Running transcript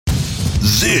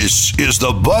This is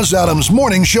the Buzz Adams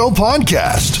Morning Show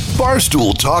podcast.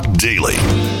 Barstool Talk Daily.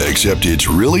 Except it's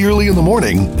really early in the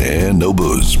morning and no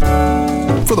booze. For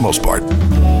the most part. And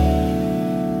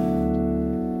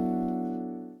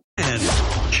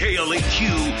KLAQ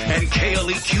and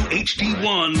KLAQ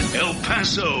HD1 El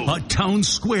Paso, a town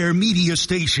square media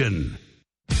station.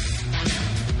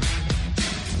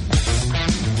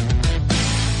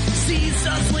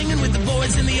 Start swinging with the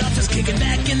boys in the office, kicking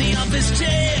back in the office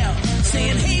chair,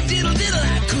 saying, hey, diddle, diddle,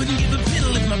 I couldn't give a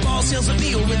piddle if my boss yells at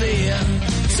me over there.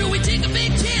 So we take a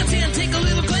big chance and take a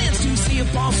little glance to see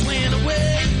if boss ran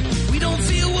away. We don't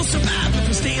feel we'll survive if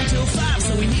we stay until 5,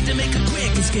 so we need to make a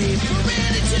quick escape. We're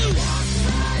ready to walk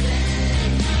Friday,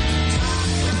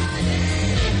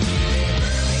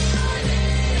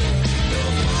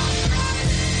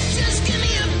 just give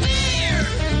me a beer.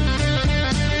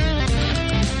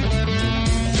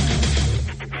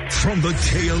 From the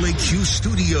KLAQ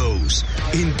studios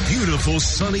in beautiful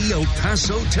sunny El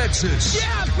Paso, Texas.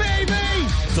 Yeah, baby!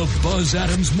 The Buzz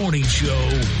Adams Morning Show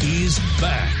is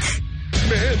back.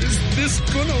 Man, is this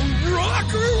gonna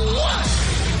rock or what?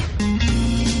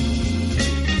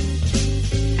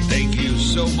 Thank you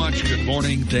so much. Good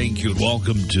morning. Thank you and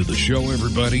welcome to the show,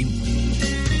 everybody.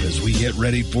 As we get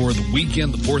ready for the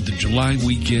weekend, the 4th of July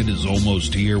weekend is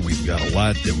almost here. We've got a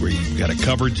lot that we've got to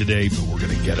cover today, but we're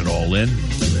going to get it all in.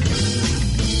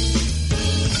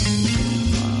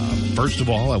 First of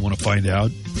all, I want to find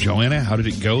out, Joanna, how did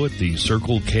it go at the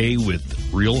Circle K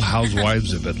with Real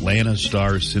Housewives of Atlanta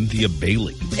star Cynthia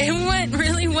Bailey? It went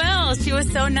really well. She was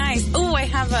so nice. Oh, I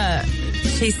have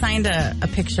she signed a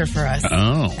picture for us.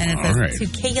 Oh, and it says, all right. To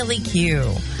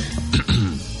KLAQ.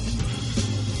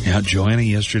 Yeah, Joanna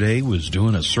yesterday was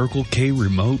doing a Circle K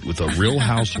remote with a Real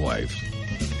Housewife.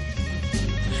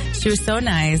 She was so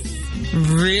nice.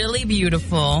 Really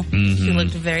beautiful. Mm-hmm. She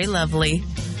looked very lovely.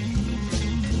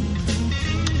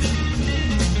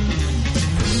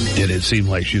 Did it seem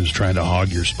like she was trying to hog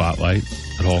your spotlight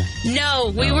at all?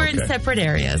 No, we were in separate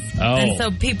areas. Oh. And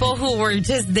so people who were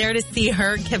just there to see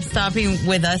her kept stopping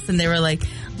with us, and they were like,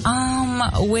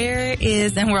 where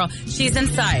is... And we're all, she's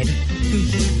inside.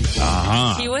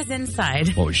 Uh-huh. She was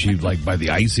inside. What, was she like by the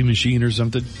icy machine or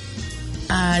something?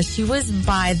 She was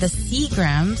by the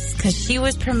Seagrams, because she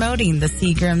was promoting the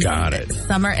Seagrams. Got it.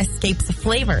 Summer Escapes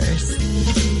Flavors.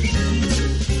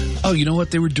 Oh, you know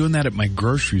what? They were doing that at my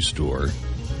grocery store.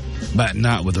 But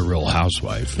not with a Real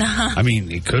Housewife. I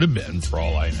mean, it could have been, for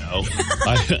all I know.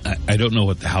 I don't know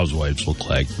what the housewives look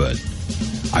like, but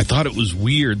I thought it was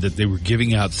weird that they were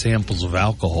giving out samples of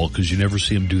alcohol because you never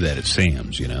see them do that at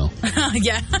Sam's, you know?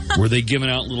 Yeah. Were they giving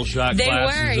out little shot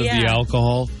glasses of the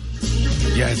alcohol?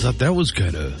 Yeah, I thought that was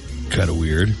kind of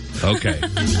weird. Okay.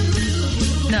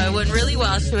 No, it went really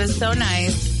well. She was so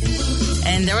nice.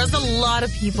 And there was a lot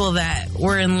of people that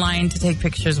were in line to take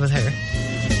pictures with her.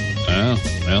 Oh,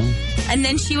 well. And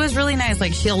then she was really nice.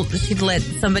 Like, she'd let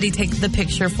somebody take the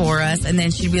picture for us, and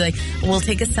then she'd be like, we'll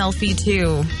take a selfie,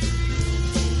 too.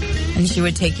 And she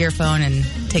would take your phone and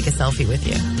take a selfie with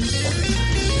you.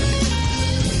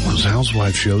 Those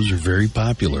housewife shows are very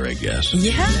popular, I guess.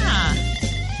 Yeah.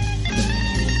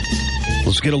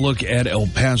 Let's get a look at El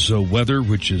Paso weather,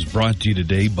 which is brought to you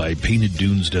today by Painted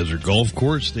Dunes Desert Golf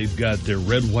Course. They've got their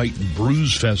Red, White, and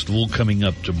Bruise Festival coming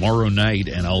up tomorrow night,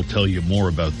 and I'll tell you more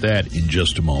about that in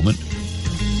just a moment.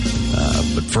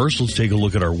 But first, let's take a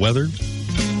look at our weather.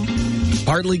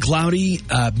 Partly cloudy,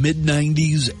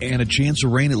 mid-90s, and a chance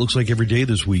of rain, it looks like, every day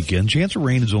this weekend. Chance of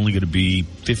rain is only going to be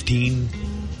 15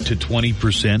 to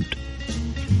 20%,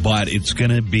 but it's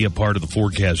going to be a part of the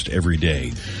forecast every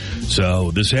day.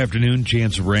 So this afternoon,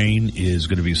 chance of rain is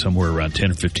going to be somewhere around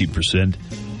 10 or 15%.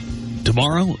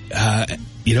 Tomorrow,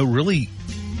 really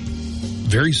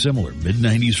very similar.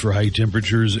 Mid-90s for high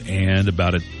temperatures and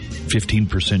about a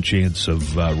 15% chance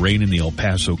of rain in the El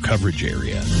Paso coverage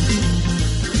area.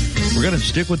 We're going to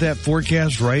stick with that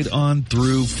forecast right on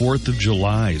through 4th of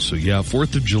July. So,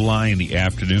 4th of July in the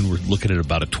afternoon, we're looking at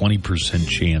about a 20%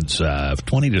 chance,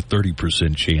 20 to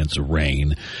 30% chance of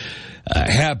rain.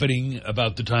 Happening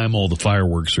about the time all the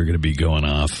fireworks are going to be going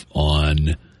off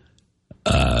on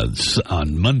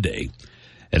Monday.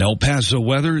 And El Paso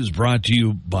weather is brought to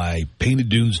you by Painted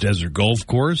Dunes Desert Golf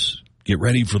Course. Get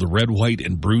ready for the Red, White,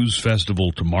 and Bruise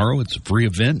Festival tomorrow. It's a free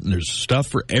event, and there's stuff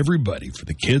for everybody, for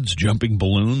the kids, jumping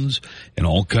balloons, and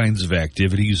all kinds of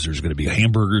activities. There's going to be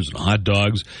hamburgers and hot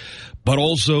dogs, but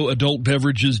also adult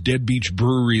beverages. Dead Beach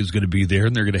Brewery is going to be there,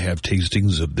 and they're going to have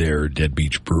tastings of their Dead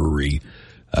Beach Brewery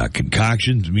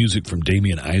concoctions, music from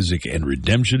Damien Isaac and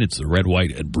Redemption. It's the Red,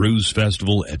 White, and Bruise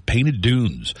Festival at Painted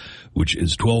Dunes, which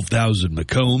is 12,000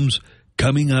 McCombs,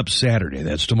 coming up Saturday.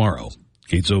 That's tomorrow.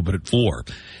 Gates open at 4.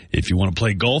 If you want to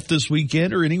play golf this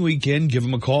weekend or any weekend, give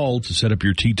them a call to set up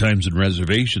your tee times and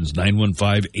reservations.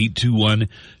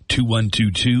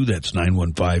 915-821-2122. That's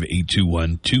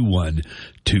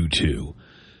 915-821-2122.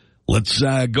 Let's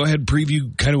go ahead and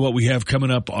preview kind of what we have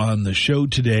coming up on the show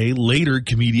today. Later,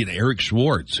 comedian Eric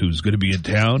Schwartz, who's going to be in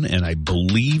town, and I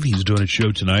believe he's doing a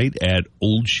show tonight at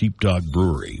Old Sheepdog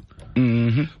Brewery.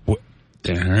 Mm-hmm. All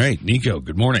right, Nico,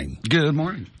 good morning. Good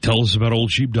morning. Tell us about Old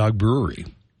Sheepdog Brewery.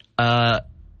 Not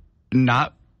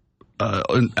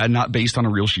based on a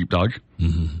real sheepdog.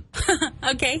 Mm-hmm.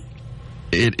 Okay.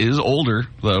 It is older,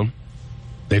 though.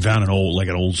 They found an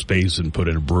old space and put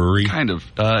in a brewery? Kind of.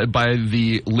 By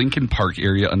the Lincoln Park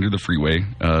area under the freeway,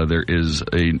 there is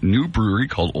a new brewery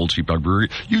called Old Sheepdog Brewery.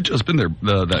 You've just been there,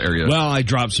 that area. Well, I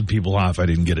dropped some people off. I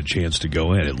didn't get a chance to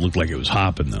go in. It looked like it was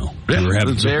hopping, though. Yeah, they were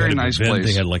having it's a very nice place.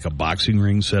 They had like a boxing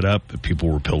ring set up. People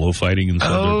were pillow fighting inside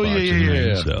their boxing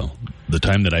ring. So the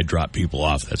time that I dropped people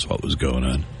off, that's what was going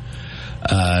on.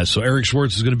 So Eric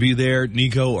Schwartz is going to be there.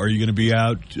 Nico, are you going to be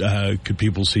out? Could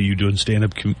people see you doing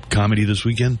stand-up comedy this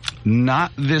weekend?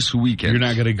 Not this weekend. You're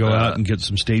not going to go out and get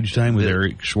some stage time with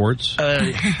Eric Schwartz?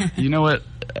 You know what?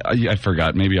 I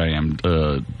forgot. Maybe I am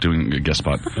doing a guest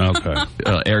spot. Okay.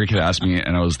 Eric had asked me,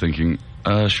 and I was thinking,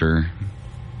 sure.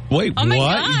 Wait, Oh my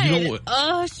what? God. You know,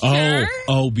 Sure.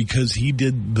 Oh, because he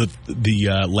did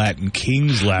the Latin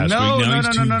Kings last week. Now he's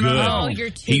too good. Oh, you're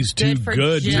too He's good too for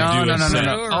good to just do No. a set.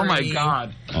 Oh, my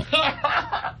God.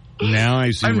 Now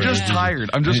I see. I'm what just you're doing. tired.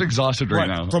 I'm just exhausted right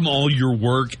now. From all your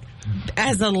work.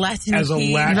 As a Latin As a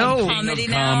king Latin of king comedy of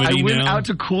now. comedy. I went now. out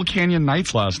to Cool Canyon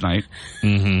Nights last night,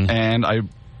 and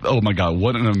oh my God,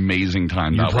 what an amazing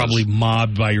time You're that probably was.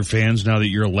 mobbed by your fans now that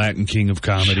you're a Latin king of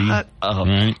comedy. Shut up.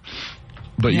 Right?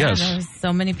 But Yeah, yes, there was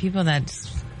so many people that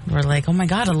were like, oh my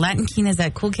God, a Latin king is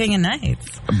at Cool Canyon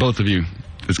Nights. both of you.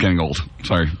 It's getting old.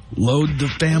 Sorry. Load the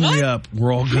family up.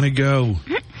 We're all going to go.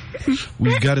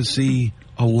 We've got to see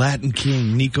a Latin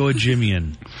king, Nico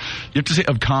Ajimian. You have to say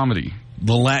of comedy.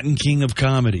 The Latin king of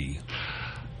comedy.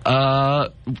 Do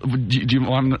you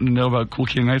want to know about Cool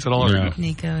Canyon Nights at all? Yeah. Or?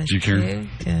 Nico is Do you care? too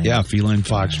good. Yeah, Feline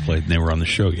Fox played, and they were on the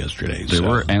show yesterday. They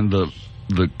were, and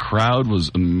the crowd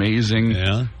was amazing.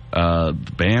 Yeah. The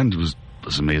band was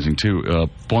amazing too.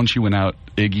 Bunchy went out,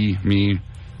 Iggy, me,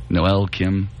 Noel,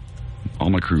 Kim, all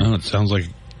my crew. Oh, it sounds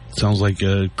like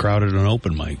a crowd at an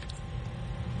open mic.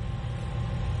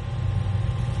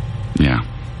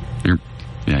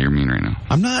 Yeah, you're mean right now.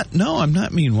 I'm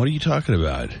not mean. What are you talking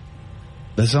about?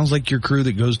 That sounds like your crew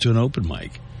that goes to an open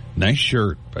mic. Nice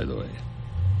shirt, by the way.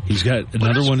 He's got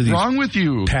another one of these wrong with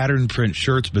you? pattern print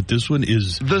shirts, but this one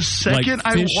is The second like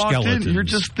I fish walked skeletons. in, you're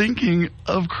just thinking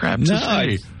of crap to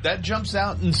say. That jumps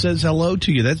out and says hello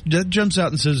to you. That jumps out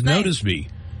and says, Nice. notice me.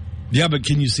 Yeah, but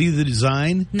can you see the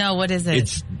design? No, what is it?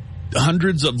 It's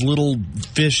hundreds of little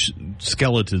fish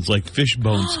skeletons, like fish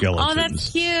bone skeletons. Oh,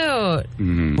 that's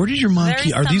cute. Where did your mom Very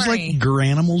keep? Are these summery. like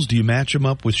garanimals? Do you match them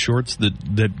up with shorts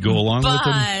that go along with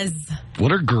them? Buzz.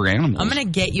 What are garanimals? I'm going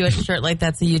to get you a shirt like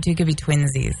that so you two could be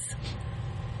twinsies.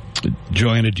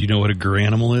 Joanna, do you know what a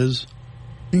garanimal is?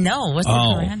 No, what's a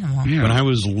animal? Yeah. When I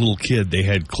was a little kid, they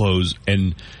had clothes,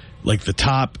 and like the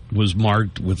top was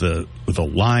marked with a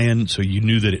lion, so you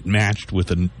knew that it matched with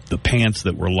the pants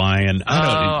that were lion.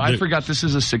 I forgot this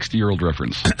is a 60-year-old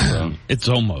reference. So. It's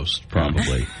almost,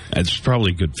 probably. It's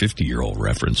probably a good 50-year-old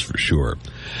reference for sure.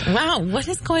 Wow, what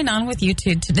is going on with you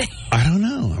two today? I don't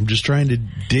know. I'm just trying to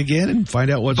dig in and find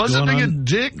out what's Wasn't going being a on.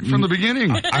 dick from the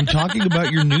beginning. I'm talking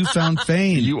about your newfound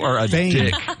fame. You are a fame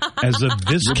dick. as a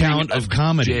Viscount of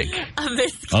comedy. Dick.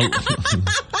 Oh.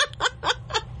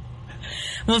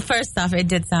 Well, first off, it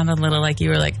did sound a little like you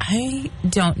were like, I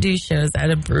don't do shows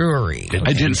at a brewery.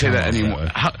 I didn't say that anymore.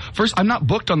 First, I'm not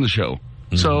booked on the show.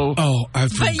 So, Oh, I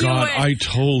But you forgot. were- I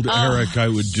told Eric I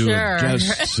would do sure. a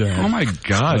guest set. oh my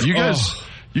God, you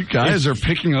guys are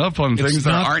picking up on It's things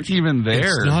that not- aren't even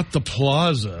there. It's not the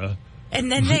plaza.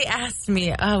 And then they asked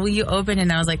me, will you open?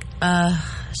 And I was like, sure.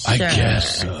 I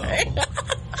guess so.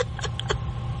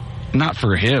 Not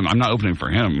for him. I'm not opening for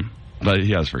him, but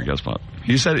he asked for a guest spot.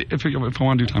 He said if I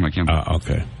want to do time, I can.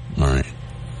 Okay. All right.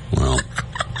 Well,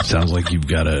 sounds like you've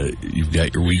got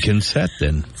your weekend set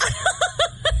then.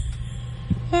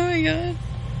 Oh my God.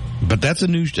 But that's a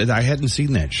new. I hadn't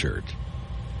seen that shirt.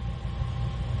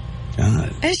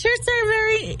 God. And shirts are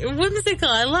very whimsical.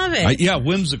 I love it. Yeah,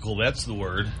 whimsical. That's the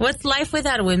word. What's life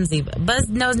without whimsy? Buzz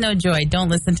knows no joy. Don't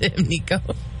listen to him, Nico.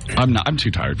 I'm too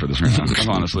tired for this right now. I'm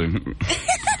honestly.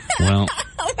 Well,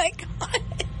 Oh my God.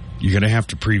 you're going to have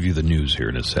to preview the news here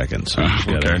in a second. So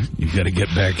you've got to get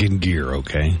back in gear,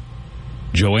 okay?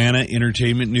 Joanna,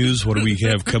 entertainment news. What do we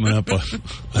have coming up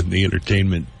on the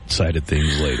entertainment side of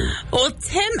things later. Well,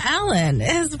 Tim Allen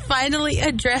is finally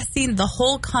addressing the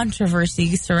whole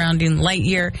controversy surrounding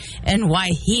Lightyear and why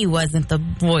he wasn't the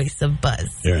voice of Buzz.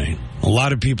 Right. A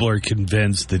lot of people are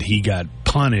convinced that he got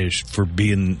punished for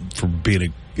being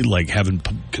having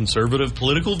conservative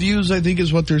political views, I think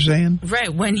is what they're saying.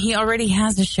 Right, when he already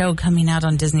has a show coming out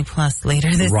on Disney Plus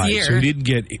later this year. Right, so he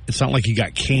didn't it's not like he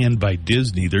got canned by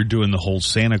Disney. They're doing the whole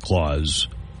Santa Claus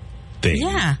thing.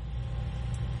 Yeah.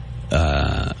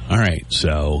 All right,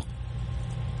 so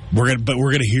we're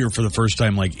gonna hear for the first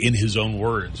time, like in his own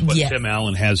words, what Tim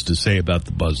Allen has to say about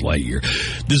the Buzz Lightyear.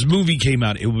 This movie came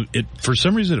out. It for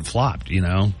some reason it flopped. You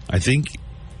know, I think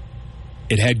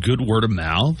it had good word of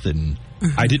mouth, and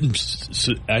I didn't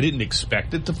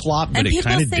expect it to flop, but it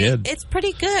kind of did. It's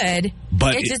pretty good,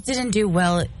 but it just didn't do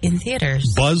well in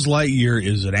theaters. Buzz Lightyear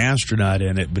is an astronaut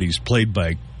in it, but he's played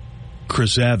by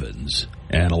Chris Evans,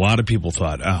 and a lot of people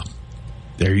thought, oh.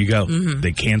 There you go. Mm-hmm.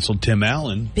 They canceled Tim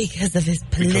Allen because of his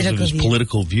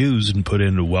political views and put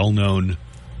in a well-known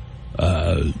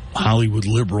Hollywood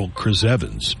liberal Chris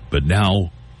Evans. But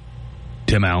now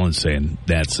Tim Allen's saying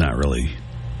that's not really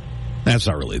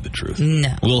the truth.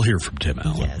 No. We'll hear from Tim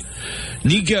Allen. Yes.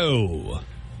 Nico,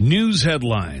 news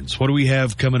headlines. What do we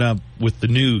have coming up with the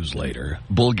news later?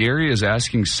 Bulgaria is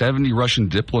asking 70 Russian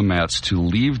diplomats to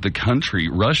leave the country.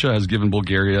 Russia has given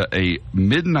Bulgaria a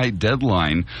midnight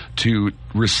deadline to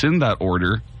rescind that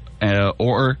order,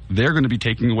 or they're going to be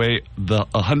taking away the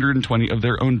 120 of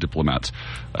their own diplomats.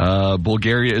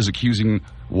 Bulgaria is accusing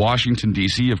Washington,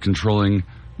 D.C. of controlling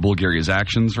Bulgaria's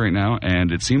actions right now,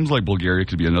 and it seems like Bulgaria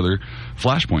could be another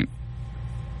flashpoint.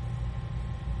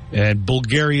 And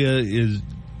Bulgaria is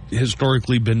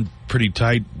historically been pretty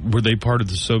tight. Were they part of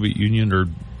the Soviet Union, or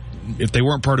if they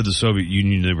weren't part of the Soviet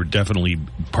Union, they were definitely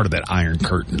part of that Iron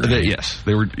Curtain, right? Yes,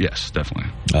 they were. Yes,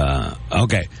 definitely.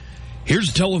 Okay.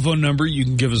 Here's a telephone number. You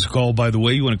can give us a call, by the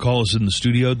way. You want to call us in the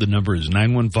studio. The number is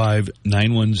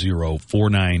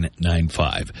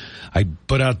 915-910-4995. I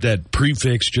put out that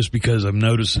prefix just because I'm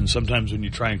noticing sometimes when you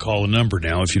try and call a number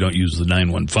now, if you don't use the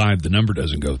 915, the number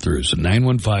doesn't go through. So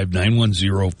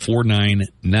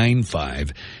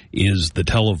 915-910-4995 is the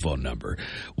telephone number.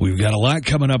 We've got a lot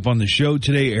coming up on the show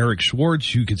today. Eric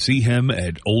Schwartz, you can see him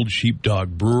at Old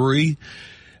Sheepdog Brewery.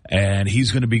 And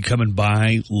he's going to be coming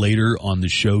by later on the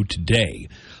show today.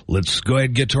 Let's go ahead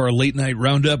and get to our late night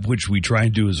roundup, which we try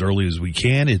and do as early as we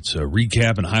can. It's a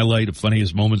recap and highlight of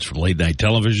funniest moments from late night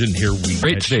television. Here we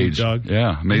great stage, Sheepdog.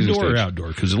 Yeah, amazing indoor stage. Or outdoor?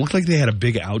 Because it looked like they had a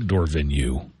big outdoor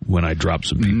venue when I dropped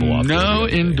some people off. No,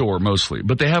 indoor mostly,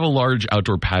 but they have a large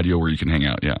outdoor patio where you can hang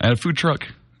out. Yeah, and a food truck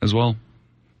as well.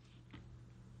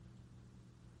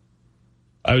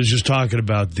 I was just talking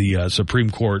about the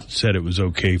Supreme Court said it was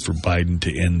okay for Biden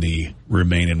to end the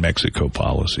Remain in Mexico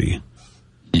policy.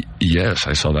 Yes,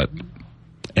 I saw that.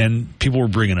 And people were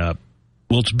bringing up,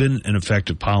 well, it's been an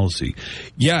effective policy.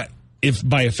 Yeah, if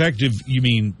by effective you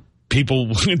mean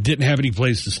people didn't have any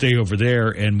place to stay over there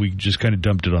and we just kind of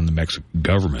dumped it on the Mexican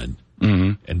government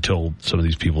until some of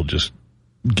these people just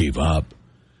gave up.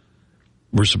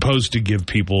 We're supposed to give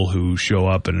people who show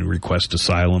up and request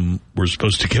asylum, we're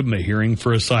supposed to give them a hearing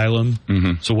for asylum.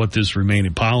 Mm-hmm. So what this Remain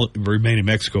in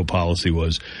Mexico policy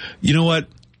was, you know what?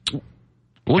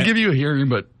 We'll give you a hearing,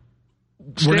 but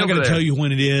we're not going to tell you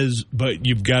when it is, but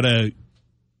you've got to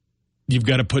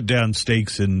put down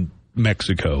stakes in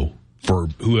Mexico for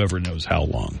whoever knows how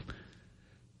long.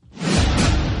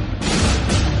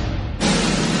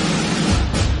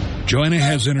 Joanna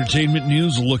has entertainment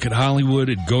news, a look at Hollywood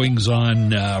and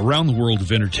goings-on around the world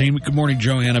of entertainment. Good morning,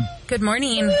 Joanna. Good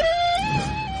morning.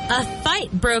 A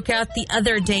fight broke out the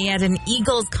other day at an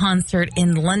Eagles concert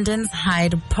in London's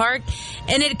Hyde Park,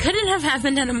 and it couldn't have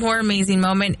happened at a more amazing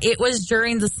moment. It was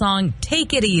during the song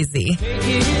Take It Easy.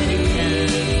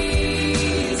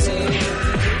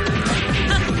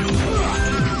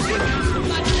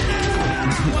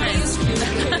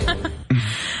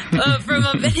 From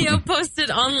a video posted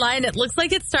online, it looks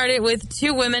like it started with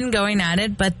two women going at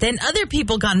it, but then other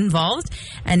people got involved,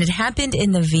 and it happened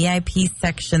in the VIP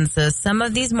section. So some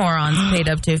of these morons paid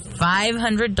up to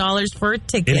 $500 for a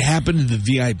ticket. It happened in the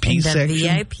VIP section?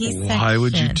 VIP section. Why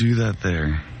would you do that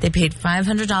there? They paid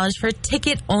 $500 for a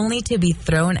ticket only to be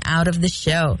thrown out of the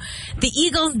show. The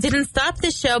Eagles didn't stop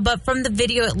the show, but from the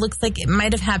video, it looks like it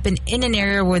might have happened in an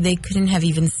area where they couldn't have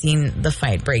even seen the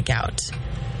fight break out.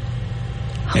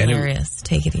 Hilarious.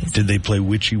 Take it easy. Did they play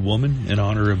Witchy Woman in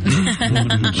honor of the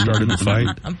woman who started the fight?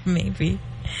 Maybe.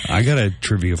 I got a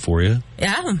trivia for you.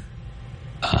 Yeah.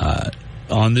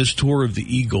 On this tour of the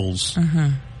Eagles,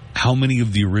 how many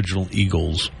of the original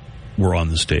Eagles were on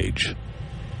the stage?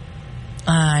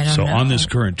 I don't know. So on this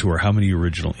current tour, how many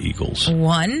original Eagles?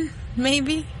 1,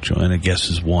 maybe? Joanna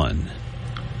guesses 1.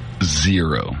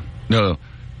 0. No.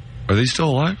 Are they still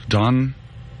alive? Don?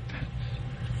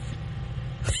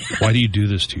 Why do you do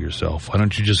this to yourself? Why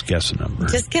don't you just guess a number?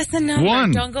 Just guess a number.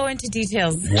 1. Don't go into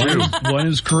details. 1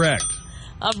 is correct.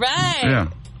 All right. Yeah.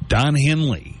 Don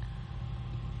Henley.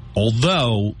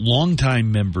 Although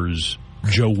longtime members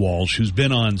Joe Walsh, who's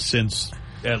been on since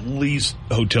at least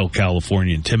Hotel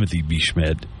California, and Timothy B.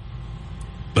 Schmidt,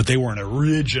 but they weren't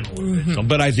original.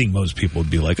 But I think most people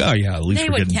would be like, oh yeah, at least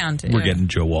we're getting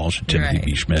Joe Walsh and Timothy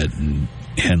B. Schmidt and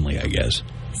Henley, I guess.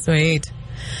 Sweet.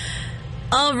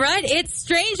 All right, it's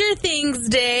Stranger Things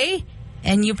Day.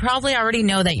 And you probably already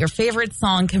know that your favorite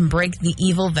song can break the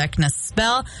evil Vecna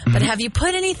spell. But have you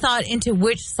put any thought into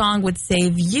which song would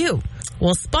save you?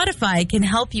 Well, Spotify can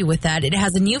help you with that. It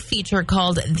has a new feature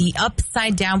called the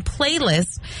Upside Down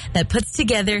Playlist that puts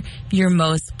together your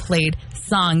most played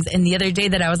songs. And the other day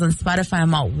that I was on Spotify,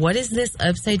 I'm all, what is this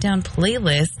Upside Down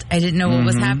Playlist? I didn't know what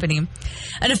was happening.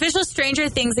 An official Stranger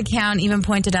Things account even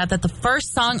pointed out that the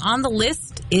first song on the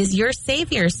list is your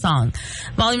Savior song.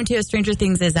 Volume 2 of Stranger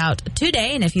Things is out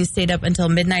today, and if you stayed up until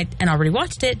midnight and already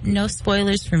watched it, no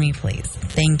spoilers for me, please.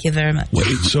 Thank you very much. Wait,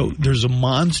 so there's a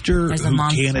monster who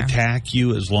can't attack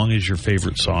you as long as your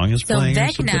favorite song is playing? So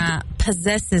Vecna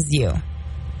possesses you.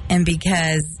 And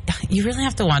because you really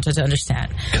have to watch it to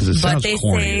understand. But they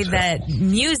say that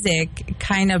music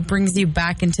kind of brings you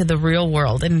back into the real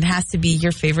world, and it has to be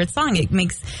your favorite song.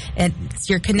 It's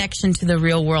your connection to the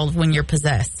real world when you're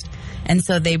possessed. And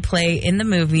so they play in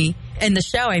the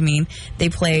show, they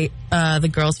play the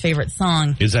girl's favorite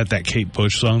song. Is that Kate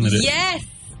Bush song? Yes!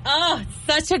 Oh,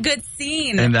 such a good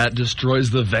scene. And that destroys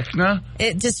the Vecna?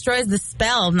 It destroys the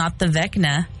spell, not the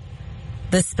Vecna.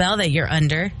 The spell that you're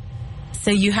under.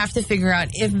 So you have to figure out,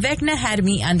 if Vecna had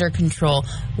me under control,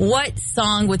 what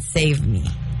song would save me?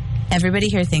 Everybody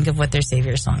here think of what their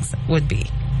savior songs would be.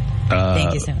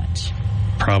 Thank you so much.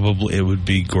 Probably it would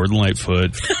be Gordon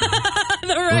Lightfoot.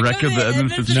 The Wreck of the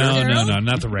Edmund Fitzgerald? No,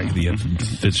 not the Wreck of the Edmund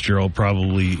Fitzgerald.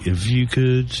 Probably If You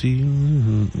Could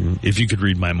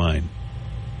Read My Mind.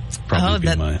 Probably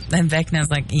be mine. Then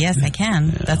Vecna's like, yes, I can.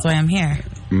 Yeah. That's why I'm here.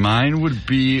 Mine would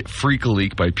be Freak a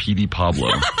Leak by P.D. Pablo.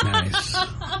 Nice.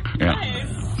 Yeah,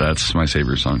 nice. That's my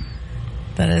savior song.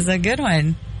 That is a good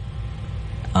one.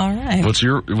 All right. What's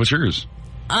yours?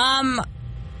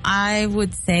 I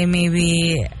would say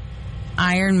maybe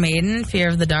Iron Maiden, Fear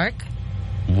of the Dark.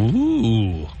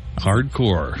 Ooh,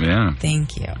 hardcore. Yeah.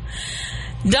 Thank you.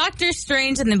 Doctor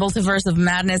Strange in the Multiverse of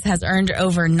Madness has earned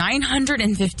over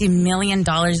 $950 million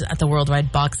at the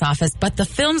worldwide box office, but the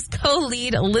film's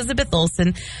co-lead, Elizabeth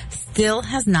Olsen, still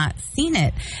has not seen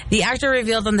it. The actor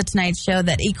revealed on The Tonight Show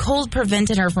that a cold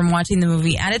prevented her from watching the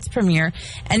movie at its premiere,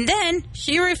 and then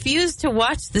she refused to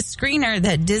watch the screener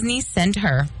that Disney sent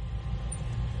her.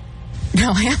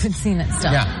 No, I haven't seen it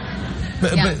still. Yeah.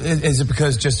 But is it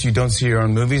because just you don't see your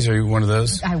own movies? Are you one of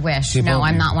those? I wish. People? No,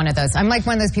 I'm not one of those. I'm like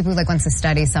one of those people who wants to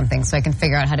study something so I can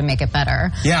figure out how to make it better.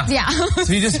 Yeah. Yeah.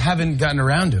 So you just haven't gotten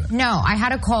around to it? No, I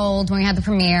had a cold when we had the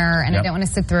premiere, and I didn't want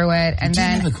to sit through it. And you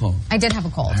then did have a cold. I did have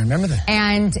a cold. I remember that.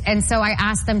 And so I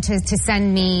asked them to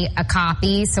send me a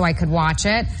copy so I could watch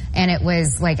it, and it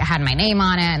was like it had my name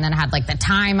on it, and then it had like the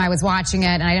time I was watching it,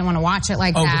 and I didn't want to watch it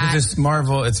like that. Oh, because it's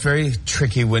Marvel. It's very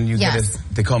tricky when you get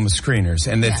they call them screeners,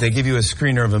 and if they give you a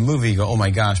screener of a movie, you go, oh my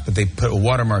gosh, but they put a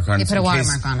watermark on it. They put a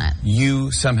watermark on it. You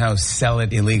somehow sell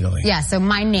it illegally. Yeah, so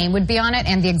my name would be on it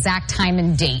and the exact time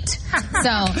and date. So,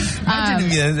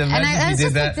 imagine if you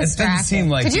did that. It doesn't seem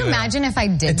like Could you imagine if I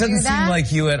did do that? It doesn't seem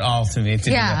like you at all to me.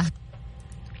 Yeah.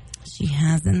 She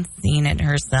hasn't seen it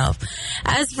herself.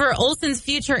 As for Olsen's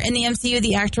future in the MCU,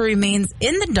 the actor remains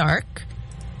in the dark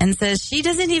and says she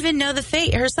doesn't even know the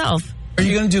fate herself. Are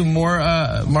you going to do more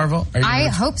Marvel? I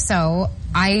hope so.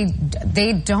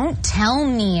 They don't tell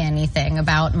me anything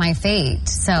about my fate,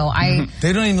 so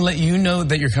They don't even let you know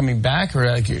that you're coming back, or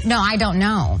like No, I don't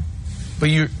know. But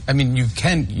you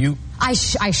can. I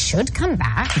should come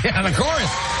back. Yeah, of course.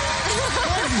 Of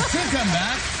course you should come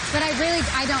back. But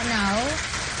I don't know.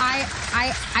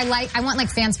 I want like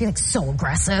fans to be like so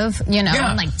aggressive,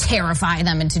 and like terrify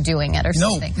them into doing it or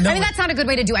something. No. I mean, that's not a good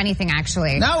way to do anything,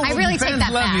 actually. No, I really take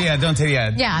that back. Yeah, don't take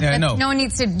that. Yeah, no one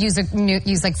needs to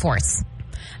use like force.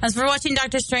 As for watching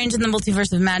Doctor Strange in the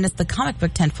Multiverse of Madness, the comic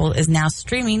book tentpole is now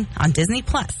streaming on Disney+.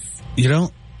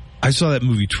 I saw that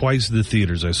movie twice in the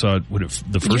theaters. I saw it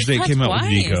the first day it came out with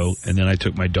Nico, and then I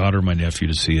took my daughter and my nephew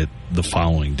to see it the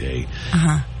following day.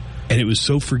 Uh-huh. And it was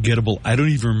so forgettable. I don't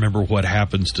even remember what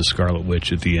happens to Scarlet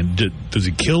Witch at the end. Does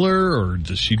he kill her, or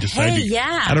does she decide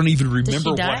yeah. I don't even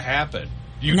remember what happened.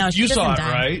 You she saw it,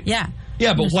 die. right? Yeah.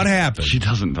 Yeah, but what happened? She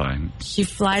doesn't die. She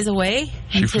flies away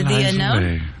into the unknown.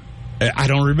 Away. I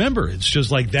don't remember. It's just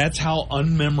like that's how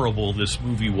unmemorable this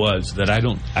movie was that I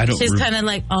don't. She's kind of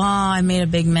like, oh, I made a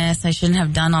big mess. I shouldn't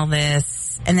have done all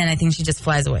this. And then I think she just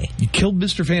flies away. You killed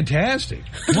Mr. Fantastic.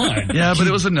 Come on. Yeah, but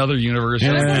it was another universe.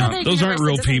 Yeah. Those aren't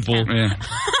real people. Yeah.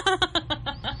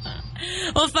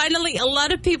 Well, finally, a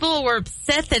lot of people were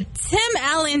upset that Tim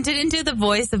Allen didn't do the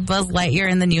voice of Buzz Lightyear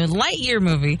in the new Lightyear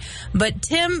movie. But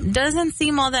Tim doesn't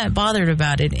seem all that bothered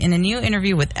about it. In a new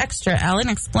interview with Extra, Allen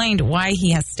explained why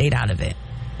he has stayed out of it.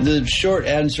 The short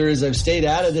answer is I've stayed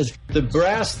out of this. The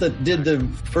brass that did the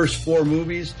first 4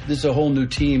 movies, this is a whole new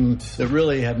team that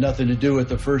really have nothing to do with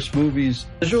the first movies.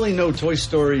 There's really no Toy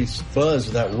Story buzz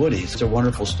without Woody. It's a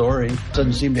wonderful story. It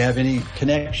doesn't seem to have any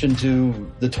connection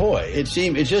to the toy. It's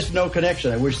just no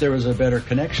connection. I wish there was a better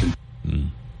connection.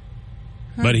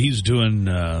 But he's doing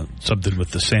something with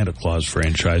the Santa Claus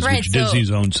franchise, Right, which so Disney's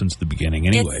owned since the beginning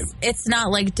anyway. It's not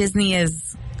like Disney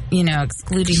is,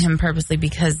 excluding him purposely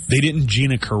because... They didn't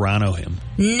Gina Carano him.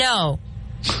 No.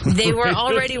 They were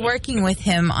already working with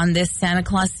him on this Santa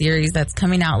Claus series that's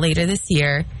coming out later this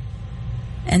year.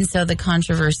 And so the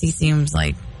controversy seems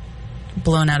like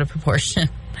blown out of proportion.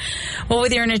 Well,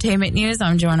 with your entertainment news,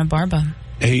 I'm Joanna Barba.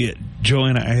 Hey,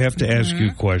 Joanna, I have to ask you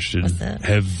a question. What's that?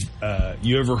 Have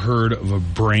you ever heard of a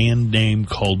brand name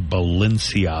called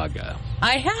Balenciaga?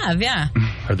 I have, yeah.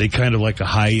 Are they kind of like a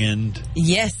high-end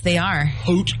Yes, they are.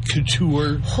 haute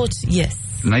couture?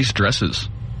 Yes. Nice dresses.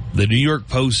 The New York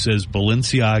Post says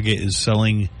Balenciaga is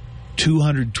selling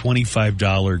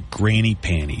 $225 granny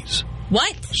panties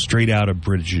What? straight out of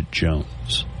Bridget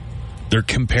Jones. They're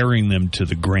comparing them to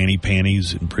the granny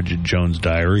panties in Bridget Jones'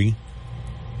 diary.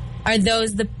 Are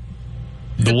those the...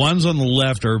 The ones on the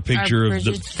left are a picture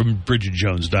from Bridget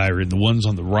Jones' diary, and the ones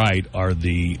on the right are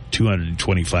the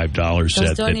 $225 set.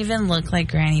 Those don't even look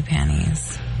like granny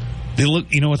panties. They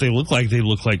look. You know what they look like? They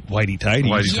look like whitey tighties.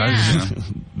 Whitey tighties. Yeah.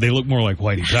 They look more like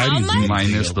whitey tighties. much?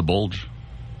 Minus the bulge.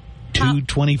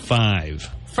 $225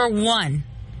 For one.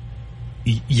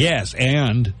 Yes,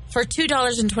 and For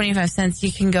 $2.25,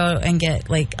 you can go and get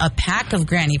like a pack of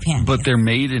granny panties. But they're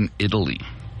made in Italy.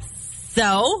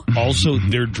 So? Also,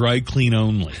 they're dry clean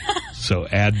only. So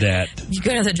add that. You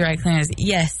go to the dry cleaners.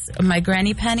 Yes, my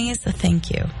granny panties,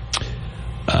 thank you.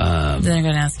 Then they're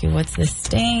going to ask you, what's the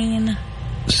stain?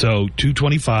 So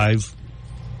 $225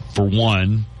 for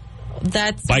one.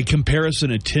 That's By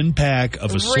comparison, a 10-pack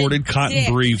of assorted cotton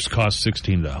ridiculous. briefs costs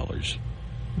 $16.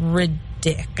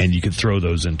 ridiculous. And you could throw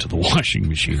those into the washing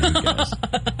machine, I guess.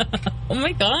 Oh,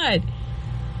 my God.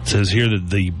 It says here that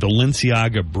the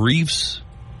Balenciaga briefs,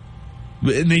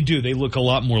 and they look a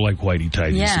lot more like whitey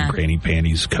tighties Yeah. and granny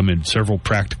panties. Come in several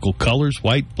practical colors: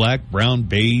 white, black, brown,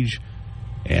 beige,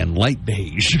 and light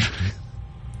beige.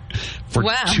 For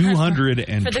Wow.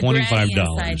 $225. For the granny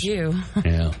inside you.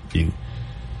 Yeah.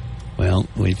 Well,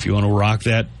 if you want to rock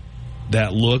that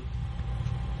look,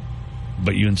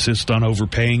 but you insist on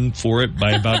overpaying for it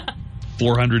by about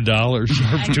 $400 or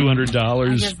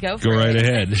 $200, go right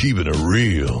ahead. Keeping it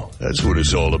real. That's what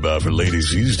it's all about for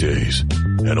ladies these days.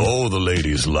 And all the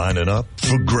ladies lining up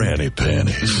for granny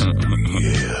panties.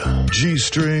 Yeah.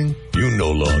 G-string, you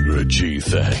no longer a G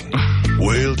thing.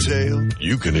 Whale tail,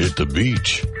 you can hit the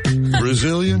beach.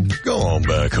 Brazilian, go on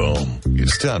back home.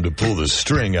 It's time to pull the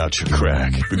string out your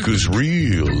crack, because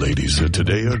real ladies of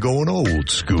today are going old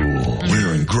school,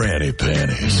 wearing granny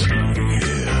panties.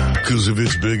 Yeah, because if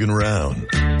it's big and round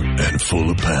and full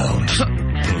of pounds,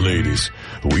 ladies,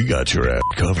 we got your ass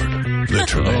covered.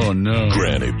 Literally. Oh, no.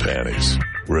 Granny panties,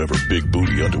 wherever big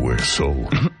booty underwear is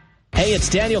sold. Hey, it's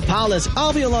Daniel Paulus.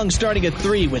 I'll be along starting at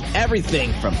 3 with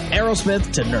everything from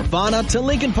Aerosmith to Nirvana to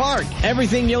Linkin Park.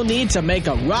 Everything you'll need to make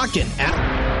a rockin'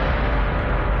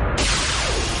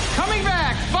 Coming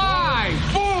back, 5,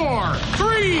 4,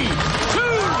 3, 2.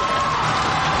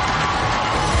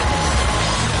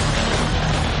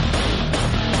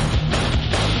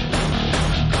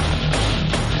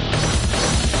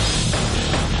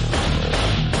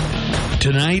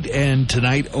 Tonight and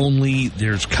tonight only,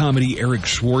 there's comedy. Eric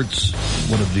Schwartz,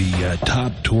 one of the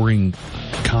top touring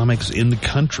comics in the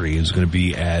country, is going to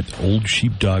be at Old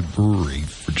Sheepdog Brewery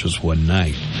for just one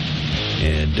night.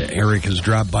 And Eric has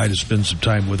dropped by to spend some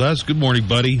time with us. Good morning,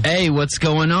 buddy. Hey, what's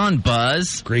going on,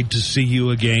 Buzz? Great to see you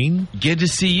again. Good to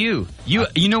see you. You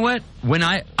know what? When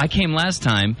I came last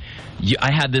time,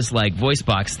 I had this like voice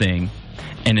box thing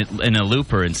and a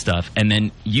looper and stuff, and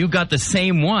then you got the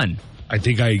same one. I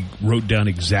think I wrote down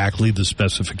exactly the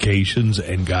specifications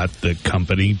and got the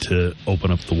company to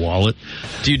open up the wallet.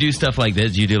 Do you do stuff like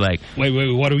this? Do you do like... Wait,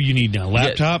 what do you need now?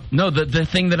 Laptop? No, the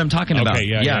thing that I'm talking about. Okay,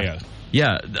 yeah.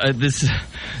 Yeah, this thing.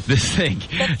 The thing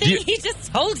he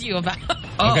just told you about.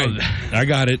 Oh, okay, I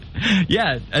got it.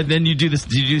 Yeah, and then you do this.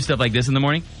 Do you do stuff like this in the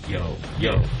morning? Yo,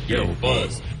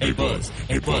 Buzz. Hey, Buzz,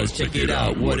 check it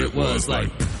out. What it was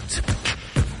like.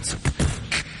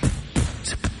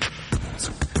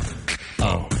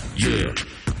 Oh, yeah.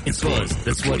 It's Buzz,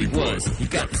 that's what he was. He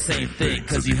got the same thing,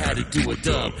 cause he had to do a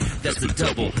dub. That's a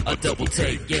double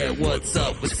take. Yeah, what's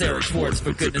up with Eric Schwartz,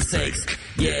 for goodness sakes?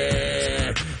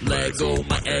 Yeah, Lego,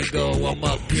 my ego. I'm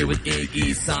up here with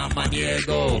Iggy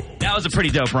Samaniego. That was a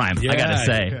pretty dope rhyme, I gotta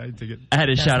say. I had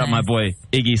to shout out my boy,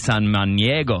 Iggy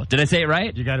Samaniego. Did I say it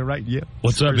right? You got it right, yeah.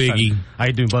 What's up, Iggy? How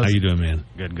you doing, Buzz? How you doing, man?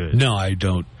 Good. No, I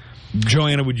don't.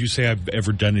 Joanna, would you say I've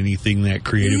ever done anything that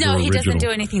creative or original? No, he doesn't do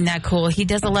anything that cool. He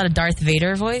does a lot of Darth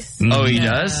Vader voice. Oh, he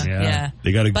does? Yeah.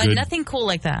 They got a but good... nothing cool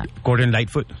like that. Gordon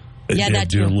Lightfoot? Yeah, that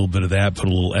do too. a little bit of that, put a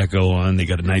little echo on. They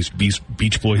got a nice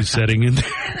Beach Boys setting in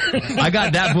there. I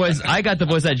got that voice. I got the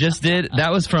voice I just did.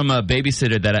 That was from a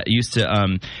babysitter that used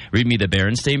to read me the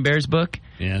Berenstain Bears book.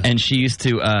 Yeah. And she used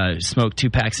to smoke 2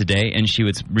 packs a day, and she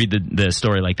would read the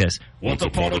story like this. Once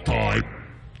upon a time,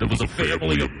 there was a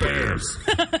family of bears.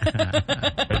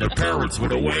 And their parents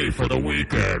went away for the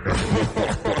weekend.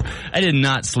 I did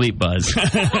not sleep, Buzz.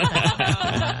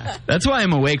 That's why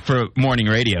I'm awake for morning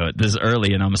radio this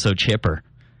early, and I'm so chipper.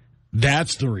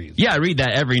 That's the reason. Yeah, I read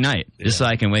that every night, just so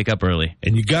I can wake up early.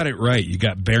 And you got it right. You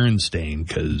got Berenstain,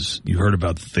 because you heard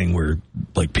about the thing where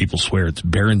like people swear it's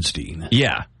Berenstein.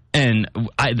 Yeah, and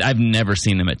I've never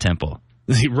seen them at Temple.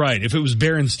 Right. If it was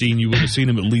Berenstein, you would have seen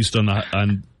him at least on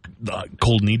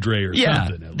Cold Nidre or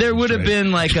something. There would have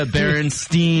been like a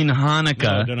Berenstein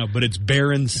Hanukkah. No, but it's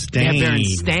Berenstain. Yeah,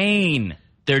 Berenstain.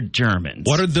 They're Germans.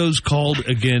 What are those called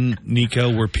again,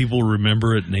 Nico, where people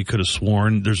remember it and they could have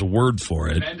sworn? There's a word for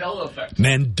it. Mandela effect.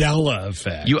 Mandela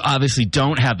effect. You obviously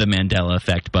don't have the Mandela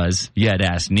effect, Buzz. You had to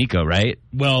ask Nico, right?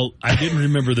 Well, I didn't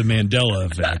remember the Mandela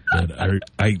effect, but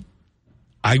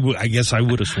I guess I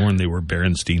would have sworn they were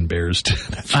Berenstein Bears, too.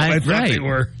 That's what I thought they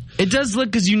were. It does look,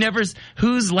 because you never...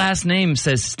 Whose last name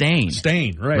says Stain?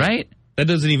 Stain, right. Right? That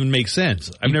doesn't even make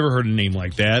sense. I've never heard a name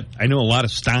like that. I know a lot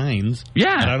of Steins.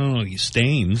 Yeah. But I don't know any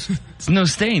Stains. It's no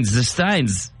Stains, the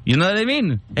Steins. You know what I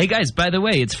mean? Hey, guys, by the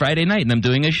way, it's Friday night, and I'm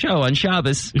doing a show on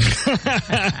Shabbos.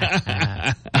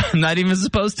 I'm not even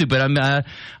supposed to, but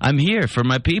I'm here for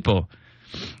my people.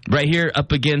 Right here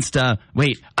up against... I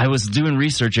was doing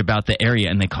research about the area,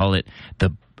 and they call it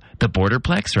the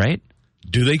Borderplex, right?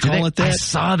 Do they call it that? I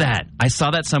saw that. I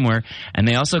saw that somewhere. And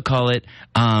they also call it,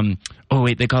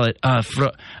 they call it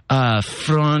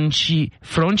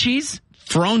Fronchies?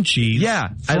 Fronchies? Yeah.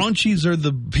 Fronchies are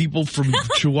the people from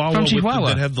Chihuahua,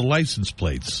 that have the license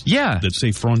plates. Yeah. That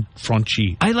say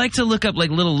Fronchi. I like to look up like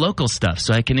little local stuff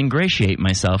so I can ingratiate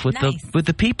myself with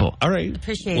the people. All right.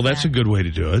 Appreciate Well, that's a good way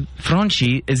to do it.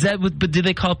 Fronchi, is that but do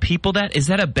they call people that? Is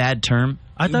that a bad term?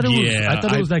 I thought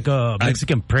it was like a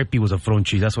Mexican preppy was a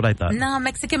fronchi. That's what I thought. No,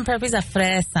 Mexican preppy is a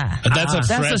fresa. That's a fresa.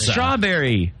 That's a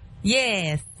strawberry.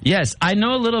 Yes. Yes, I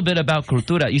know a little bit about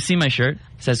cultura. You see my shirt?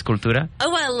 It says cultura.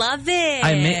 Oh, I love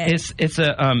it. It's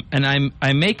a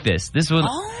I make this. This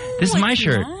is my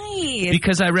shirt. Nice.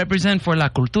 Because I represent for la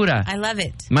cultura. I love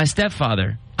it. My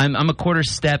stepfather. I'm a quarter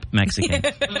step Mexican.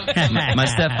 My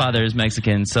stepfather is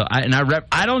Mexican, so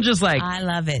I don't just like. I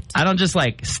love it. I don't just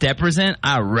like represent.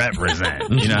 I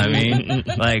represent. You know what I mean?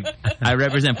 Like I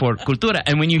represent for cultura.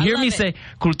 And when you hear me say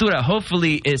cultura,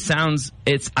 hopefully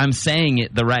I'm saying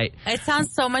it the right. It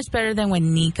sounds so much better than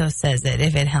when Nico says it.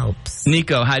 If it helps.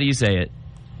 Nico, how do you say it?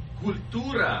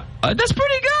 Cultura. That's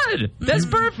pretty good. That's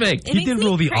perfect. He didn't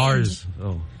roll the R's.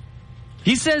 Oh.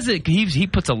 He says it. He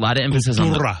puts a lot of emphasis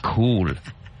on the cool.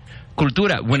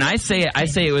 Cultura. When I say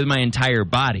it with my entire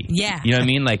body. Yeah. You know what I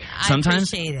mean? Like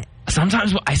sometimes. I appreciate it.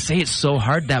 Sometimes I say it so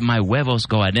hard that my huevos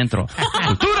go adentro.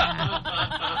 Cultura.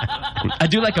 I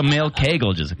do like a male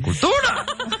Kegel, just cultura.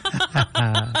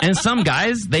 And some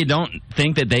guys, they don't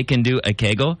think that they can do a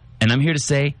Kegel, and I'm here to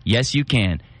say, yes, you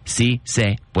can. Sí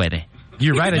se puede.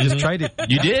 You're right. I just tried it.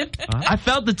 You did? I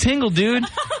felt the tingle, dude.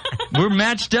 We're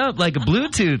matched up like a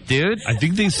Bluetooth, dude. I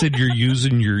think they said you're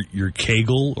using your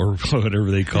Kegel or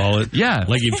whatever they call it. Yeah.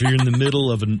 Like if you're in the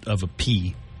middle of a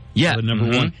P. Yeah.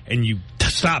 Number one, and you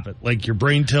stop it. Like your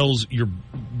brain tells your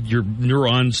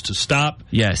neurons to stop.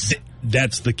 Yes.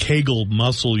 That's the Kegel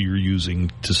muscle you're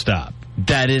using to stop.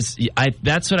 That's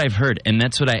what I've heard, and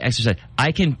that's what I exercise.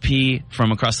 I can pee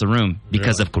from across the room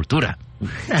because of cultura.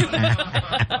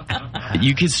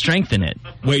 You can strengthen it.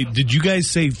 Wait, did you guys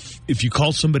say if you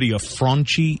call somebody a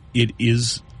Fronchi, it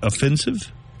is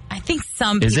offensive? I think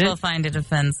some people find it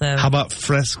offensive. How about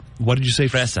what did you say?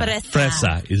 Fresa.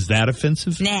 Fresa. Is that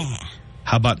offensive? Nah.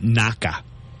 How about Naka?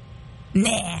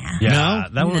 Nah. Yeah,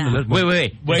 that one.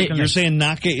 Wait. You're saying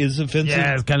Naka is offensive?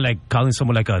 Yeah, it's kind of like calling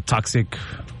someone like a toxic,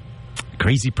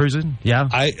 crazy person. Yeah.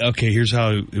 Okay, here's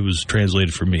how it was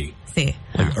translated for me. See.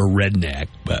 Like a redneck,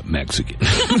 but Mexican.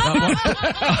 I'll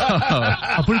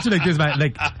put it to you like this, man.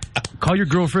 Like, call your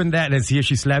girlfriend that and see if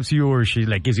she slaps you or she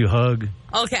like gives you a hug.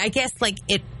 Okay, I guess like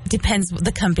it depends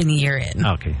the company you're in.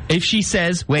 Okay. If she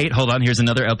says, wait, hold on, here's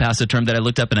another El Paso term that I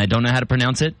looked up and I don't know how to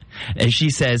pronounce it. If she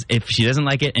says, if she doesn't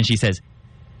like it and she says,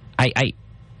 I.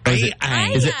 Is it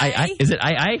I? Is it I? Is it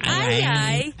I?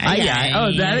 I. Oh,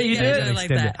 is that how you do it? Like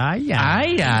that. I.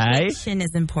 Inflection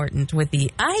is important with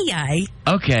the I.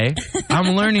 Okay.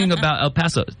 I'm learning about El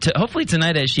Paso. Hopefully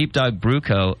tonight at Sheepdog Brew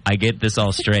Co., I get this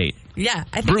all straight. Yeah,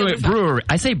 I think brewery.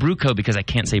 I say brew co because I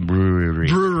can't say brewery.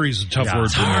 Brewery's a tough word.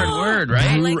 It's a hard word,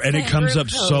 right? And it comes up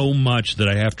so much that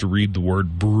I have to read the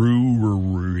word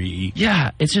brewery.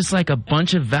 Yeah, it's just like a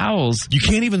bunch of vowels. You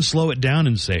can't even slow it down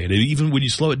and say it. Even when you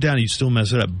slow it down, you still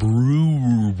mess it up.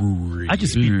 Brewery. I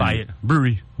just speak by it.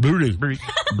 Brewery.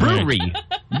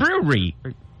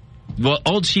 Well,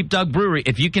 Old Sheepdog Brewery.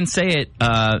 If you can say it,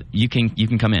 you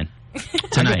can come in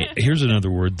tonight. Here's another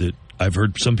word that I've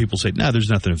heard some people say, nah, there's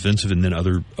nothing offensive, and then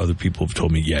other people have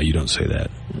told me, yeah, you don't say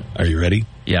that. Are you ready?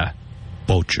 Yeah.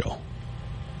 Pocho.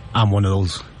 I'm one of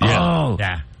those. Yeah. Oh.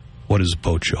 Yeah. What is a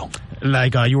pocho?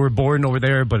 Like you were born over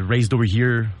there but raised over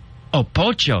here. Oh,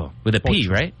 pocho. With a P,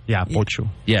 right? Yeah, pocho.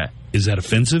 Yeah. Is that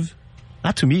offensive?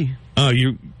 Not to me. Oh,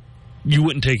 you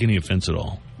wouldn't take any offense at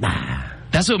all? Nah.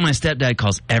 That's what my stepdad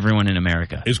calls everyone in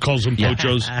America. He calls them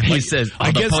pochos. He says,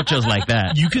 I guess pochos like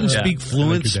that. You can speak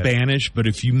fluent Spanish, but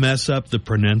if you mess up the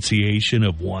pronunciation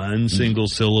of one single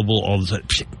syllable, all of a sudden,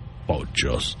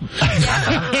 pochos.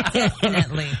 Yeah,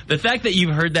 definitely. The fact that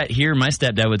you've heard that here, my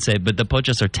stepdad would say, but the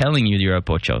pochos are telling you you're a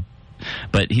pocho.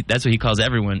 But that's what he calls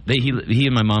everyone. He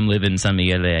and my mom live in San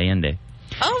Miguel de Allende.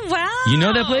 Oh, wow. You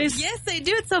know that place? Yes, I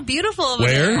do. It's so beautiful over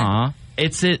there. Where?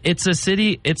 It's a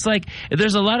city. It's like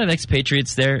there's a lot of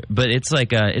expatriates there, but it's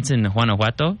like it's in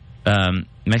Guanajuato,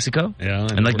 Mexico,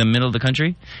 and like the middle of the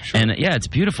country. Sure. And yeah, it's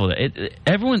beautiful.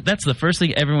 Everyone. That's the first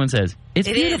thing everyone says. It's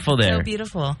beautiful there. So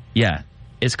beautiful. Yeah,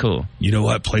 it's cool. You know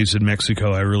what place in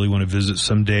Mexico I really want to visit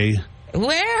someday?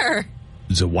 Where?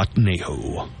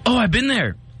 Zihuatanejo. Oh, I've been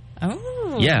there.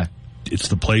 Oh, yeah. It's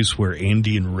the place where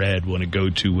Andy and Red want to go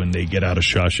to when they get out of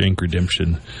Shawshank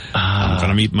Redemption. I'm going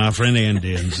to meet my friend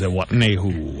Andy in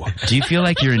Zihuatanejo. Do you feel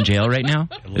like you're in jail right now?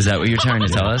 Is that what you're trying to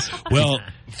tell us? Well,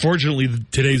 fortunately,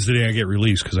 today's the day I get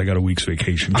released because I got a week's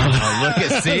vacation. Oh, look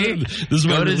at see. This is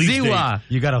go to Ziwa.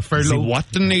 You got a furlough.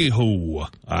 Zihuatanejo.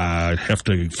 I have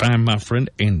to find my friend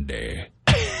Andy.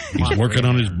 He's working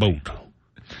on his boat.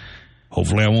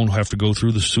 Hopefully, I won't have to go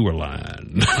through the sewer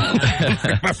line.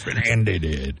 My friend Andy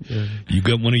did. Yeah. You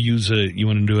want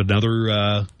to do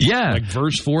another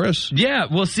verse for us? Yeah.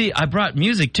 Well, see, I brought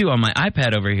music too on my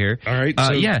iPad over here. All right.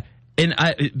 Yeah, and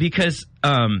because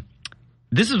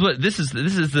this is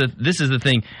the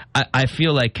thing. I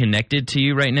feel like connected to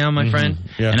you right now, my friend.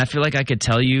 Yeah. And I feel like I could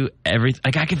tell you everything.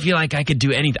 Like I could feel like I could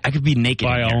do anything. I could be naked.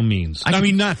 By all means. I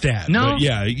mean, not that. No. But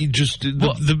yeah. You just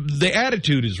the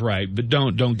attitude is right, but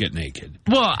don't get naked.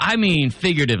 Well, I mean,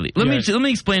 figuratively. Let me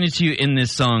explain it to you in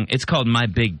this song. It's called My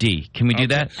Big D. Can we do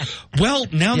that? Well,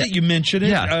 now that you mention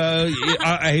it,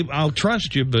 I'll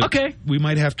trust you, but we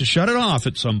might have to shut it off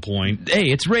at some point. Hey,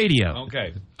 it's radio.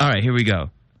 Okay. All right, here we go.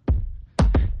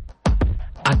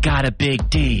 I got a big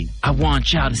D. I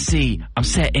want y'all to see. I'm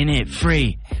setting it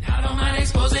free.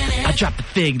 I dropped the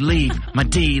fig leaf. My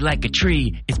D like a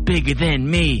tree. It's bigger than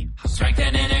me.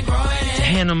 Strengthening and growing. To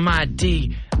handle my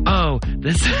D. Oh,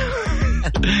 this.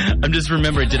 I'm just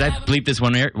remembering. Did I bleep this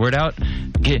one word out?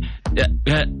 Okay.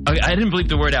 I didn't bleep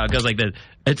the word out. It goes like this.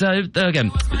 It's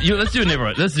again. Let's do a different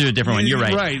one. Let's do a different one. You're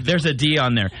right. Right. There's a D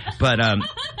on there, but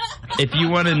if you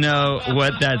want to know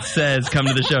what that says, come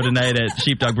to the show tonight at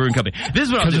Sheepdog Brewing Company. This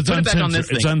is what I'll do. Put it back on this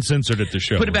thing. It's uncensored at the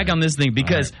show. Put it back on this thing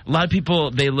because a lot of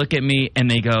people, they look at me and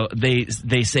they go, they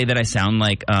say that I sound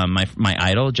like my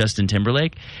idol, Justin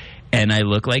Timberlake. And I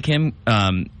look like him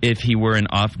if he were an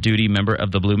off-duty member of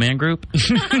the Blue Man Group.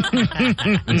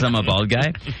 Since I'm a bald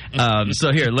guy.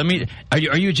 So here, are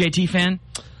you a JT fan?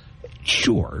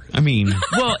 Sure. I mean...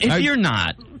 Well, if you're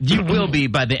not, you will be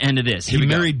by the end of this. He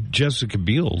married Jessica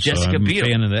Biel, so I'm a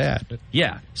fan of that.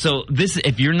 Yeah. So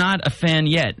if you're not a fan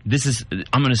yet,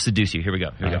 I'm going to seduce you. Here we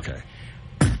go. Okay.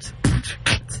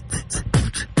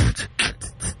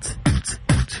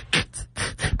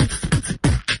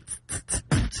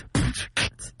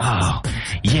 Oh,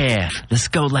 yeah, let's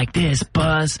go like this,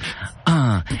 Buzz.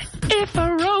 If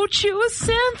I wrote wrote you a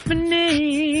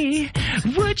symphony.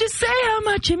 Would you say how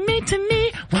much you mean to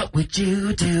me? What would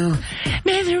you do?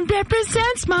 It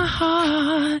represents my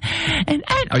heart. And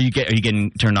are you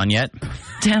getting turned on yet?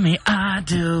 Tell me I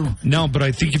do. No, but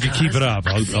I think if you keep it up,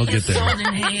 I'll get there.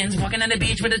 Holding hands, walking on the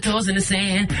beach with the toes in the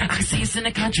sand. I can see us in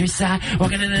the countryside,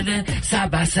 walking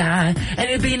side by side. And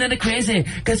it'd be nothing crazy,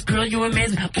 cause girl, you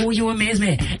amaze me. Oh, you amaze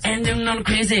me. And you're not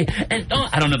crazy. And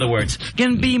I don't know the words.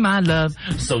 Can be my love,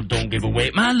 so don't give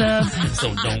away my love.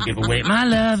 So don't give away my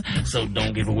love. So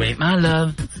don't give away my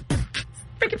love.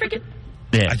 Freak it.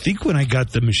 Yeah. I think when I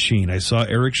got the machine, I saw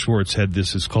Eric Schwartz had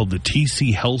this. It's called the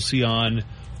TC Halcyon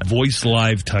Voice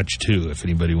Live Touch 2, if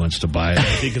anybody wants to buy it.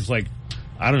 I think it's like,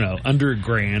 I don't know, under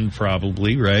 $1,000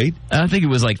 probably, right? I think it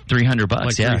was like $300.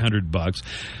 Like $300.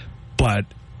 But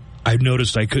I've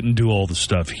noticed I couldn't do all the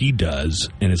stuff he does,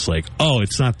 and it's like, oh,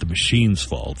 it's not the machine's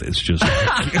fault. It's just, dude,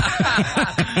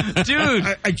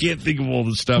 I can't think of all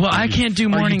the stuff. Well, I can't do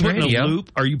morning radio.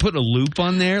 Are you putting a loop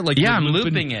on there? Like, yeah, I'm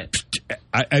looping it.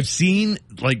 I've seen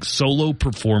like solo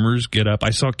performers get up. I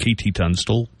saw KT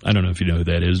Tunstall. I don't know if you know who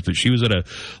that is, but she was at a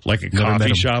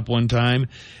coffee shop one time,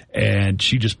 and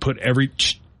she just put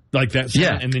like that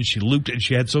sound, and then she looped it, and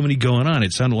she had so many going on.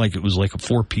 It sounded like it was like a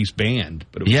 4-piece band,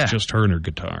 but it was just her and her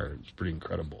guitar. It's pretty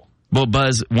incredible. Well,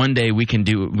 Buzz, one day we can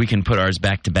put ours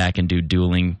back to back and do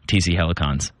dueling TC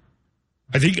Helicons.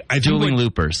 I think dueling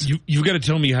loopers. You've got to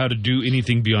tell me how to do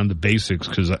anything beyond the basics,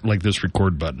 because like this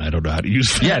record button, I don't know how to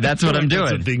use that. Yeah, that's what I'm doing.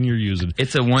 That's the thing you're using.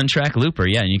 It's a 1-track looper.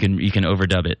 Yeah, and you can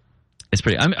overdub it. It's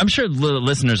pretty. I'm sure the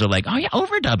listeners are like, oh yeah,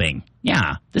 overdubbing.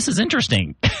 Yeah, this is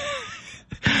interesting.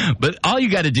 But all you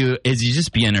got to do is you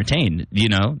just be entertained. You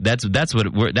know, that's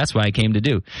what I came to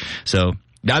do. So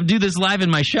I'll do this live in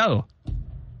my show.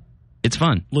 It's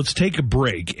fun. Let's take a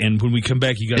break, and when we come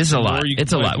back, you got. It's a lot.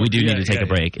 It's a lot. We do need to take a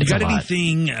break. You got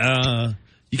anything?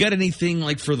 You got anything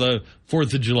like for the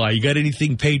 4th of July? You got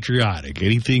anything patriotic?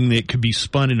 Anything that could be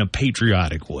spun in a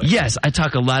patriotic way? Yes, I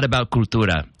talk a lot about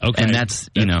cultura. Okay, and that's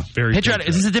very patriotic.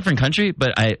 Is this a different country?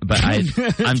 But I'm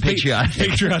patriotic.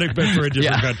 Patriotic, but for a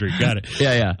different country. Got it.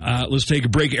 Yeah. Let's take a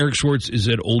break. Eric Schwartz is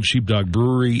at Old Sheepdog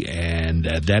Brewery, and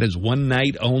that is one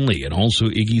night only. And also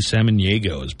Iggy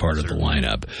Samaniego is part of the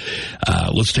lineup.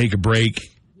 Let's take a break.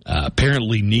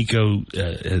 Apparently, Nico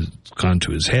has gone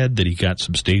to his head that he got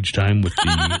some stage time with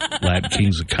the Latin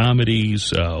Kings of Comedy.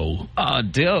 So,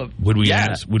 dude. When we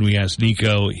asked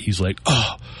Nico, he's like,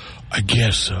 "Oh, I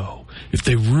guess so. If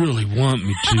they really want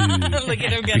me to, Look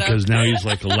at him because now he's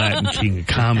like a Latin King of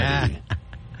Comedy."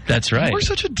 That's right. You're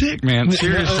such a dick, man.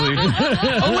 Seriously.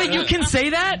 Oh wait, you can say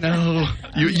that? No,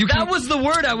 that was the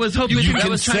word I was hoping. You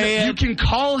can say it. You can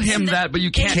call him that, but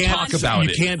you can't talk about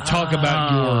it. You can't talk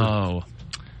about your.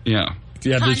 Yeah.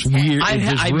 Yeah, this weird.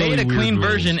 I made a clean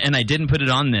version and I didn't put it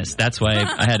on this. That's why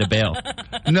I had to bail.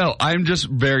 No, I'm just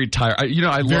very tired.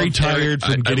 I'm very tired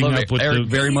from getting up with Eric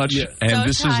very much. Yeah. And so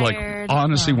this tired. is like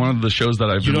honestly one of the shows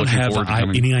that I've been looking forward to. You don't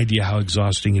have any idea how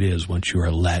exhausting it is once you're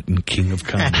a Latin King of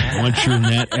Comedy. Once you're in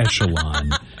that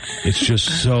echelon, it's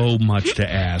just so much to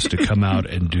ask to come out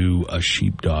and do a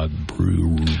Sheepdog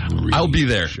Brewery. I'll be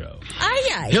there. Show.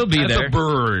 He'll be at there. The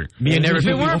brewery. If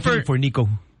it weren't for Nico.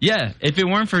 Yeah, if it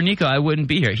weren't for Nico, I wouldn't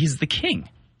be here. He's the king.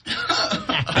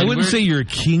 I wouldn't say you're a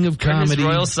king of comedy. We're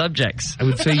his royal subjects. I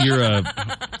would say you're a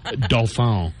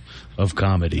dauphin of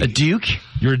comedy. A duke?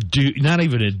 You're a duke. Not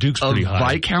even a duke's pretty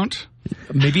high. Viscount?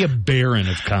 Maybe a baron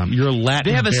of comedy. You're a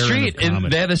Latin. They have a baron street. Of comedy.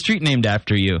 They have a street named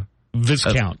after you.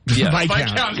 Viscount.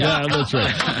 Viscount. Yeah, that's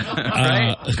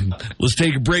right. Let's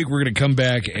take a break. We're going to come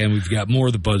back, and we've got more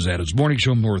of the Buzz Adams Morning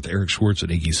Show, more with Eric Schwartz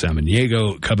and Iggy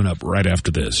Samaniego coming up right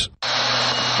after this.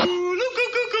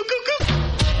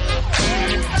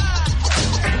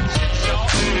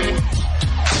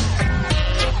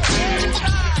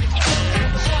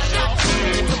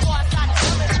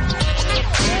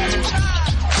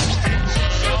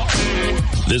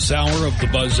 This hour of the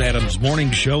Buzz Adams Morning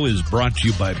Show is brought to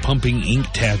you by Pumping Ink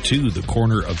Tattoo, the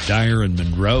corner of Dyer and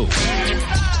Monroe.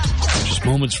 Just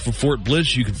moments for Fort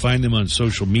Bliss. You can find them on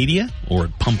social media or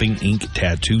at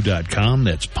pumpinginktattoo.com.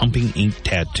 That's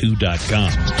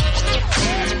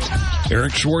pumpinginktattoo.com.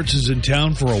 Eric Schwartz is in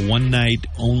town for a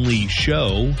one-night-only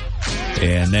show,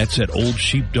 and that's at Old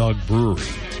Sheepdog Brewery.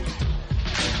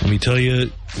 Let me tell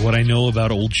you what I know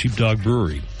about Old Sheepdog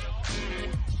Brewery.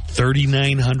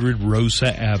 3900 Rosa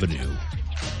Avenue.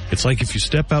 It's like if you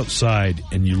step outside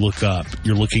and you look up,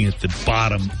 you're looking at the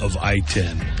bottom of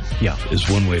I-10. Yeah. Is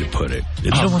one way to put it.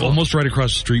 It's almost right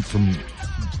across the street from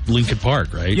Lincoln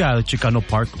Park, right? Yeah, the Chicano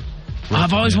Park.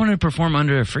 I've always wanted to perform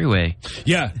under a freeway.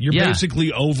 Yeah, you're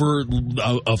basically over a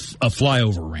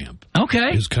flyover ramp.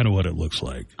 Okay. Is kind of what it looks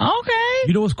like. Okay.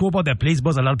 You know what's cool about that place,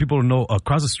 Buzz? A lot of people don't know.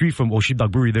 Across the street from Old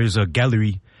Sheepdog Brewery, there's a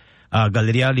gallery,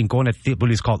 Galeria Lincoln, I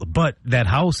believe it's called. But that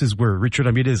house is where Richard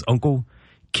Ramirez's uncle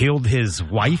killed his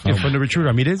wife in front of Richard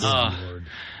Ramirez.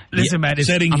 Listen, man,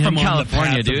 setting I'm him from on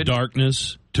California, the path dude. of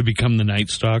darkness to become the Night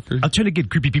Stalker. I'm trying to get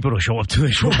creepy people to show up to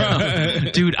the show.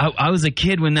 Dude, I was a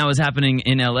kid when that was happening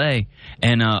in L.A.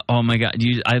 And, oh my God,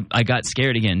 dude, I got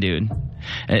scared again, dude.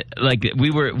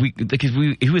 Because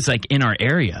he was like in our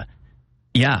area.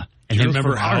 Yeah. Do you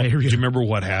remember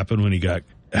what happened when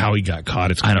how he got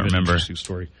caught? It's I don't remember. Interesting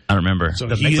story. I don't remember. So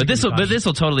but this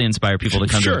will totally inspire people to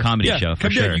come to a comedy show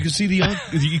for sure. You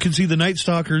can see the Night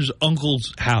Stalker's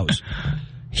uncle's house.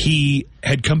 He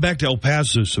had come back to El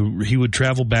Paso, so he would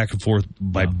travel back and forth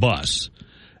by bus.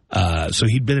 So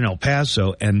he'd been in El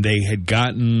Paso, and they had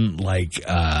gotten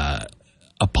a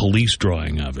police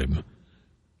drawing of him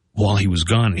while he was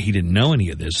gone. He didn't know any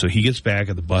of this, so he gets back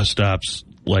at the bus stops,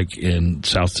 like in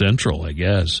South Central, I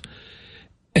guess.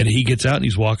 And he gets out and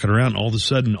he's walking around. All of a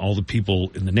sudden, all the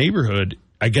people in the neighborhood,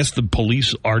 I guess the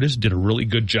police artist did a really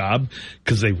good job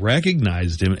because they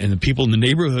recognized him, and the people in the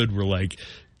neighborhood were like,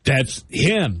 "That's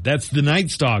him. That's the Night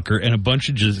Stalker." And a bunch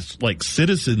of just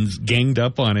citizens ganged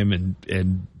up on him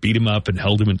and beat him up and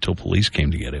held him until police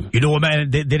came to get him. You know what,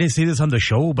 man? They didn't say this on the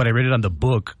show, but I read it on the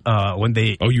book when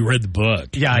they... Oh, you read the book?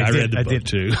 Yeah, I read the book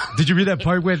too. Did you read that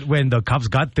part when the cops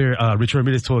got there? Richard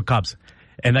Ramirez told the cops,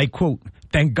 and I quote,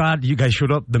 "Thank God you guys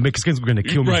showed up. The Mexicans were going to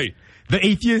kill me." Right. The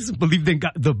atheists believed in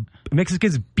God. The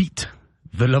Mexicans beat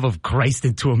the love of Christ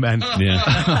into a man.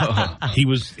 Yeah. He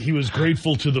was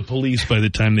grateful to the police by the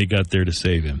time they got there to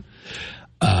save him.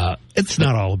 It's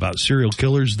not all about serial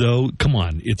killers, though. Come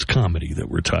on, it's comedy that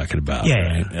we're talking about. Yeah,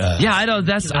 right? Yeah, I know.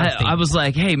 I was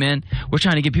like, hey, man, we're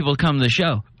trying to get people to come to the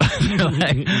show.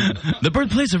 The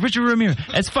birthplace of Richard Ramirez.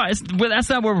 It's fine. That's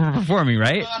not where we're performing,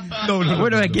 right? No. Where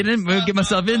do I get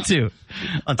myself into?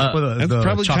 On top of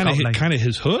that's probably kind of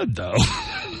his hood, though.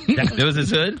 It was his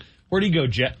hood. Where'd he go,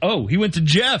 Jeff? Oh, he went to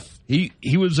Jeff. He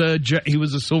was a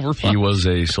silver fox. He was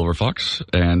a silver fox,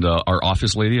 and our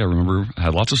office lady, I remember,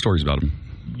 had lots of stories about him.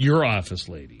 Your office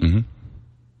lady. Mm-hmm.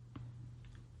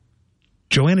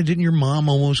 Joanna, didn't your mom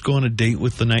almost go on a date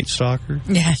with the Night Stalker?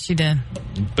 Yeah, she did.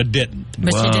 But didn't.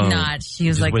 But she did not. She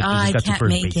was like, I can't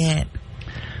make it.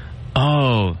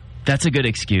 Oh, that's a good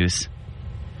excuse.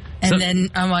 And then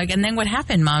I'm like, and then what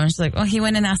happened, Mom? And she's like, he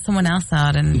went and asked someone else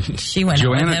out, and she went out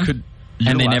with him.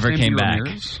 And they never came back.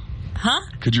 Ramirez? Huh?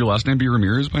 Could your last name be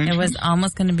Ramirez by any chance? It was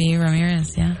almost going to be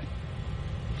Ramirez, yeah.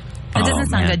 It doesn't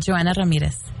sound good. Joanna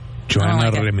Ramirez.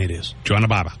 Joanna Ramirez. Joanna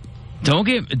Baba. Don't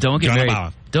get married.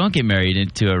 Baba. Don't get married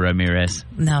into a Ramirez.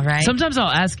 No, right? Sometimes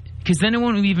I'll ask, because then it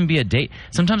won't even be a date.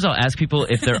 Sometimes I'll ask people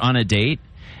if they're on a date,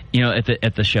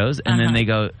 at the shows, and then they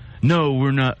go, "No,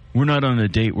 we're not on a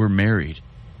date. We're married."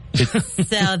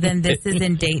 So then this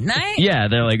isn't date night? Yeah,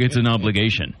 they're like, it's an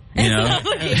obligation. You know?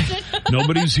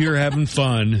 Nobody's here having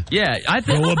fun. Yeah, I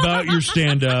think. Go about your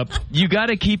stand-up. You got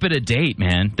to keep it a date,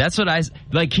 man. That's what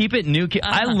keep it new.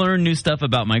 I learn new stuff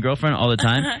about my girlfriend all the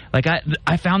time. Like,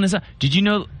 I found this out. Did you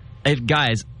know,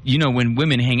 guys, when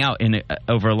women hang out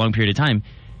over a long period of time,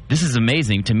 this is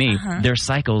amazing to me. Their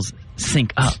cycles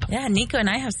sync up. Yeah, Nico and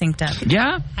I have synced up.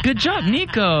 Yeah? Good job,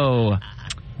 Nico.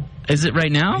 Is it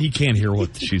right now? He can't hear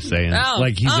what she's saying.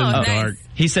 He's in the dark.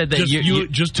 He said that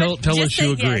just tell us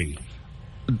you agree.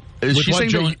 Is she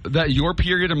saying that your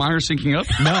period and mine are syncing up?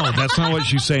 No, that's not what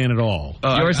she's saying at all.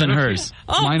 Yours and hers.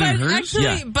 Mine and hers?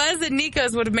 Actually, Buzz and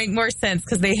Nico's would make more sense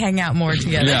because they hang out more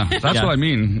together. Yeah, that's what I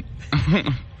mean.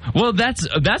 Well, that's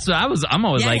what I'm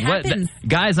always like, what,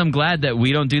 guys, I'm glad that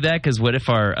we don't do that, because what if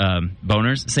our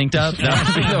boners synced up? That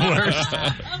would be the worst.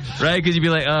 Right? Because you'd be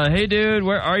like, hey, dude,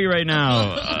 where are you right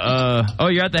now?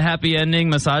 You're at the happy ending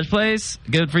massage place?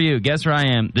 Good for you. Guess where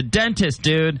I am? The dentist,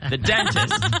 dude. The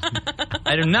dentist.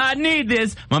 I do not need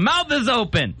this. My mouth is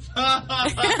open.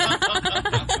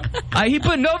 He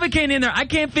put Novocaine in there. I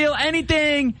can't feel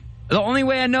anything. The only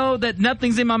way I know that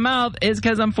nothing's in my mouth is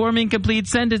because I'm forming complete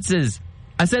sentences.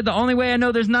 I said the only way I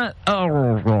know there's not...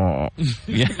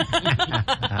 Yeah.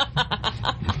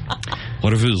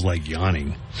 What if it was like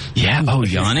yawning? Yeah. Oh,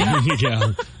 yawning?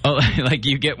 Yeah. Oh, like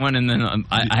you get one and then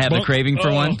I have a craving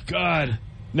for one? Oh, God.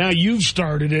 Now you've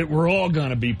started it. We're all going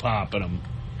to be popping them.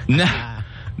 Nah.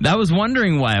 I was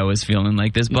wondering why I was feeling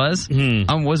like this, Buzz.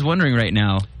 I was wondering right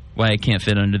now why I can't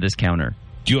fit under this counter.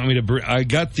 Do you want me to bring... I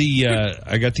got the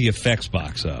effects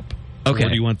box up. Okay. Or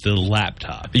do you want the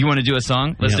laptop? You want to do a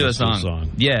song? Let's do a song. Do a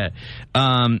song. Yeah.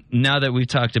 Now that we've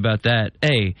talked about that,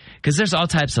 hey, because there's all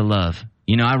types of love,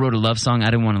 You know, I wrote a love song. I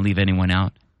didn't want to leave anyone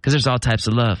out because there's all types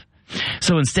of love.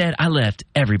 So instead, I left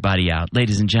everybody out.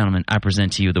 Ladies and gentlemen, I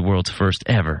present to you the world's first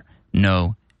ever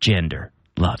no gender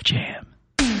love jam.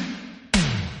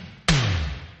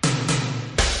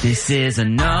 This is a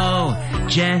no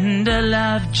gender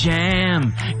love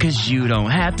jam, 'cause you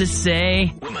don't have to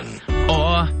say woman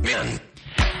or man.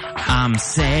 I'm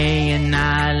saying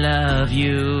I love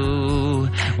you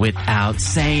without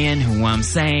saying who I'm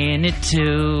saying it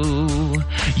to.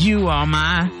 You are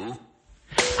my,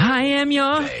 I am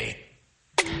your.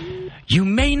 You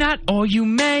may not or you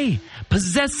may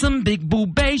possess some big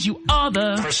boobies. You are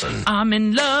the person I'm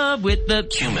in love with, the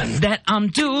human that I'm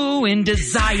doing.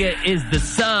 Desire is the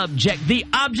subject, the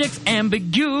object's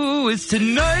ambiguous.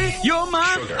 Tonight you're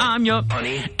mine, sugar, I'm your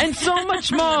honey, and so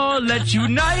much more. Let's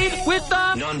unite with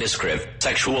the nondescript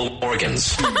sexual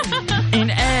organs in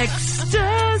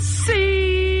ecstasy.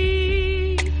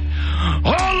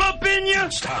 All up in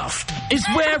your stuff is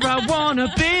where I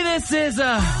wanna be. This is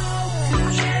a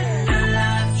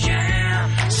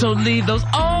so leave those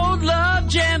old love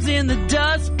jams in the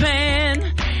dustpan,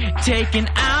 taking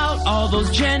out all those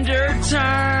gender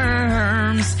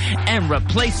terms and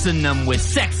replacing them with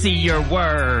sexier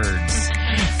words.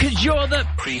 'Cause you're the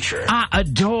creature I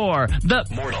adore, the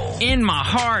mortal in my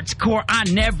heart's core. I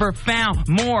never found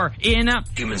more in a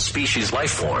human species life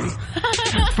form.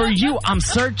 For you, I'm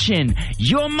searching.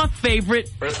 You're my favorite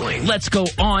earthling. Let's go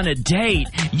on a date.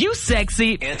 You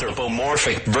sexy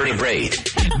anthropomorphic vertebrate.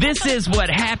 This is what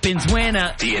happens when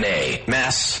a DNA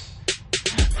mass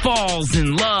falls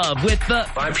in love with the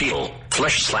bipedal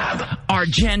flesh slab. Our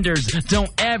genders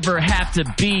don't ever have to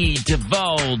be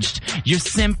divulged. You're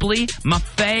simply my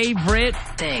favorite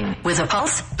thing with a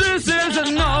pulse. This is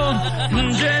a no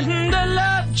gender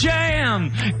love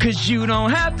jam, 'cause you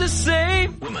don't have to say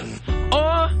woman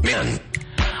or man.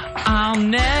 I'll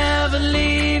never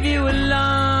leave you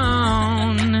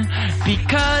alone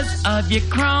because of your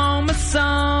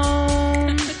chromosome.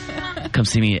 Come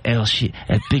see me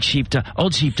at Big Sheepdog,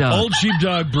 Old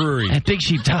Sheepdog Brewery. At Big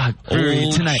Sheepdog Brewery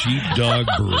Old tonight. Sheepdog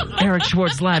Brewery.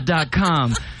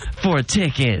 EricSchwartzLive.com for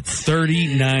tickets.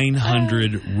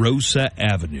 3900 Rosa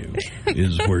Avenue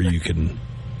is where you can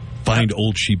find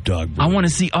Old Sheepdog Brewery. I want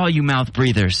to see all you mouth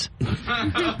breathers.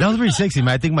 That was pretty sexy,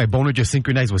 man. I think my boner just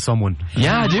synchronized with someone.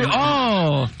 Yeah, dude.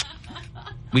 Oh.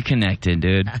 We connected,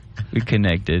 dude. We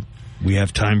connected. We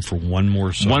have time for one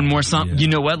more song. One more song. Yeah. You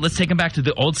know what? Let's take them back to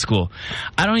the old school.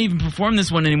 I don't even perform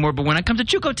this one anymore, but when I come to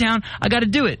Chuco Town, I got to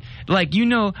do it. Like, you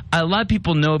know, a lot of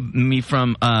people know me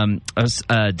from a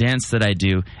dance that I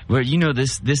do, where, you know,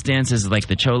 this dance is like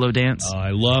the Cholo dance. I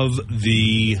love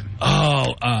the...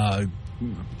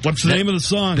 what's the name of the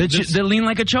song? The Lean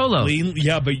Like a Cholo.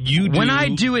 Yeah, but you do... When I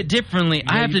do it differently,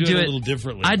 I have to do it a little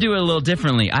differently. I do it a little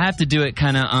differently. I have to do it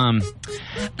kind of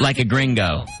like a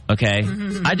gringo, okay?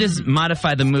 I just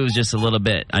modify the moves just a little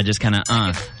bit. I just kind of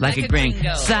like a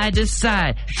gringo. Side to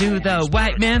side, do the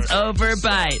white man's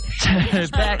overbite.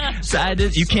 Back, side to...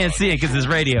 You can't see it because it's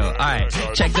radio. All right,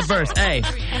 check the verse. Hey,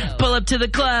 pull up to the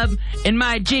club in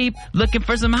my Jeep, looking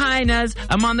for some highness.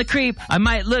 I'm on the creep. I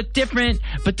might look different,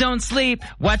 but don't sleep.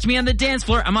 Watch me on the dance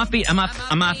floor. I'm off beat. I'm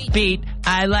off beat.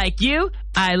 I like you,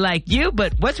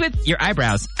 but what's with your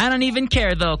eyebrows? I don't even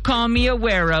care though. Call me a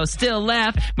güero. Still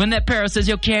laugh when that perro says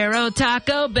yo quiero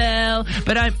Taco Bell.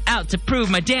 But I'm out to prove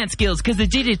my dance skills, 'cause the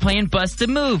DJ's playing Bust a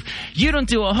Move. You don't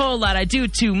do a whole lot, I do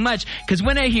too much. 'Cause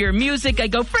when I hear music, I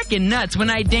go frickin' nuts. When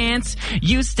I dance,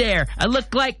 you stare. I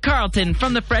look like Carlton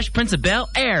from the Fresh Prince of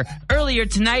Bel-Air. Earlier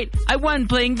tonight, I won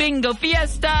playing Bingo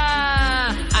Fiesta.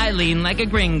 I lean like a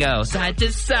gringo, side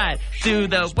to side, through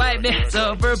the white man's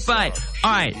overbite. All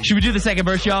right, should we do the second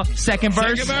verse, y'all? Second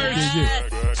verse?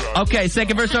 Yes. Okay,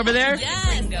 second verse over there?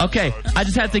 Yes. Okay, I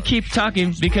just have to keep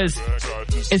talking because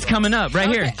it's coming up right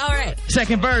here. All right.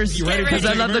 Second verse. You ready? Because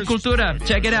I love the cultura.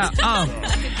 Check it out. Oh,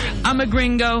 I'm a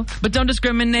gringo, but don't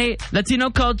discriminate. Latino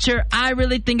culture, I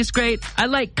really think it's great. I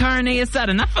like carne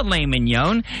asada, not filet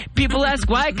mignon. People ask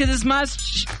why, because it's my...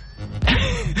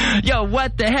 Yo,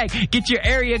 what the heck? Get your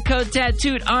area code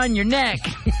tattooed on your neck.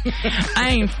 I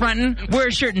ain't frontin'. Wear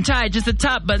a shirt and tie, just the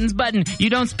top button's button. You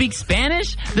don't speak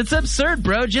Spanish? That's absurd,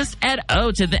 bro. Just add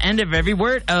O to the end of every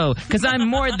word. Oh, 'cause I'm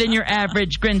more than your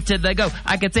average grin to the go.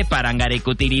 I could say parangari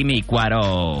mi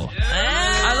cuaro.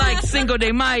 I like Cinco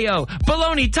de Mayo,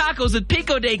 bologna tacos with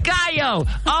pico de gallo.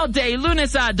 All day,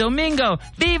 lunes a domingo.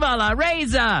 Viva la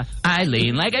reza. I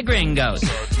lean like a gringo.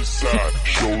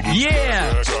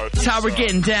 Yeah. That's how we're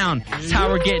getting down. That's how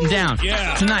we're getting down.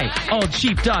 Yeah. Tonight, Old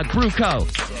Sheepdog Brew Co.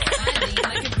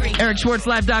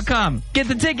 EricSchwartzLive.com. Get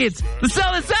the tickets. The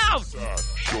sell is out.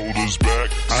 Shoulders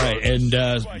back. All right, and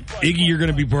Iggy, you're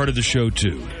going to be part of the show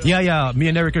too. Yeah. Me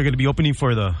and Eric are going to be opening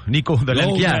for the Nico. The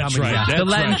Latin King. That's right. Yeah. That's the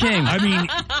Latin King. I mean,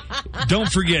 don't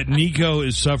forget, Nico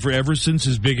is suffering ever since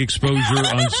his big exposure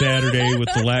on Saturday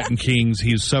with the Latin Kings.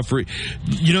 He is suffering.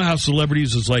 You know how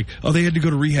celebrities is like, oh, they had to go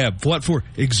to rehab. What for?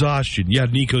 Exhaustion. Yeah,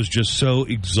 Nico's just so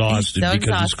exhausted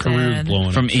because his career is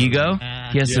blowing from up. ego.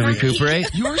 He has to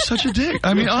recuperate. You are such a dick.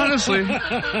 I mean, honestly.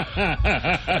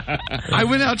 I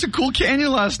went out to Cool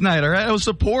Canyon last night, all right? I was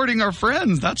supporting our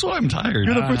friends. That's why I'm tired.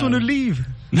 You're the first one to leave.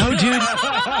 No, dude.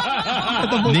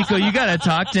 Nico, you got to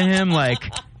talk to him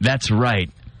like, that's right,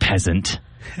 peasant.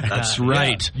 That's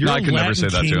right. You're I could a never say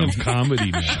that king to him. of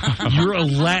comedy, man. You're a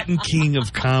Latin king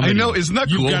of comedy. I know, isn't that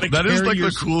cool? That is like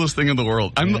the coolest thing in the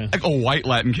world. I'm like a white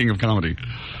Latin king of comedy.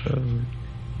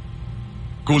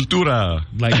 Cultura.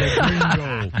 Like a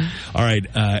gringo. All right,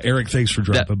 Eric, thanks for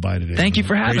dropping by today. Thank you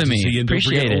for having Great to me. see you. And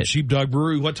Appreciate don't forget, it. Old Sheepdog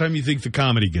Brewery. What time do you think the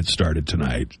comedy gets started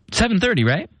tonight? 7:30,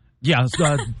 right? Yeah,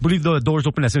 I believe the doors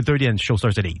open at 7:30 and show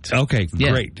starts at 8. Okay,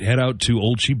 great. Head out to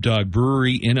Old Sheepdog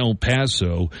Brewery in El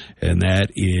Paso, and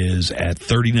that is at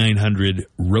 3900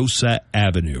 Rosa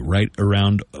Avenue, right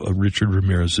around Richard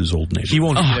Ramirez's old neighborhood. He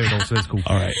won't be there, though, so that's cool.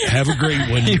 All right, have a great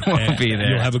one. He won't be there.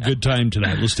 You'll have a good time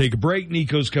tonight. Let's take a break.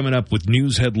 Nico's coming up with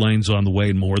news headlines on the way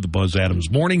and more. The Buzz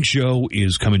Adams Morning Show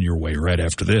is coming your way right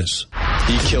after this.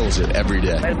 He kills it every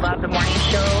day. I love the morning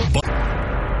show.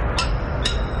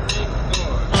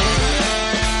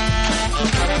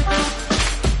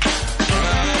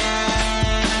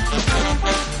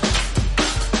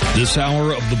 This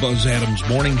hour of the Buzz Adams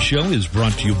Morning Show is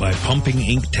brought to you by Pumping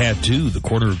Ink Tattoo, the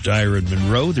corner of Dyer and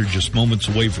Monroe. They're just moments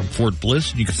away from Fort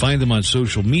Bliss. You can find them on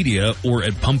social media or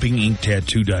at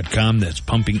pumpinginktattoo.com. That's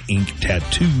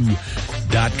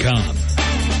pumpinginktattoo.com.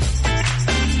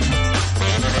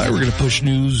 All right, we're going to push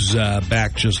news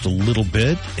back just a little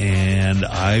bit, and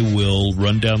I will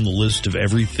run down the list of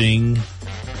everything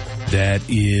that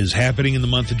is happening in the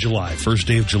month of July. First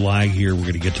day of July here. We're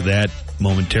going to get to that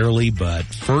momentarily, but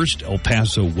first, El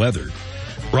Paso weather.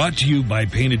 Brought to you by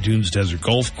Painted Dunes Desert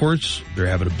Golf Course. They're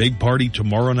having a big party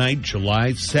tomorrow night,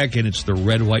 July 2nd. It's the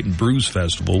Red, White, and Bruise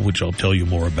Festival, which I'll tell you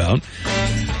more about.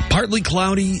 Partly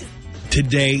cloudy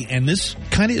today, and this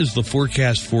kind of is the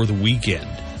forecast for the weekend.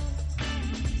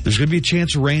 There's going to be a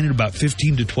chance of rain at about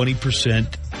 15 to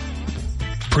 20%,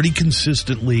 pretty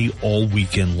consistently all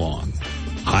weekend long.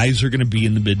 Highs are going to be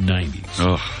in the mid-90s.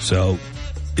 Ugh. So,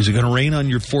 is it going to rain on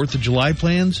your 4th of July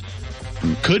plans?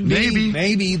 Could be.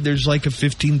 Maybe. There's like a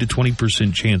 15 to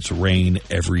 20% chance of rain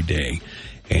every day.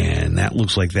 And that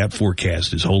looks like that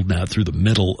forecast is holding out through the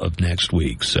middle of next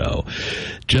week. So,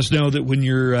 just know that when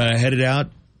you're headed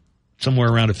out, somewhere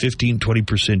around a 15,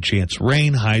 20% chance of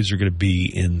rain. Highs are going to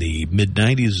be in the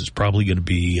mid-90s. It's probably going to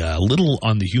be a little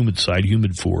on the humid side,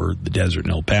 humid for the desert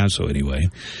in El Paso anyway.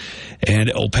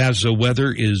 And El Paso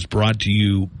weather is brought to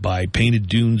you by Painted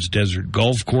Dunes Desert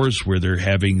Golf Course, where they're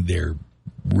having their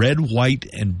Red, White,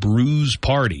 and Bruise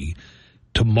party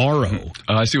tomorrow.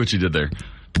 Oh, I see what you did there.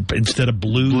 Instead of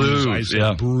blues, I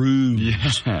said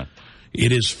bruise. Yeah.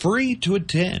 It is free to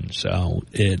attend, so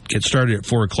it gets started at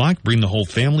 4 o'clock. Bring the whole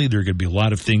family. There are going to be a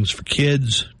lot of things for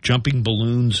kids, jumping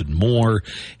balloons and more,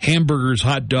 hamburgers,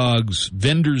 hot dogs,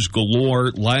 vendors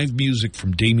galore, live music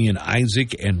from Damien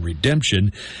Isaac and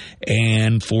Redemption.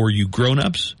 And for you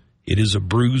grown-ups, it is a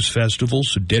Bruise Festival,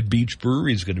 so Dead Beach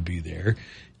Brewery is going to be there.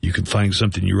 You can find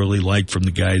something you really like from the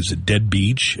guys at Dead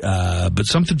Beach, but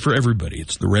something for everybody.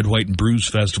 It's the Red, White, and Bruise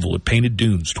Festival at Painted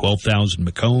Dunes, 12,000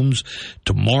 McCombs.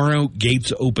 Tomorrow,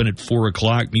 gates open at 4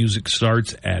 o'clock. Music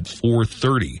starts at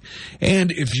 4:30.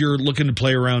 And if you're looking to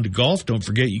play around to golf, don't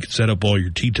forget you can set up all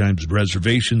your tee times and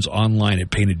reservations online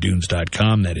at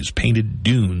painteddunes.com. That is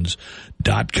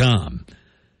painteddunes.com.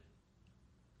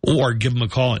 Or give them a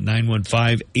call at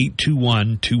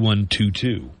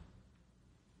 915-821-2122.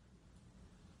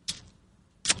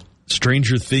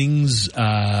 Stranger Things,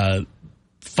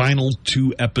 final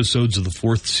 2 episodes of the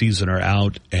 4th season are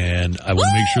out, and I want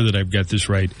to make sure that I've got this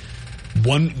right.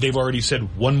 They've already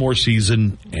said one more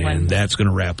season, and that's going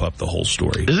to wrap up the whole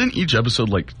story. Isn't each episode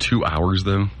like 2 hours,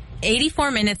 though?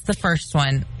 84 minutes the first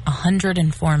one,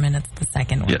 104 minutes the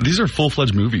second one. Yeah, these are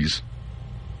full-fledged movies.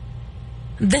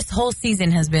 This whole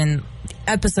season has been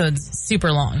episodes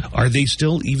super long. Are they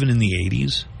still even in the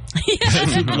 80s?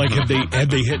 Like, have they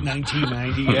hit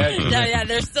 1990 yet? No, yeah,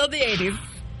 they're still the 80s.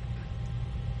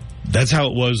 That's how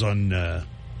it was on,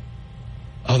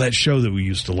 that show that we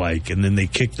used to like, and then they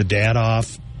kicked the dad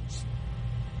off.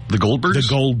 The Goldbergs? The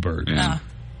Goldbergs. Yeah.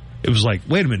 It was like,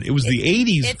 wait a minute, it was the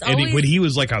 80s, when he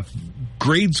was like a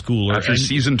grade schooler. After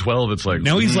season 12, it's like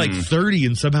now he's like 30,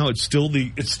 and somehow it's still the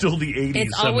 80s. It's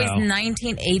somehow. always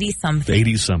 1980 something.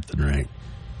 80 something, right?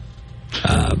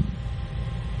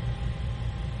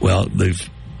 Well,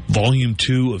 Volume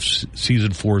 2 of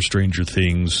Season 4 Stranger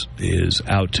Things is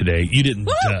out today. You didn't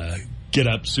get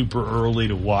up super early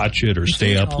to watch it or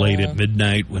stay up late at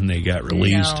midnight when they got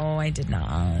released? No, I did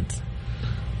not.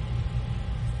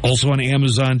 Also on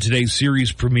Amazon today,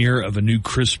 series premiere of a new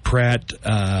Chris Pratt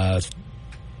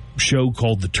show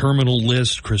called The Terminal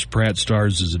List. Chris Pratt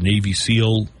stars as a Navy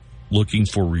SEAL looking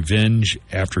for revenge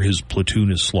after his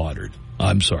platoon is slaughtered.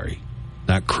 I'm sorry,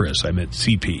 not Chris. I meant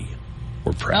CP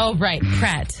or Pratt. Oh, right,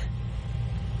 Pratt.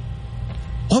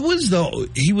 What was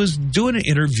he was doing an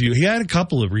interview. He had a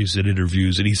couple of recent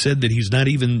interviews, and he said that he's not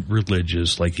even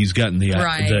religious. Like, he's gotten the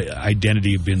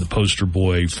identity of being the poster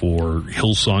boy for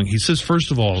Hillsong. He says,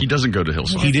 first of all, he doesn't go to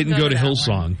Hillsong. He didn't go to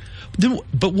Hillsong.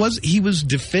 But he was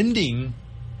defending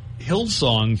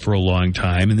Hillsong for a long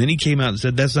time, and then he came out and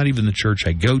said, that's not even the church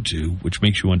I go to, which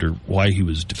makes you wonder why he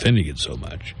was defending it so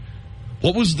much.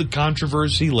 What was the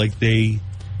controversy? Like,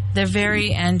 they're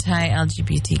very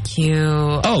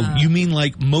anti-LGBTQ. Oh, you mean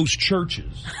like most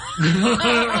churches?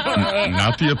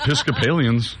 Not the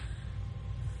Episcopalians.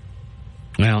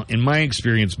 Well, in my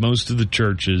experience, most of the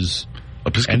churches...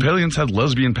 Episcopalians had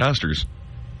lesbian pastors.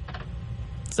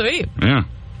 Sweet. Yeah.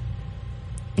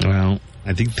 Well,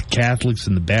 I think the Catholics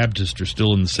and the Baptists are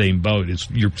still in the same boat.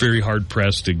 You're very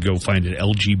hard-pressed to go find an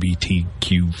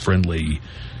LGBTQ-friendly...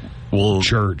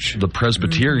 church. The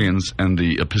Presbyterians and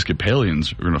the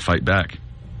Episcopalians are going to fight back.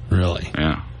 Really?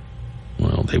 Yeah.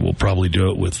 Well, they will probably do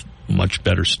it with much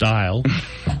better style.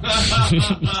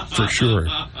 For sure.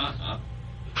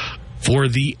 For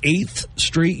the 8th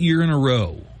straight year in a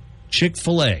row,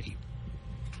 Chick-fil-A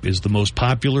is the most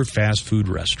popular fast food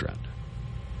restaurant.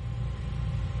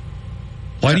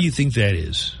 Why do you think that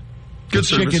is? Good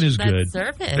service. Chicken is That's good.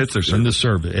 service. It's their service.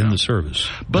 And the service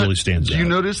but really stands out. Do you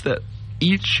notice that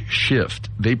each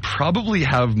shift, they probably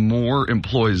have more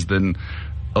employees than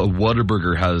a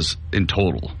Whataburger has in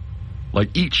total.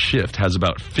 Like, each shift has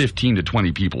about 15 to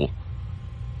 20 people.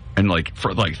 And,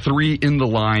 for 3 in the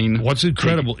line. What's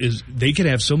incredible is they can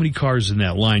have so many cars in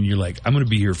that line, you're like, I'm going to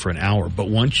be here for an hour. But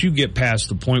once you get past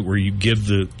the point where you give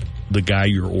the guy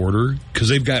your order, because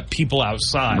they've got people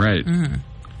outside. Right. Mm-hmm.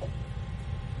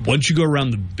 Once you go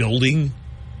around the building...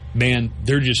 Man,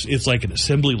 it's like an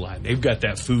assembly line. They've got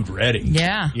that food ready.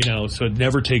 Yeah. So it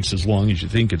never takes as long as you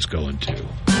think it's going to.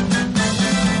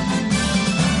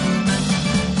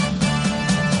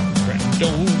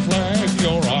 Brando flag,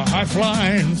 you're a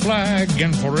high-flying flag,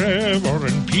 and forever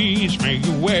in peace may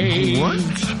you wave. What?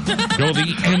 You're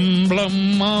the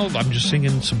emblem of... I'm just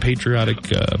singing some patriotic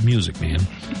music, man.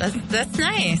 That's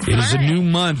nice. It is a new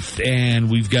month,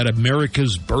 and we've got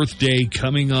America's birthday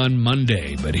coming on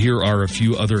Monday. But here are a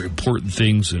few other important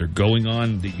things that are going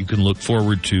on that you can look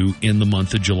forward to in the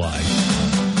month of July.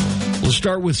 We'll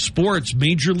start with sports.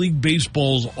 Major League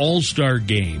Baseball's All-Star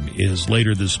Game is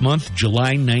later this month,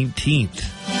 July 19th.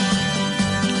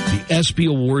 The ESPY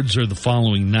Awards are the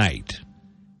following night.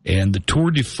 And the Tour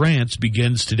de France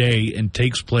begins today and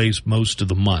takes place most of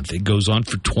the month. It goes on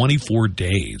for 24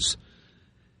 days.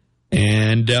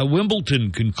 And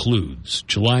Wimbledon concludes.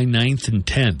 July 9th and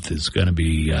 10th is going to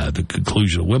be the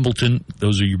conclusion of Wimbledon.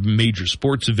 Those are your major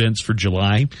sports events for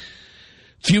July.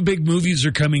 Few big movies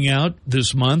are coming out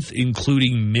this month,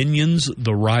 including Minions: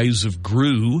 The Rise of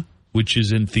Gru, which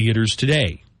is in theaters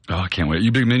today. Oh, I can't wait. You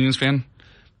a big Minions fan?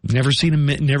 Never seen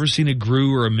a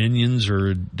Gru or a Minions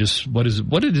or what is it?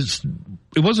 What it is?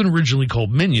 It wasn't originally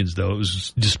called Minions though. It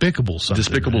was Despicable something.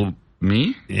 Despicable right?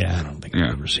 Me? Yeah, I don't think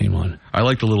I've ever seen one. I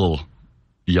like the little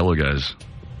yellow guys.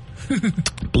 I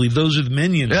believe those are the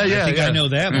Minions. Yeah, I think I know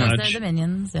that much. Those are the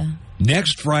Minions. Yeah.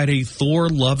 Next Friday, Thor: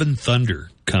 Love and Thunder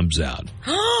comes out.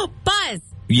 Buzz.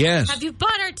 Yes. Have you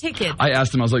bought our tickets? I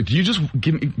asked him. I was like, "Do you just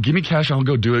give me cash? I'll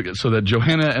go do it so that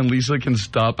Johanna and Lisa can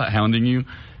stop hounding you."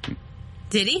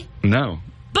 Did he? No.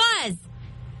 Buzz.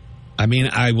 I mean,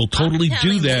 I will totally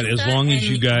do that as long as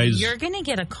you guys... You're going to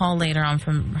get a call later on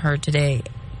from her today.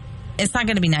 It's not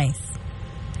going to be nice.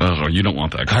 Oh, you don't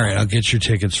want that call. All right, I'll get your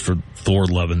tickets for Thor: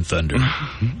 Love and Thunder.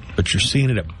 But you're seeing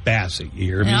it at Bassett, you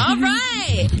hear me? All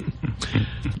right.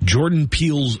 Jordan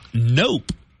Peele's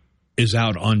Nope is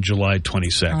out on July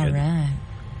 22nd. All right.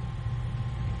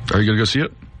 Are you going to go see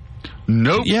it?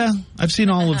 Nope. Yeah, I've seen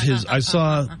all of his. I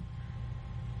saw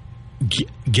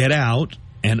Get Out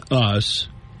and Us.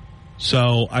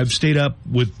 So I've stayed up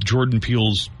with Jordan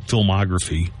Peele's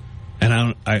filmography.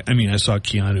 And I mean, I saw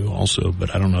Keanu also,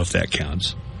 but I don't know if that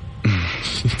counts.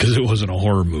 Because it wasn't a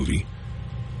horror movie.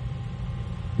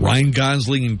 Ryan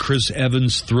Gosling and Chris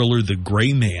Evans' thriller The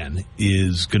Gray Man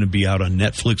is going to be out on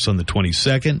Netflix on the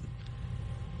 22nd.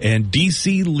 And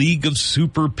DC League of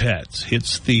Super Pets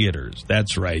hits theaters.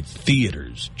 That's right,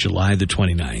 theaters, July the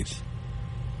 29th.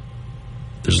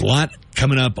 There's a lot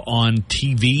coming up on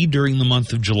TV during the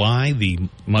month of July. The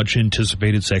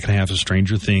much-anticipated second half of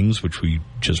Stranger Things, which we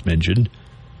just mentioned.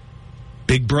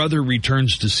 Big Brother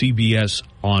returns to CBS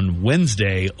on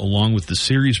Wednesday, along with the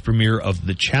series premiere of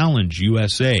The Challenge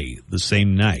USA the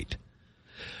same night.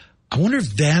 I wonder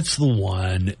if that's the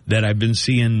one that I've been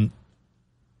seeing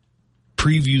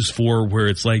previews for, where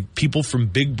it's like people from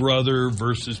Big Brother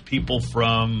versus people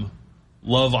from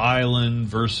Love Island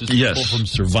versus people from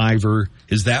Survivor.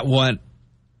 Is that what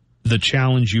The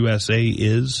Challenge USA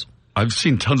is? I've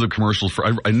seen tons of commercials for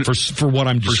what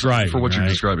I'm describing. For what you're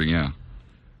describing, yeah.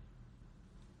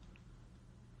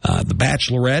 The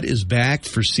Bachelorette is back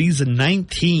for season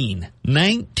 19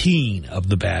 of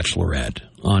The Bachelorette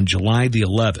on July the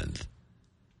 11th.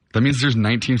 That means there's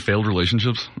 19 failed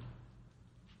relationships?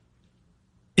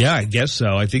 Yeah, I guess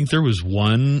so. I think there was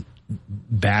one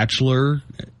Bachelor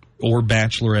or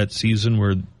Bachelorette season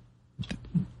where,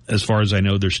 as far as I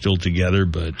know, they're still together.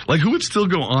 But like, who would still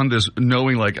go on this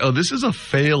knowing, like, oh, this is a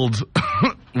failed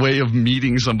way of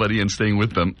meeting somebody and staying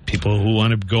with them? People who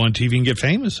want to go on TV and get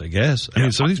famous, I guess. I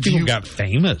mean, some of these people got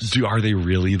famous. Are they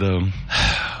really, though?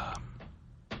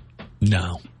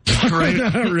 No. Right?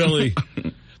 Not really.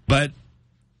 But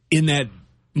in that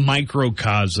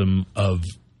microcosm of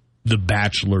the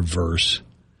Bachelor verse,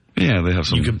 yeah, they have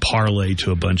some. You can parlay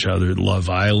to a bunch of other Love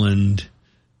Island.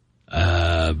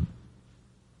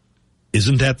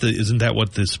 Isn't that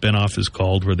what the spinoff is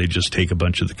called, where they just take a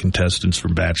bunch of the contestants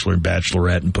from Bachelor and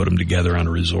Bachelorette and put them together on a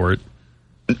resort?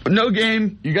 No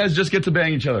game. You guys just get to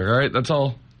bang each other, all right? That's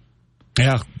all.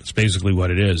 Yeah, that's basically what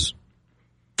it is.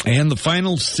 And the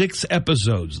final 6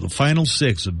 episodes, the final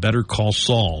 6 of Better Call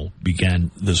Saul began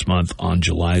this month on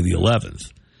July the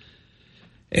 11th.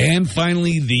 And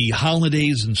finally, the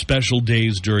holidays and special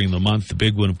days during the month. The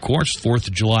big one, of course, 4th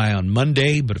of July on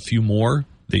Monday, but a few more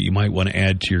that you might want to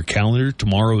add to your calendar.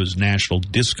 Tomorrow is National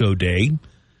Disco Day.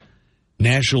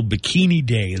 National Bikini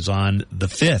Day is on the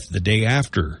 5th, the day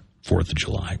after 4th of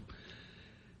July.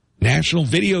 National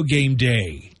Video Game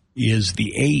Day is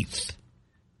the 8th.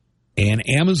 And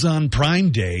Amazon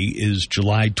Prime Day is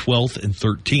July 12th and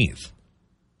 13th.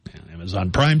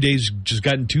 Amazon Prime Day's just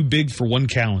gotten too big for one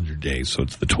calendar day, so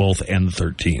it's the 12th and the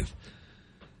 13th.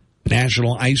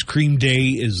 National Ice Cream Day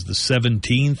is the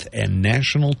 17th, and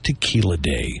National Tequila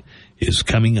Day is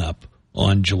coming up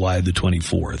on July the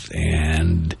 24th.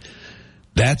 And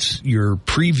that's your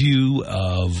preview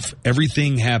of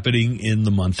everything happening in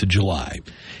the month of July.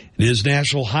 It is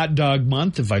National Hot Dog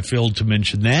Month, if I failed to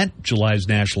mention that. July's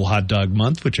National Hot Dog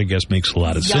Month, which I guess makes a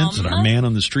lot of sense. And our man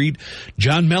on the street,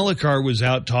 John Melikar, was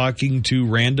out talking to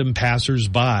random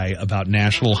passers-by about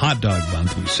National Hot Dog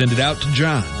Month. We send it out to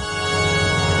John.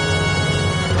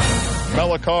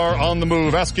 Melikar on the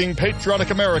move, asking patriotic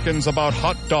Americans about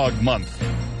Hot Dog Month.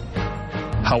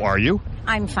 How are you?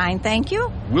 I'm fine, thank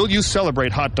you. Will you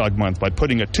celebrate Hot Dog Month by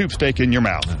putting a tube steak in your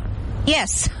mouth?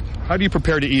 Yes. How do you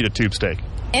prepare to eat a tube steak?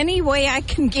 Any way I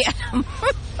can get them.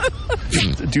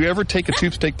 Do you ever take a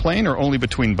tube steak plain or only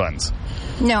between buns?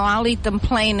 No, I'll eat them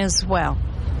plain as well.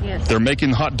 Yes. They're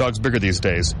making hot dogs bigger these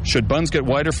days. Should buns get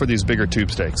wider for these bigger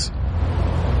tube steaks?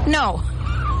 No.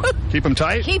 Keep them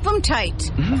tight? Keep them tight.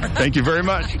 Thank you very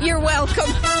much. You're welcome.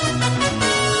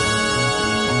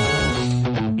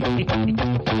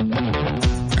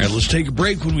 All right, let's take a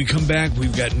break. When we come back,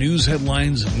 we've got news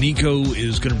headlines. Nico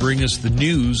is going to bring us the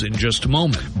news in just a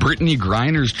moment. Brittany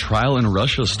Griner's trial in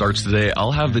Russia starts today.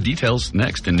 I'll have the details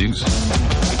next in news.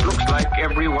 It looks like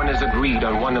everyone has agreed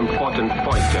on one important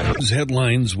point, gentlemen. News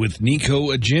headlines with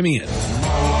Nico Ajimian.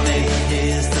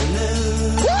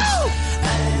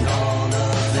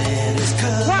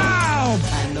 Wow!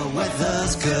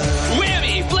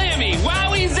 Whammy, flammy,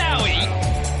 wowie, zowie!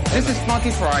 This is Funky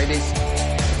Fridays.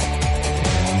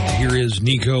 Here is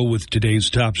Nico with today's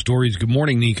top stories. Good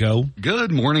morning, Nico.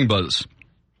 Good morning, Buzz.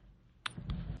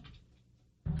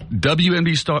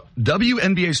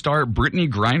 WNBA star Brittany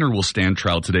Griner will stand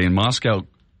trial today in Moscow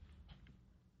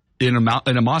in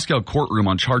a Moscow courtroom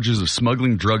on charges of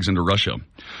smuggling drugs into Russia.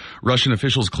 Russian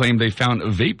officials claim they found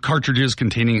vape cartridges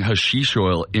containing hashish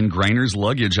oil in Griner's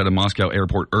luggage at a Moscow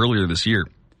airport earlier this year.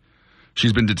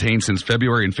 She's been detained since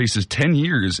February and faces 10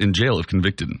 years in jail if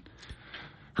convicted.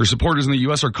 Her supporters in the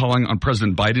U.S. are calling on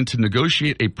President Biden to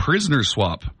negotiate a prisoner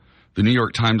swap The New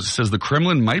York Times says the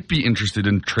Kremlin might be interested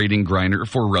in trading Griner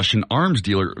for Russian arms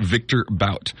dealer Viktor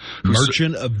Bout,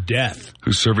 Merchant of Death,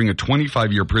 who's serving a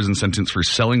 25-year prison sentence for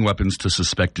selling weapons to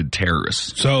suspected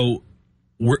terrorists. So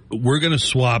we're going to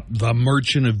swap the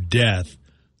Merchant of Death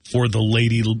for the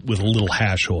lady with a little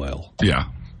hash oil. Yeah,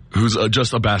 who's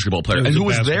just a basketball player, and who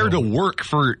was there to work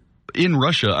in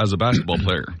Russia as a basketball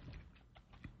player.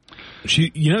 She's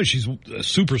a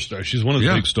superstar. She's one of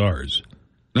the big stars.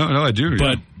 No, I do.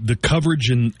 But the coverage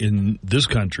in this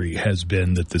country has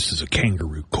been that this is a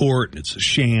kangaroo court and it's a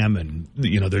sham, and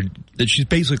that she's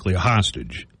basically a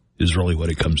hostage is really what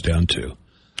it comes down to.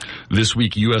 This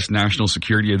week, U.S. National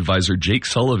Security Advisor Jake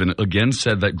Sullivan again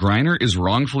said that Griner is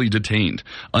wrongfully detained,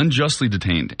 unjustly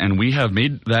detained, and we have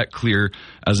made that clear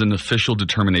as an official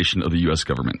determination of the U.S.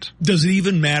 government. Does it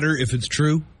even matter if it's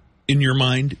true in your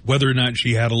mind, whether or not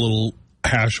she had a little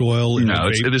hash oil? No,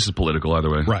 this is political either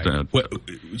way. Right.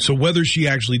 So whether she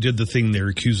actually did the thing they're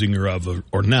accusing her of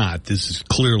or not, this is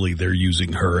clearly they're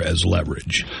using her as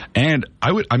leverage. And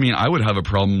I would have a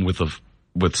problem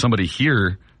with somebody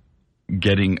here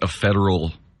getting a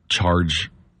federal charge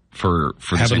for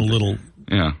having a little,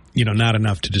 not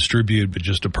enough to distribute, but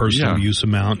just a personal use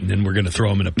amount, and then we're going to throw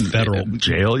them in a federal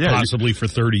jail, possibly for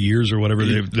 30 years or whatever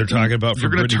they're talking about. You're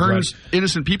going to turn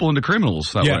innocent people into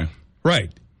criminals that way.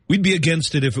 Right. We'd be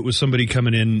against it if it was somebody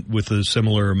coming in with a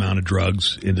similar amount of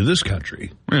drugs into this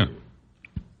country. Yeah.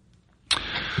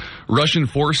 Russian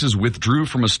forces withdrew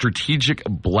from a strategic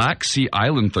Black Sea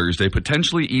island Thursday,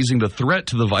 potentially easing the threat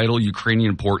to the vital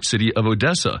Ukrainian port city of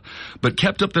Odessa, but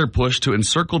kept up their push to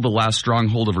encircle the last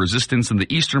stronghold of resistance in the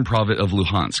eastern province of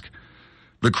Luhansk.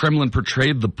 The Kremlin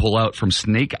portrayed the pullout from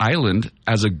Snake Island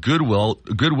as a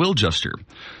goodwill gesture.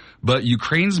 But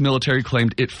Ukraine's military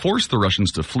claimed it forced the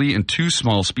Russians to flee in 2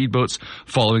 small speedboats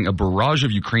following a barrage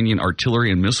of Ukrainian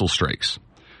artillery and missile strikes.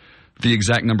 The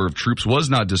exact number of troops was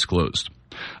not disclosed.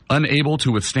 Unable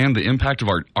to withstand the impact of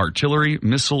artillery,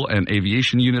 missile, and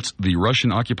aviation units, the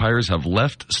Russian occupiers have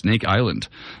left Snake Island.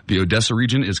 The Odessa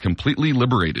region is completely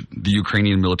liberated, the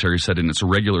Ukrainian military said in its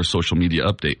regular social media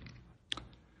update.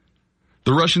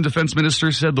 The Russian defense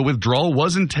minister said the withdrawal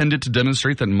was intended to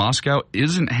demonstrate that Moscow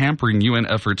isn't hampering UN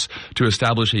efforts to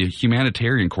establish a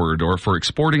humanitarian corridor for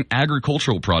exporting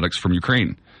agricultural products from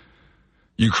Ukraine.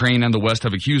 Ukraine and the West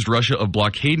have accused Russia of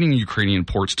blockading Ukrainian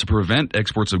ports to prevent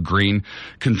exports of grain,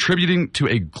 contributing to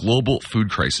a global food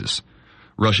crisis.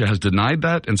 Russia has denied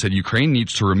that and said Ukraine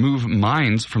needs to remove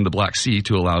mines from the Black Sea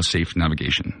to allow safe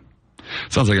navigation.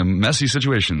 Sounds like a messy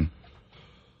situation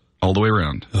all the way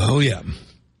around. Oh, yeah.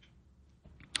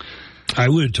 I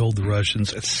would have told the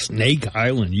Russians, at Snake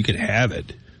Island, you could have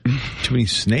it. Too many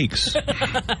snakes.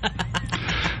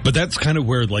 But that's kind of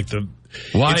where,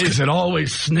 why is it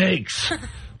always snakes?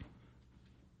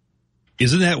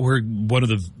 Isn't that where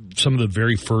some of the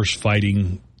very first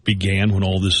fighting began when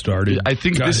all this started? I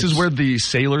think this is where the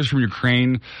sailors from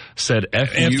Ukraine said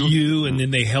F you, and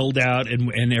then they held out,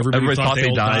 and everybody thought they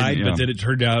all died, but then it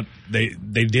turned out they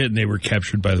did, and they were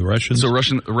captured by the Russians. So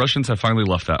Russians have finally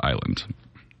left that island.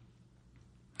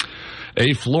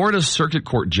 A Florida Circuit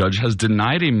Court judge has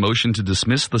denied a motion to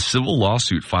dismiss the civil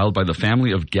lawsuit filed by the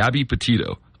family of Gabby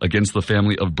Petito against the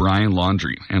family of Brian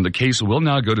Laundrie, and the case will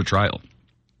now go to trial.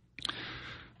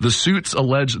 The suits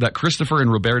allege that Christopher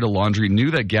and Roberta Laundrie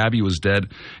knew that Gabby was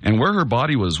dead and where her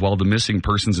body was while the missing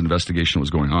persons investigation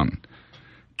was going on.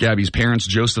 Gabby's parents,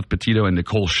 Joseph Petito and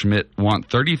Nicole Schmidt, want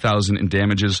 $30,000 in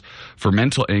damages for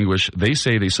mental anguish they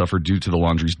say they suffered due to the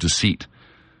Laundrie's deceit.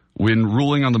 When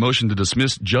ruling on the motion to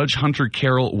dismiss, Judge Hunter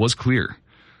Carroll was clear.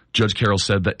 Judge Carroll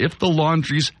said that if the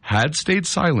Laundries had stayed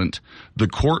silent, the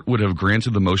court would have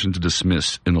granted the motion to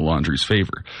dismiss in the Laundries'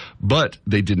 favor. But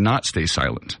they did not stay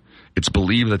silent. It's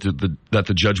believed that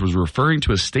the judge was referring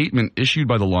to a statement issued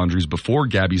by the Laundries before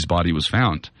Gabby's body was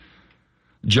found.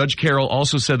 Judge Carroll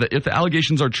also said that if the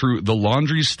allegations are true, the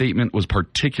Laundries' statement was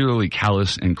particularly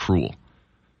callous and cruel.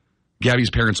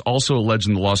 Gabby's parents also alleged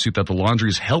in the lawsuit that the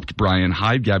Laundries helped Brian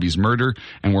hide Gabby's murder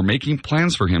and were making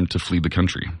plans for him to flee the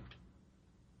country.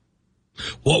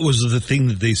 What was the thing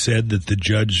that they said that the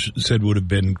judge said would have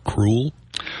been cruel?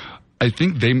 I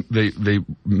think they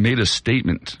made a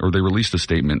statement, or they released a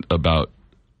statement about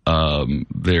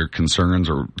their concerns,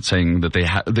 or saying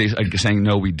that saying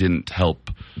no, we didn't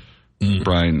help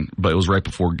Brian, but it was right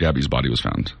before Gabby's body was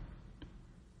found.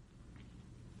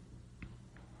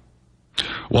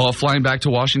 While flying back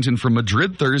to Washington from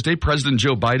Madrid Thursday, President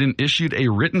Joe Biden issued a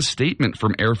written statement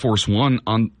from Air Force One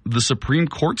on the Supreme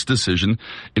Court's decision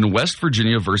in West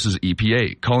Virginia versus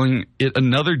EPA, calling it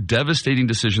another devastating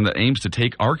decision that aims to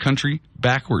take our country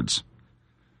backwards.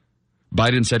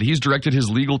 Biden said he's directed his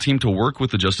legal team to work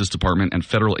with the Justice Department and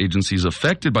federal agencies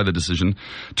affected by the decision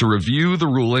to review the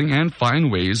ruling and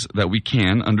find ways that we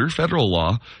can, under federal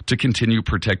law, to continue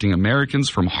protecting Americans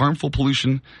from harmful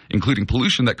pollution, including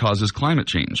pollution that causes climate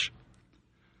change.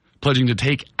 Pledging to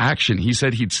take action, he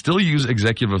said he'd still use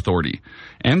executive authority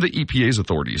and the EPA's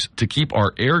authorities to keep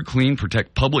our air clean,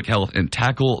 protect public health, and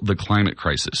tackle the climate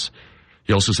crisis.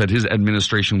 He also said his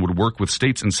administration would work with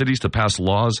states and cities to pass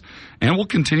laws and will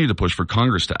continue to push for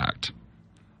Congress to act.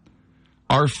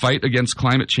 Our fight against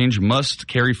climate change must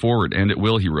carry forward, and it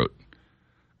will, he wrote.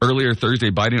 Earlier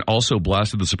Thursday, Biden also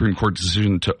blasted the Supreme Court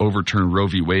decision to overturn Roe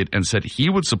v. Wade and said he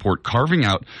would support carving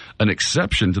out an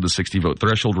exception to the 60-vote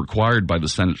threshold required by the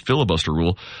Senate filibuster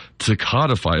rule to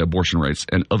codify abortion rights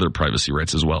and other privacy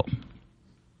rights as well.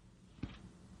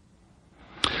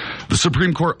 The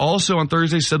Supreme Court also on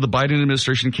Thursday said the Biden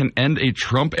administration can end a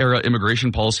Trump-era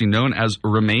immigration policy known as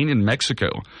Remain in Mexico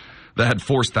that had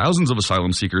forced thousands of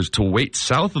asylum seekers to wait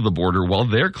south of the border while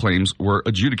their claims were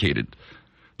adjudicated.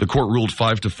 The court ruled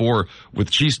 5-4 with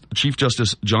Chief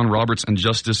Justice John Roberts and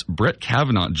Justice Brett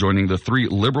Kavanaugh joining the 3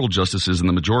 liberal justices in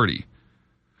the majority.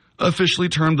 Officially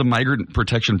termed the Migrant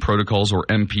Protection Protocols, or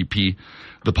MPP,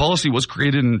 the policy was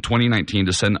created in 2019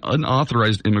 to send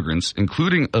unauthorized immigrants,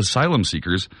 including asylum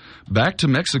seekers, back to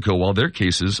Mexico while their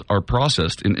cases are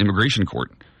processed in immigration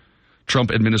court.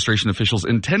 Trump administration officials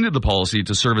intended the policy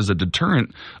to serve as a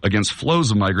deterrent against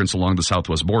flows of migrants along the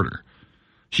southwest border.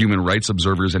 Human rights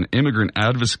observers and immigrant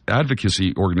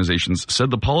advocacy organizations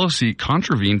said the policy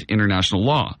contravened international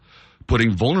law,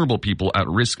 putting vulnerable people at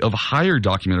risk of higher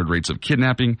documented rates of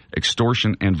kidnapping,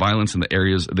 extortion, and violence in the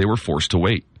areas they were forced to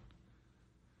wait.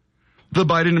 The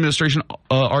Biden administration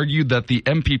argued that the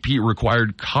MPP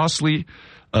required costly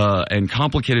and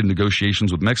complicated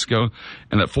negotiations with Mexico,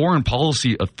 and that foreign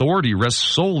policy authority rests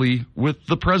solely with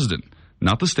the president,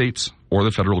 not the states or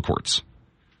the federal courts.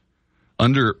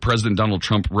 Under President Donald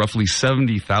Trump, roughly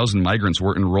 70,000 migrants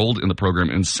were enrolled in the program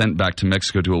and sent back to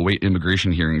Mexico to await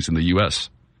immigration hearings in the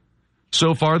U.S.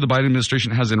 So far, the Biden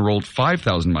administration has enrolled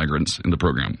 5,000 migrants in the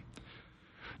program.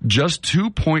 Just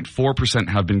 2.4%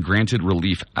 have been granted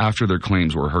relief after their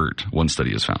claims were heard, one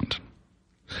study has found.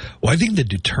 Well, I think the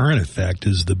deterrent effect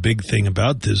is the big thing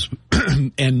about this.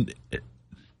 And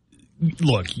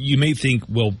look, you may think,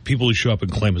 well, people who show up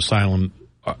and claim asylum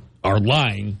are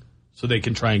lying so they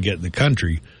can try and get in the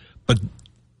country. But,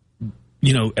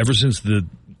 you know, ever since the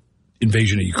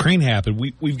invasion of Ukraine happened,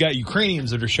 we've got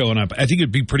Ukrainians that are showing up. I think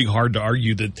it'd be pretty hard to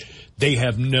argue that they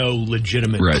have no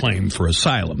legitimate claim for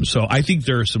asylum. So I think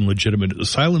there are some legitimate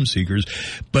asylum seekers,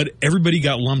 but everybody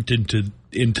got lumped into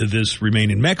this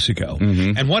Remain in Mexico.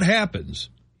 Mm-hmm. And what happens?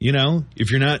 You know, if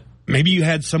you're not, maybe you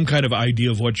had some kind of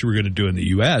idea of what you were going to do in the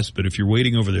U.S., but if you're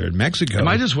waiting over there in Mexico. Am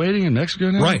I just waiting in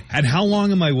Mexico now? Right. And how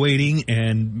long am I waiting?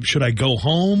 And should I go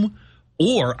home?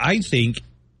 Or I think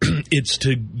it's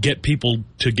to get people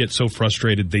to get so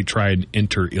frustrated they try and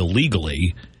enter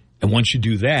illegally. And once you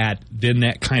do that, then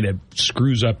that kind of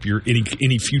screws up your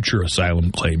any future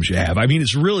asylum claims you have. I mean,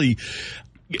 it's really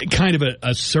kind of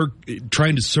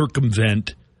trying to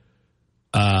circumvent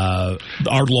our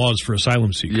laws for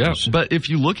asylum seekers. Yeah, but if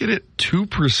you look at it,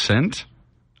 2%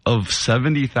 of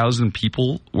 70,000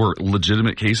 people were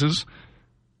legitimate cases.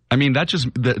 I mean, that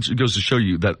goes to show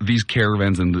you that these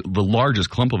caravans and the largest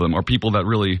clump of them are people that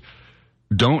really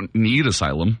don't need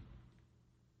asylum.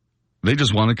 They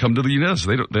just want to come to the U.S.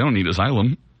 They don't need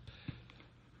asylum.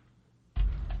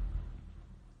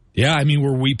 Yeah, I mean,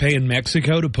 were we paying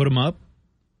Mexico to put them up?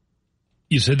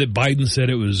 You said that Biden said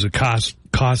it was a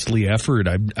costly effort.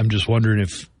 I'm just wondering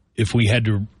if we had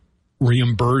to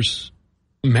reimburse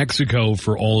Mexico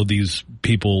for all of these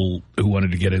people who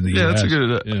wanted to get in the U.S. That's a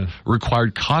good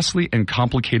required costly and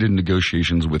complicated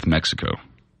negotiations with Mexico.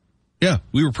 Yeah,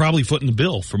 we were probably footing the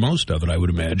bill for most of it, I would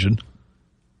imagine.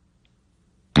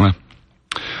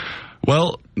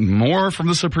 Well, more from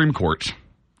the Supreme Court.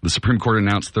 The Supreme Court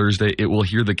announced Thursday it will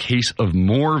hear the case of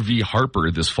Moore v. Harper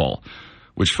this fall,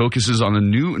 which focuses on a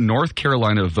new North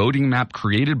Carolina voting map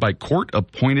created by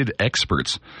court-appointed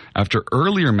experts after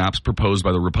earlier maps proposed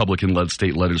by the Republican-led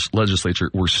state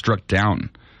legislature were struck down.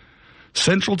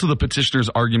 Central to the petitioner's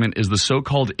argument is the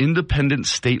so-called independent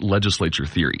state legislature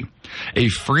theory, a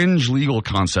fringe legal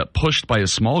concept pushed by a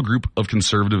small group of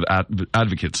conservative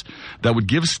advocates that would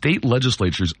give state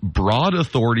legislatures broad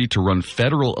authority to run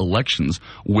federal elections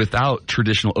without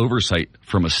traditional oversight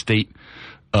from a state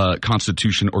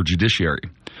constitution or judiciary,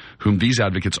 whom these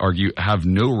advocates argue have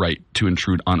no right to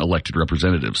intrude on elected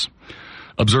representatives.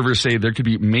 Observers say there could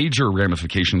be major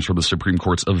ramifications for the Supreme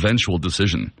Court's eventual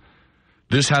decision.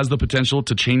 This has the potential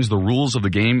to change the rules of the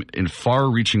game in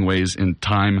far-reaching ways in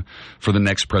time for the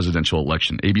next presidential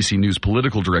election, ABC News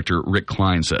political director Rick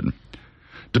Klein said.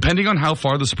 Depending on how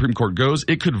far the Supreme Court goes,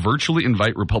 it could virtually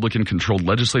invite Republican-controlled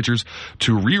legislatures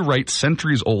to rewrite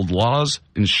centuries-old laws,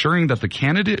 ensuring that the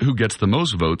candidate who gets the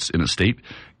most votes in a state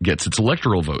gets its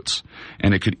electoral votes.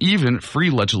 And it could even free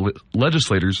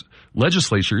legislatures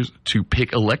to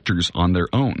pick electors on their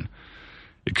own.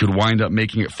 It could wind up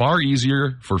making it far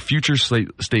easier for future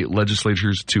state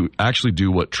legislatures to actually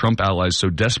do what Trump allies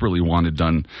so desperately wanted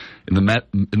done in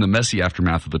the messy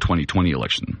aftermath of the 2020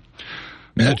 election.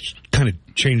 That kind of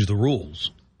changed the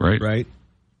rules. Right?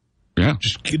 Yeah.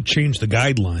 Just change the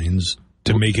guidelines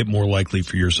to make it more likely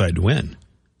for your side to win.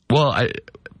 Well,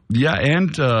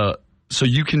 so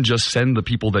you can just send the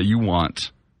people that you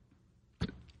want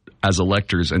as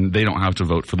electors, and they don't have to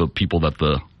vote for the people that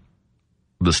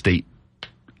the state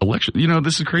election.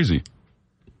 This is crazy.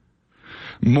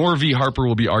 Moore v. Harper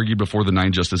will be argued before the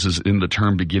 9 justices in the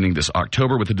term beginning this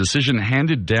October, with a decision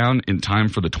handed down in time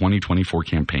for the 2024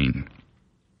 campaign.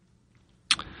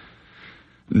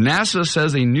 NASA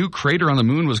says a new crater on the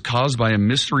moon was caused by a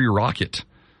mystery rocket.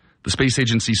 The space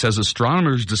agency says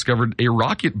astronomers discovered a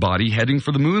rocket body heading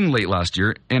for the moon late last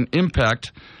year, and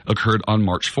impact occurred on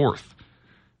March 4th.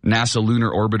 NASA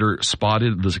lunar orbiter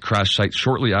spotted the crash site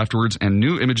shortly afterwards, and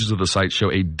new images of the site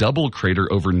show a double crater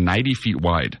over 90 feet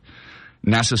wide.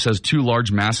 NASA says 2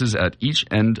 large masses at each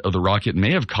end of the rocket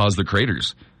may have caused the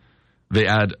craters. They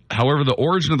add, however, the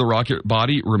origin of the rocket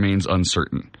body remains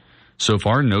uncertain. So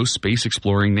far, no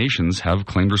space-exploring nations have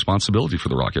claimed responsibility for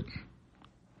the rocket.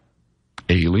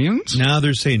 Aliens? No,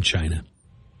 they're saying China.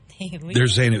 Aliens? They're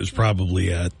saying it was probably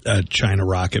a China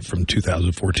rocket from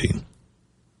 2014.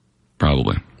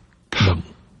 Probably.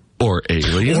 Or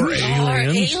aliens. Or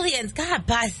aliens. God,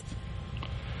 Buzz.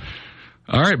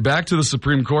 All right, back to the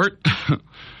Supreme Court.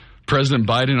 President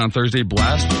Biden on Thursday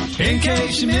blasted. In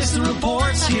case you missed the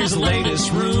reports, here's the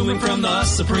latest ruling from the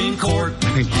Supreme Court.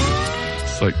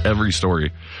 It's like every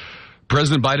story.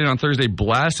 President Biden on Thursday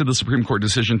blasted the Supreme Court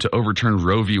decision to overturn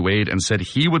Roe v. Wade and said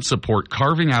he would support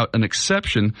carving out an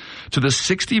exception to the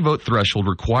 60-vote threshold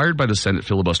required by the Senate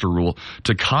filibuster rule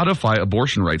to codify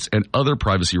abortion rights and other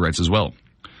privacy rights as well.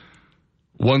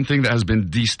 One thing that has been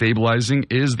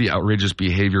destabilizing is the outrageous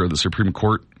behavior of the Supreme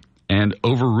Court and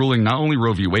overruling not only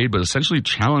Roe v. Wade, but essentially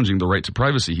challenging the right to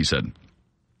privacy, he said.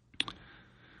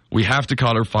 We have to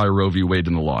codify Roe v. Wade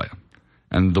in the law.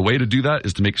 And the way to do that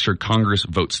is to make sure Congress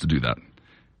votes to do that.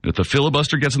 If the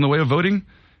filibuster gets in the way of voting,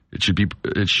 it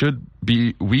should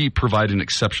be we provide an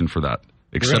exception for that.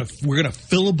 We're gonna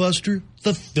filibuster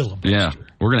the filibuster. Yeah,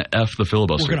 we're gonna F the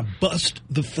filibuster. We're gonna bust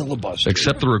the filibuster.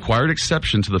 Accept the required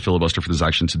exception to the filibuster for this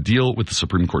action to deal with the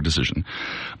Supreme Court decision.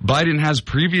 Biden has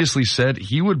previously said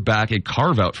he would back a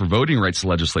carve-out for voting rights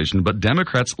legislation, but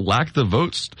Democrats lack the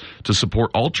votes to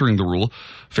support altering the rule,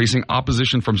 facing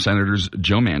opposition from Senators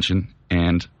Joe Manchin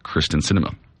and Kristen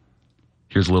Sinema.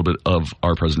 Here's a little bit of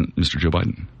our president, Mr. Joe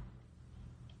Biden.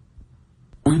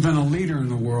 We've been a leader in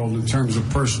the world in terms of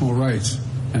personal rights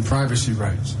and privacy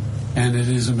rights. And it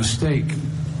is a mistake,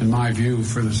 in my view,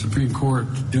 for the Supreme Court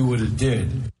to do what it did.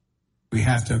 We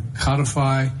have to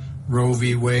codify Roe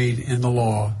v. Wade in the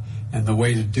law. And the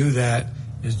way to do that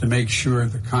is to make sure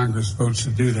that Congress votes to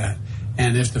do that.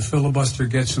 And if the filibuster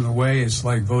gets in the way, it's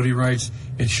like voting rights.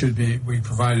 It should be, we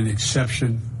provide an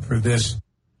exception for this.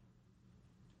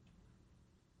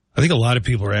 I think a lot of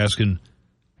people are asking,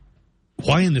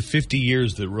 why in the 50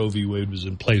 years that Roe v. Wade was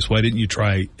in place, why didn't you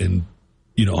try and,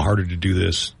 harder to do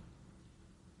this?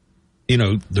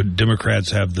 The Democrats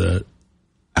have the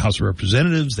House of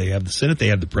Representatives, they have the Senate, they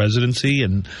have the presidency,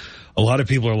 and a lot of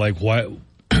people are like,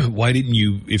 why didn't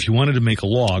you, if you wanted to make a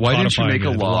law, why didn't you make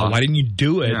a law? Why didn't you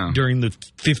do it during the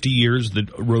 50 years that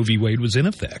Roe v. Wade was in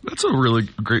effect? That's a really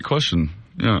great question.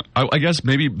 Yeah, I guess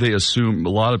maybe they assume, a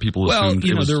lot of people assumed.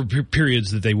 Well, there were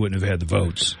periods that they wouldn't have had the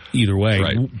votes either way.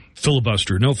 Right.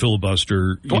 Filibuster, no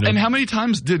filibuster. And how many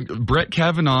times did Brett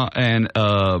Kavanaugh and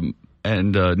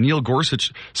Neil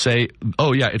Gorsuch say,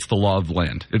 "Oh yeah, it's the law of the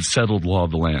land. It's settled law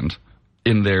of the land,"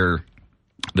 in their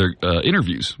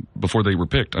interviews before they were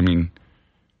picked? I mean,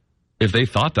 if they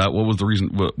thought that, what was the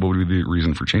reason? What would be the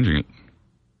reason for changing it?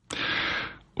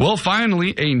 Well,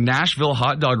 finally, a Nashville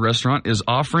hot dog restaurant is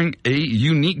offering a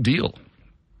unique deal.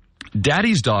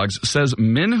 Daddy's Dogs says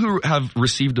men who have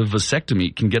received a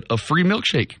vasectomy can get a free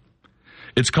milkshake.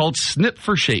 It's called Snip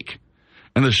for Shake.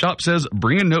 And the shop says,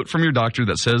 bring a note from your doctor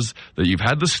that says that you've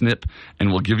had the snip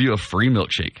and we'll give you a free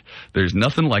milkshake. There's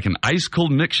nothing like an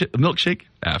ice-cold milkshake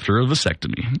after a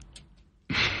vasectomy.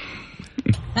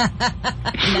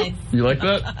 Nice. You like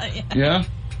that? Yeah.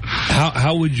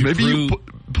 How would you Maybe you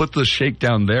put the shake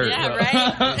down there. Yeah,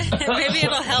 right? Maybe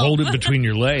it'll help. Hold it between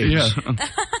your legs.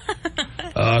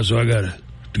 Yeah. So I got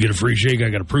to get a free shake, I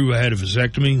got to prove I had a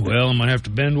vasectomy. Well, I'm going to have to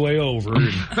bend way over.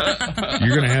 And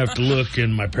you're going to have to look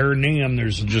in my perineum.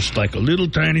 There's just like a little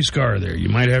tiny scar there. You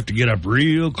might have to get up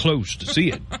real close to see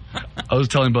it. I was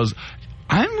telling Buzz,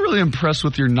 I'm really impressed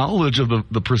with your knowledge of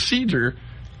the procedure.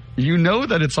 You know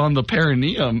that it's on the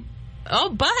perineum. Oh,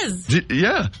 Buzz. Did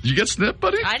you get snipped,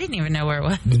 buddy? I didn't even know where it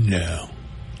was. No.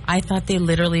 I thought they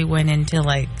literally went into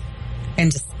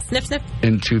and just snip.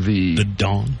 Into the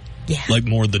dong? Yeah. Like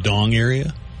more the dong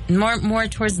area? More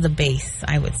towards the base,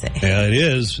 I would say. Yeah, it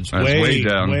is. It's way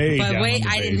down. But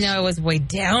I didn't know it was way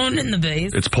down in the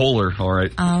base. It's polar, all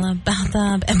right. All about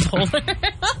the polar.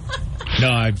 No,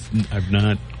 I've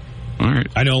not. All right.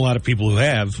 I know a lot of people who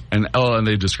have. And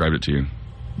they described it to you.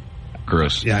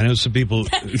 Gross. Yeah, I know some people.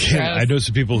 I know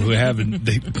some people who haven't.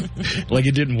 They like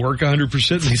it didn't work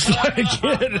 100%. And they still had a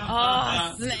kid.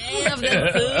 Oh, snap!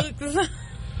 That sucks.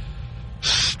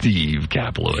 Steve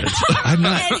Kaplowitz. I'm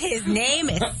not. And his name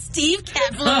is Steve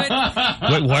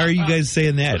Kaplowitz. Wait, why are you guys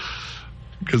saying that?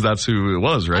 Because that's who it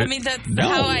was, right? I mean, that's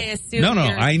how I assume. No.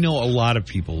 I know a lot of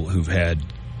people who've had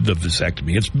the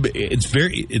vasectomy.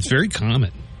 It's very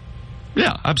common.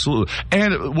 Yeah, absolutely.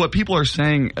 And what people are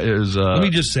saying is... let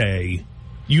me just say,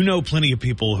 you know plenty of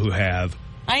people who have.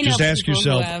 I know. Just ask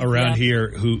yourself around here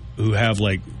who have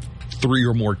like 3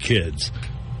 or more kids.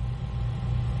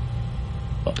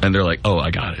 And they're like, oh, I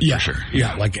got it, for sure.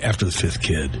 Yeah, like after the 5th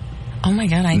kid. Oh, my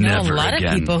God. I know Never a lot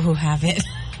again. of people who have it.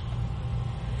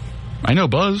 I know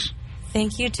Buzz.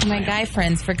 Thank you to my guy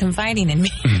friends for confiding in me.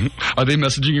 Are they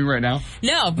messaging you right now?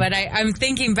 No, but I'm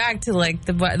thinking back to like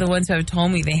the ones who have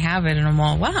told me they have it, and I'm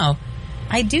all, wow,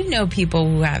 I do know people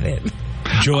who have it.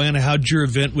 Joanna, how'd your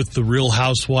event with the Real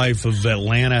Housewife of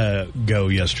Atlanta go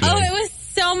yesterday? Oh, it was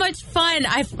so much fun.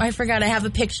 I forgot I have a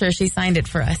picture. She signed it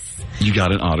for us. You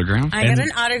got an autograph? I got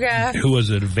an autograph. Who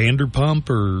was it, Vanderpump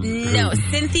or? No,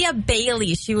 Cynthia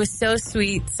Bailey. She was so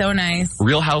sweet, so nice.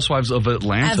 Real Housewives of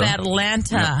Atlanta. Of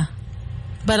Atlanta. Yeah.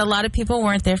 But a lot of people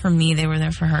weren't there for me. They were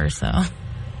there for her, so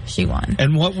she won.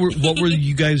 And what were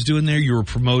you guys doing there? You were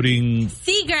promoting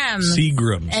Seagrams.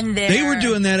 And they were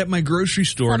doing that at my grocery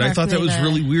store, and I thought that was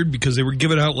really weird because they were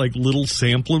giving out like little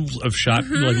samples of shot,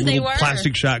 like little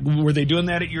plastic shot. Were they doing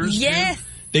that at yours? Yes. Too?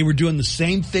 They were doing the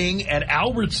same thing at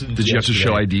Albertsons. Did you have to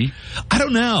show ID? I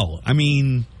don't know. I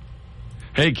mean,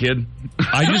 hey, kid.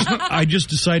 I just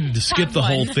decided to skip the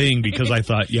whole thing because I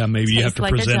thought, maybe you have to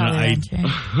present an ID.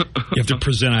 You have to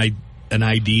present an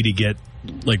ID to get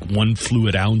like 1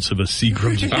 fluid ounce of a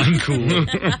Seagram's wine cooler.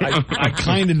 I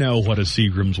kind of know what a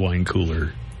Seagram's wine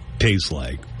cooler tastes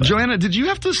like. But. Joanna, did you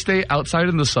have to stay outside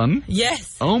in the sun?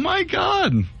 Yes. Oh my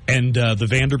God. And the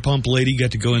Vanderpump lady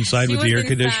got to go inside with the air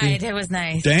conditioning? It was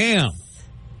nice. Damn.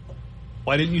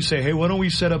 Why didn't you say, hey, why don't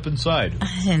we set up inside?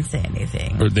 I didn't say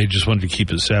anything. Or they just wanted to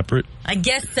keep it separate? I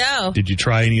guess so. Did you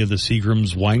try any of the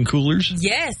Seagram's wine coolers?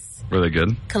 Yes. Were they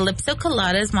good? Calypso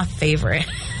Colada is my favorite.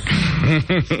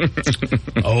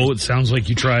 Oh, it sounds like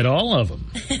you tried all of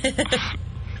them.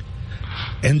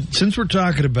 And since we're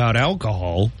talking about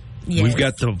alcohol, we've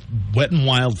got the Wet n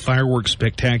Wild Fireworks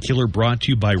Spectacular brought to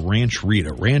you by Ranch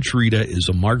Rita. Ranch Rita is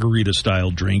a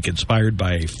margarita-style drink inspired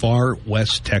by a far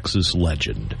West Texas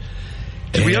legend.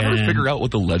 Did we ever figure out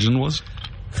what the legend was?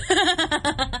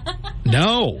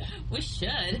 No. We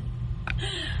should.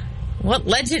 What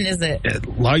legend is it?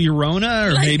 La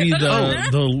Llorona, or maybe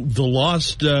the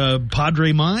lost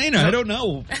Padre Mine? I don't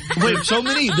know. There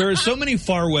are so many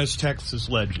far West Texas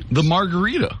legends. The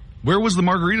margarita. Where was the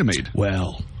margarita made?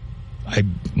 Well,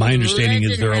 my understanding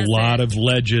is there are a lot of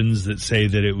legends that say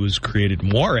that it was created in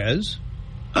Juarez.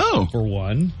 Oh. For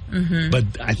one. Mm-hmm.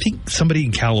 But I think somebody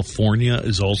in California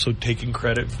is also taking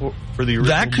credit for the original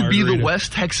That could margarita. be the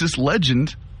West Texas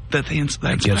legend that they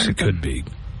inspired. I guess it could be.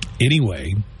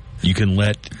 Anyway, you can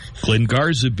let Glenn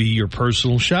Garza be your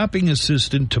personal shopping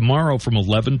assistant tomorrow from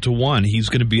 11 to 1. He's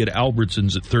going to be at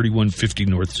Albertsons at 3150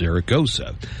 North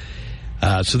Zaragoza.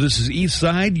 So this is East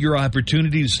Side, your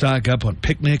opportunity to stock up on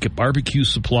picnic and barbecue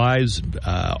supplies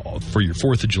for your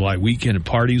 4th of July weekend and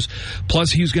parties. Plus,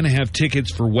 he's going to have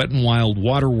tickets for Wet n Wild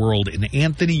Water World in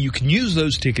Anthony. You can use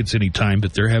those tickets anytime,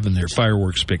 but they're having their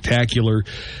fireworks spectacular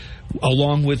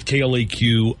along with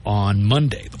KLAQ on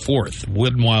Monday, the 4th.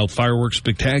 Wet n Wild Fireworks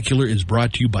Spectacular is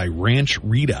brought to you by Ranch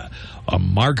Rita, a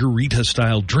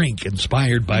margarita-style drink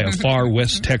inspired by a far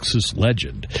West Texas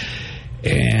legend.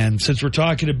 And since we're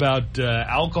talking about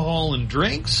alcohol and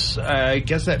drinks, I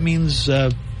guess that means,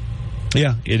 it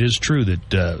is true that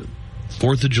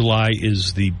 4th of July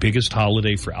is the biggest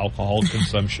holiday for alcohol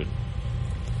consumption.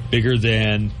 Bigger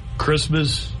than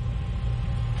Christmas,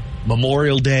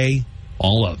 Memorial Day,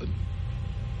 all of them.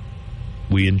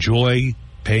 We enjoy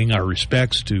paying our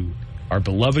respects to our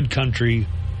beloved country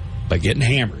by getting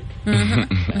hammered.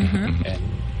 And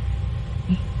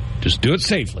just do it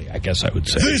safely, I guess I would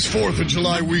say. This 4th of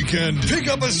July weekend, pick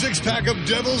up a 6-pack of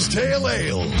Devil's Tail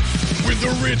Ale. With the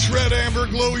rich red amber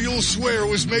glow you'll swear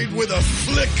was made with a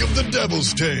flick of the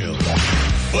Devil's Tail.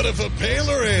 But if a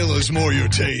paler ale is more your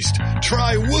taste,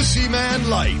 try Wussy Man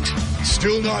Light.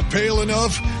 Still not pale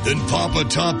enough? Then pop a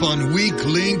top on Weak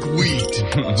Link Wheat.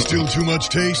 Still too much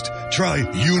taste? Try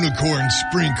Unicorn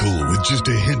Sprinkle with just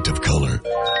a hint of color.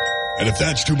 And if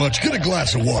that's too much, get a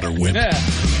glass of water, Wimp. Yeah.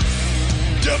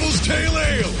 Devil's Tail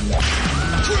Ale.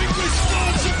 Drink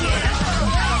responsibly.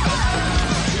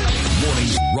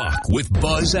 Mornings rock with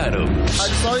Buzz Adams. I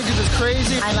just thought he was just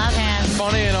crazy. I love him.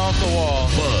 Funny and off the wall.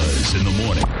 Buzz in the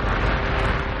morning.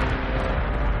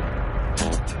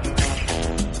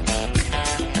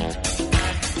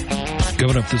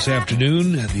 Coming up this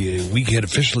afternoon, the weekend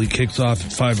officially kicks off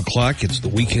at 5 o'clock. It's the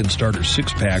Weekend Starter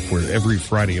 6-pack, where every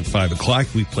Friday at 5 o'clock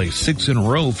we play 6 in a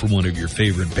row from one of your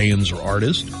favorite bands or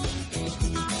artists.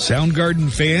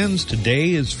 Soundgarden fans,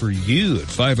 today is for you at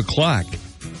 5 o'clock.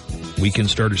 Weekend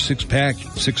Starter 6-pack,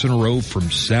 6 in a row from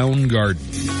Soundgarden.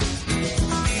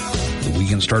 The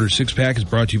Weekend Starter 6-pack is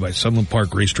brought to you by Sunland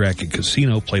Park Racetrack and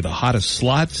Casino. Play the hottest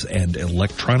slots and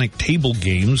electronic table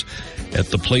games at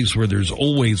the place where there's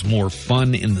always more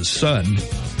fun in the sun.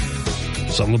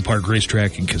 Sunland Park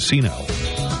Racetrack and Casino.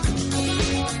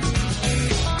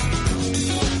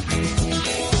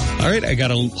 All right, I got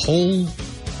a whole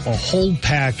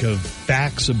pack of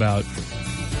facts about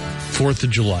 4th of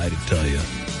July to tell you.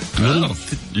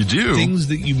 You do? Things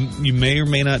that you may or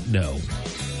may not know.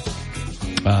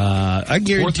 I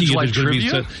guarantee you there's going to be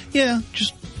some,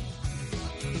 just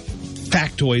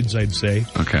factoids, I'd say.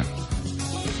 Okay.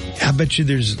 I bet you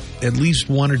there's at least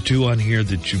one or two on here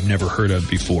that you've never heard of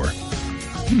before.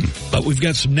 But we've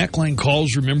got some neckline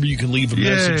calls. Remember, you can leave a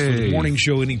message for the morning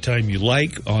show anytime you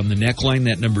like on the neckline.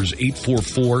 That number is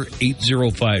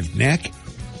 844-805-NECK,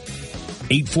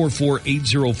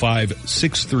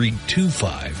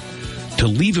 844-805-6325. To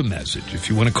leave a message, if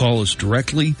you want to call us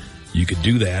directly, you can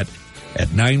do that at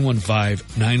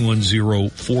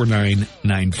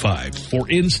 915-910-4995. For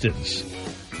instance,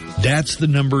 that's the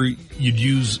number you'd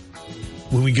use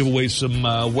when we give away some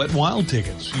Wet n Wild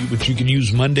tickets, which you can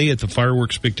use Monday at the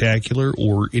Fireworks Spectacular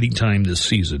or anytime this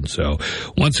season. So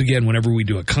once again, whenever we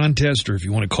do a contest or if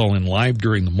you want to call in live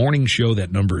during the morning show,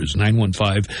 that number is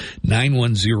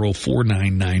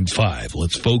 915-910-4995.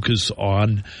 Let's focus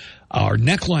on our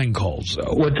neckline calls,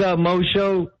 though. What's up, Mo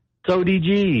Show? So,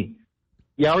 DG.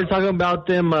 Yeah, we're talking about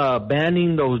them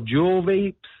banning those Juul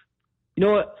vapes. You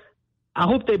know what? I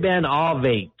hope they ban all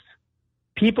vapes.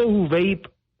 People who vape,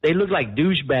 they look like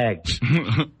douchebags.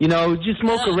 You know, just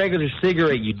smoke a regular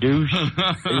cigarette, you douche.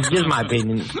 It's just my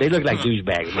opinion. They look like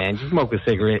douchebags, man. Just smoke a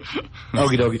cigarette.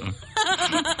 Okie dokie.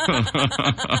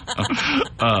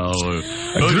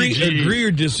 Agree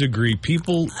or disagree?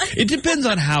 People, it depends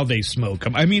on how they smoke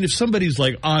them. I mean, if somebody's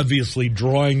like obviously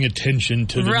drawing attention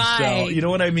to themselves, you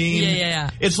know what I mean? Yeah.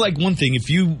 It's like one thing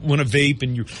if you want to vape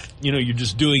and you're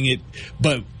just doing it,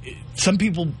 but some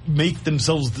people make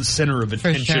themselves the center of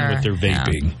attention with their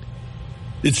vaping. Yeah.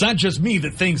 It's not just me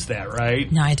that thinks that,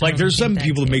 right? No, I totally like there's some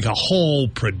people too. that make a whole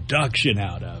production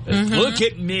out of it. Mm-hmm. Look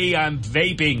at me, I'm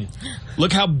vaping.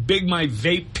 Look how big my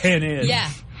vape pen is. Yeah,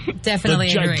 definitely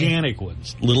the gigantic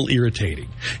ones. A little irritating.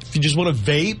 If you just want to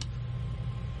vape.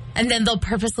 And then they'll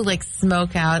purposely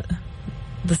smoke out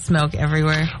the smoke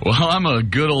everywhere. Well, I'm a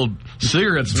good old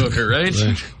cigarette smoker, right?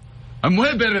 I'm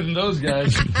way better than those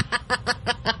guys.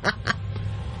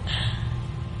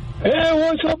 Hey,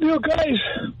 what's up, you guys?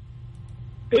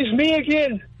 It's me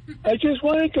again. I just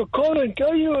wanted to call and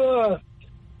tell you, I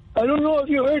don't know if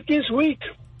you heard this week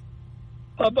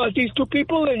about these two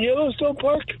people in Yellowstone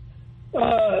Park.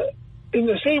 In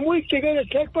the same week, they got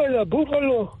attacked by the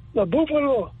buffalo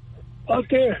out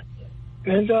there.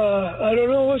 And I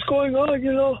don't know what's going on,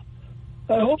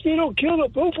 I hope they don't kill the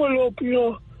buffalo,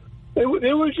 They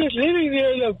were just living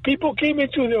there. The people came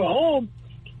into their home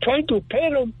trying to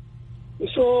pet them.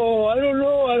 So, I don't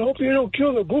know. I hope you don't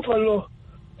kill the buffalo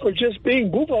for just being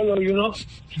buffalo, And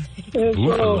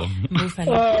buffalo.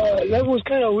 That was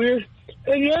kind of weird.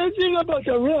 And the other thing about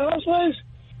the Real Housewives,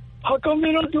 how come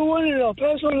they don't do one in El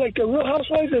Paso like the Real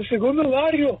Housewives of Segundo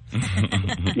Barrio?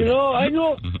 I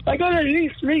know. I got at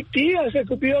least 3 tias that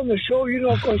could be on the show,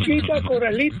 Conchita,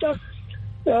 Corralita,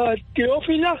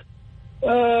 Teófila.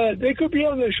 They could be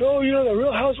on the show, the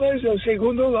Real Housewives of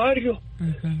Segundo Barrio.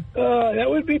 That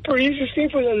would be pretty interesting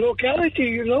for the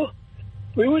locality,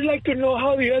 we would like to know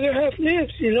how the other half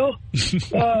lives,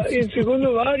 in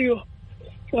Segundo Barrio.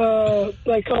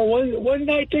 Like one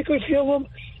night they could film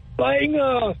them buying,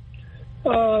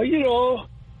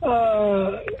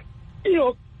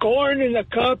 corn in a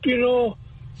cup,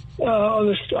 on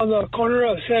the corner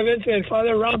of 7th and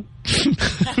Father Ram.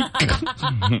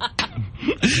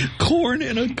 Corn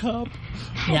in a cup.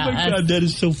 Yeah, oh my God, that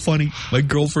is so funny. My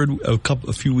girlfriend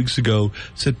a few weeks ago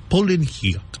said, "Pull in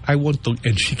here. I want to,"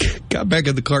 and she got back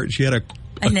in the car and she had a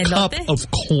cup of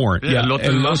corn. Yeah, elote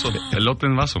en vaso. Elote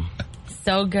en vaso.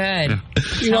 So good. Yeah.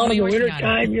 In the winter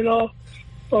time,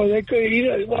 or they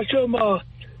could watch them.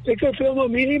 They could film a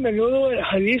Mini Menudo at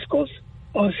Jalisco's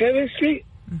on 7th Street.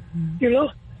 Mm-hmm.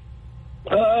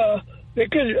 They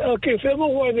could film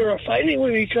them where they're fighting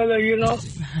with each other.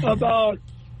 About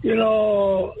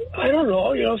I don't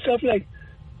know. Stuff like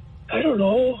I don't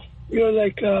know.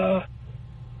 Like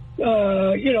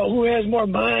who has more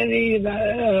money,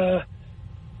 who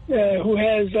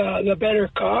has the better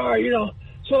car.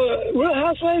 So Real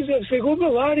Housewives of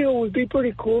Segundo Barrio would be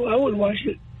pretty cool. I would watch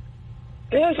it.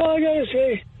 And that's all I gotta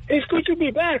say. It's good to be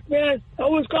back, man. I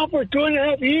was gone for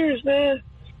 2.5 years, man.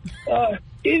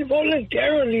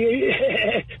 Involuntarily,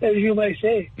 as you might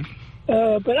say.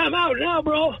 But I'm out now,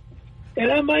 bro. And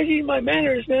I'm minding my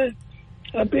manners, man.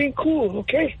 I'm being cool,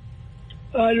 okay?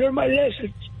 I learned my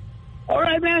lessons. All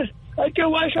right, man. I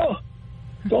can watch out.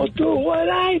 Don't do what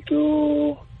I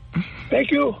do.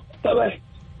 Thank you. Bye-bye.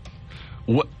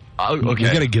 What? Okay. We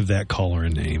got to give that caller a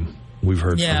name. We've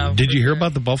heard from him. Did you hear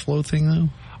about the Buffalo thing, though?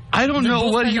 I don't know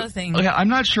what he... Okay, I'm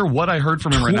not sure what I heard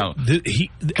from him right now.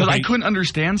 Because I couldn't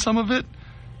understand some of it.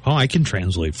 Oh, I can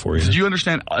translate for you. Did you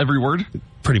understand every word?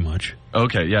 Pretty much.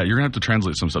 Okay, yeah, you're going to have to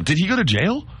translate some stuff. Did he go to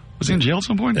jail? Was he in jail at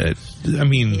some point? It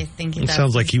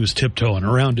sounds like he was tiptoeing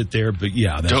around it there, but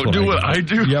yeah. That's Don't do what I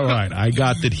do. Yeah, right. I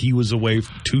got that he was away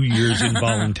for 2 years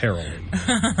involuntarily.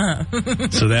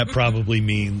 So that probably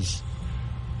means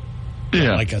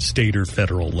like a state or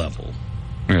federal level.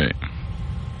 Right.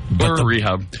 Or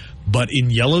rehab. But in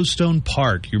Yellowstone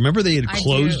Park, you remember they had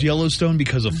closed Yellowstone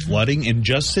because of flooding? And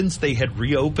just since they had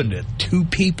reopened it, 2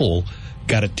 people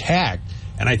got attacked.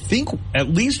 And I think at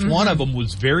least one of them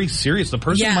was very serious. The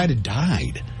person might have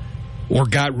died or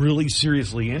got really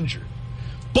seriously injured.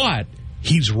 But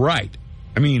he's right.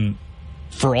 I mean,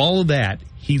 for all of that,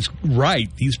 he's right.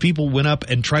 These people went up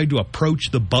and tried to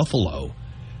approach the buffalo.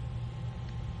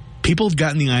 People have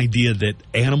gotten the idea that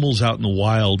animals out in the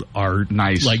wild are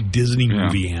nice, like Disney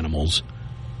movie animals.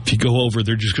 If you go over,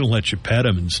 they're just going to let you pet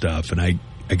them and stuff. And I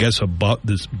guess about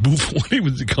this buffalo, what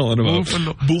was he calling them?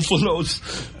 Buffaloes.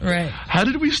 Right. How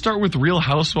did we start with Real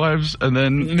Housewives and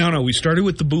then... No, we started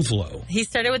with the buffalo. He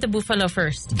started with the buffalo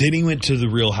first. Then he went to the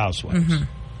Real Housewives. Mm-hmm.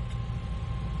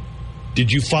 Did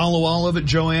you follow all of it,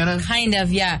 Joanna? Kind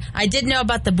of, yeah. I did know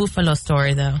about the buffalo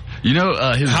story, though. You know,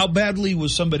 how badly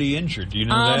was somebody injured? Do you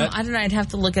know that? I don't know. I'd have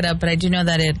to look it up, but I do know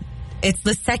that it's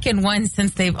the second one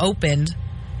since they've opened.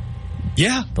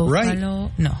 Yeah, buffalo, right.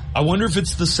 No. I wonder if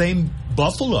it's the same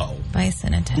buffalo.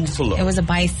 Bison attack. Buffalo. It was a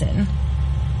bison.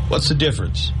 What's the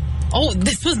difference? Oh,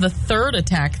 this was the 3rd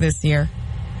attack this year.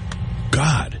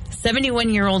 God.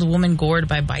 71-year-old woman gored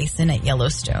by bison at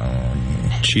Yellowstone.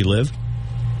 She lived?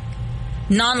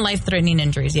 Non-life-threatening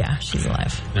injuries, yeah, she's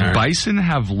alive. Right. Bison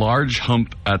have large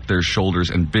hump at their shoulders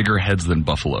and bigger heads than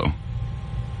buffalo.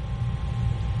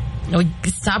 Oh,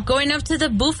 stop going up to the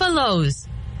buffaloes.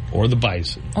 Or the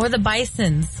bison. Or the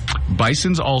bisons.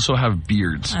 Bisons also have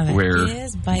beards, where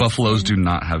buffaloes do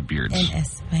not have beards. En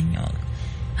español.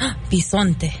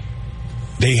 Bisonte.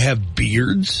 They have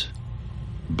beards?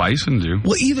 Bison do.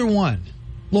 Well, either one.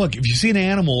 Look, if you see an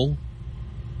animal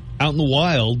out in the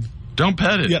wild... Don't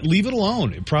pet it. Yeah, leave it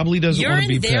alone. It probably doesn't want to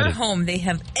be petted. You're in their home. They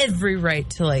have every right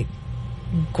to,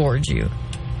 gorge you.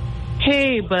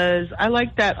 Hey, Buzz. I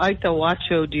like that Ike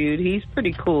Wacho dude. He's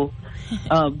pretty cool.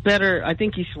 Better, I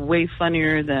think he's way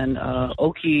funnier than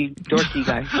Okie Dorky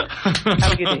guy.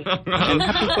 Have a good day.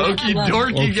 Okie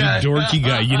Dorky guy. Okie Dorky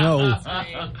guy. You know,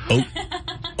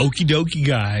 Okie Dokie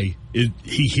guy,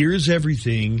 he hears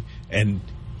everything and...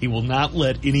 He will not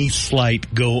let any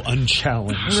slight go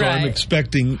unchallenged. Right. So I'm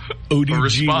expecting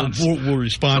ODG will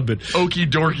respond, but... Okie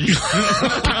dorky.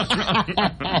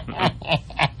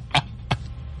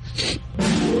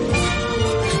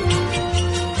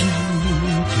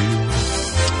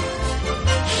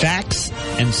 Facts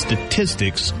and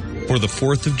statistics for the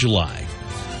 4th of July.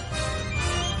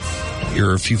 Here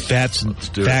are a few facts and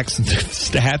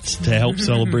stats to help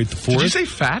celebrate the 4th. Did you say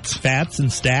fats? Fats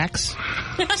and stacks.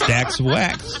 Stacks of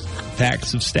wax.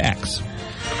 Facts of stacks.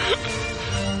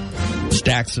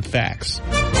 Stacks of facts.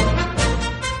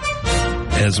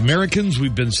 As Americans,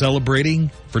 we've been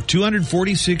celebrating for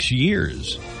 246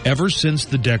 years, ever since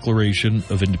the Declaration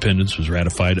of Independence was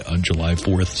ratified on July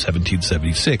 4th,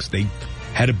 1776. They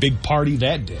had a big party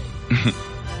that day.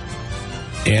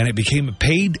 And it became a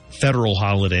paid federal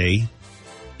holiday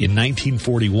in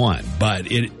 1941,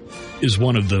 but it is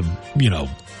one of the,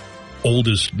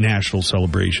 oldest national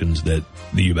celebrations that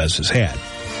the U.S. has had.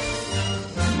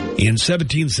 In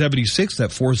 1776,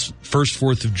 that first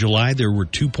 4th of July, there were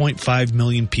 2.5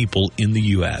 million people in the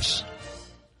U.S.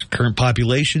 Current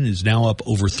population is now up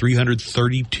over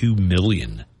 332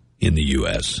 million in the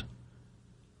U.S.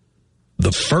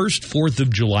 The first 4th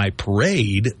of July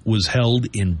parade was held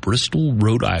in Bristol,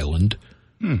 Rhode Island,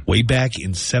 way back in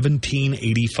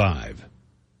 1785.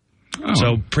 Oh.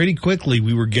 So pretty quickly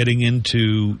we were getting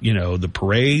into, the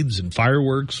parades and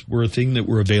fireworks were a thing that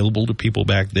were available to people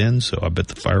back then. So I bet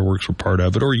the fireworks were part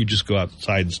of it. Or you just go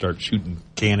outside and start shooting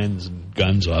cannons and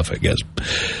guns off, I guess.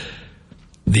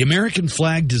 The American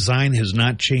flag design has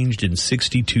not changed in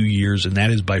 62 years, and that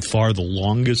is by far the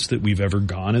longest that we've ever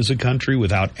gone as a country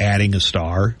without adding a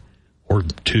star or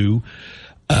two.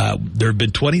 There have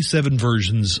been 27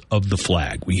 versions of the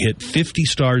flag. We hit 50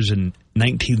 stars in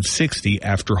 1960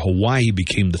 after Hawaii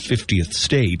became the 50th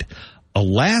state.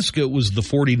 Alaska was the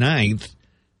 49th,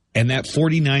 and that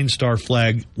 49-star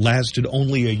flag lasted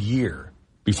only a year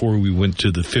before we went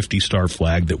to the 50-star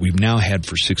flag that we've now had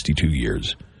for 62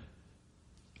 years.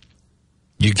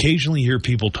 You occasionally hear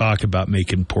people talk about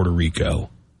making Puerto Rico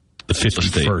the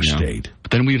 51st state.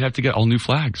 But then we'd have to get all new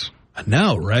flags. I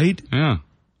know, right? Yeah.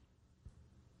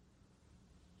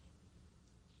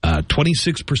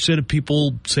 26% of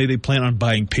people say they plan on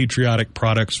buying patriotic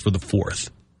products for the 4th.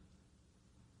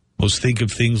 Most think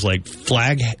of things like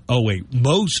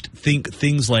most think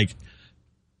things like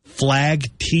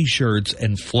flag T-shirts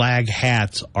and flag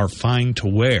hats are fine to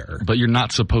wear. But you're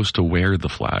not supposed to wear the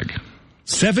flag.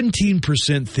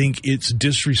 17% think it's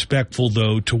disrespectful,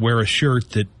 though, to wear a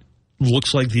shirt that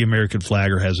looks like the American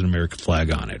flag or has an American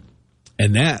flag on it.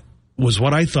 And that was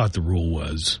what I thought the rule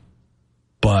was.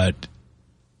 But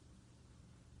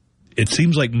it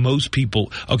seems like most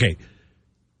people... Okay,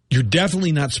 you're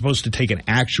definitely not supposed to take an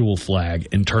actual flag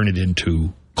and turn it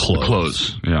into clothes.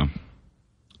 Clothes, yeah.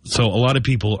 So a lot of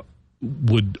people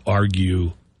would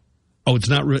argue... Oh, it's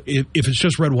not. If it's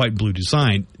just red, white, and blue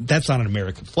design, that's not an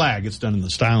American flag. It's done in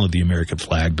the style of the American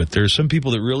flag. But there are some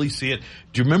people that really see it.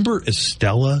 Do you remember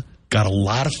Estella got a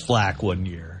lot of flack one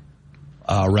year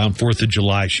around 4th of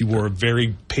July? She wore a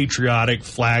very patriotic,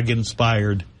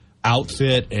 flag-inspired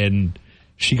outfit, and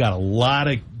she got a lot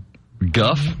of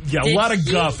guff. Yeah, a lot of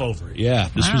guff over it. Yeah,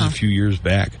 this was a few years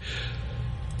back.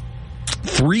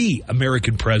 3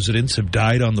 American presidents have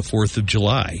died on the 4th of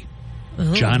July.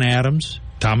 Ooh. John Adams,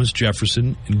 Thomas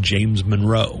Jefferson, and James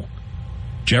Monroe.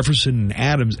 Jefferson and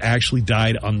Adams actually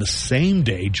died on the same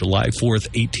day, July 4th,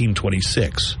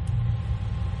 1826.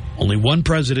 Only one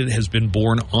president has been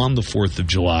born on the 4th of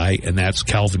July, and that's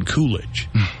Calvin Coolidge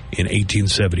in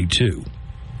 1872.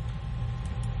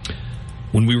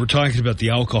 When we were talking about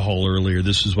the alcohol earlier,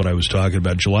 this is what I was talking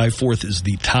about. July 4th is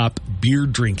the top beer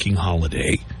drinking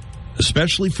holiday,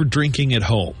 especially for drinking at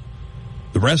home.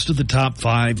 The rest of the top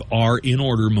 5 are in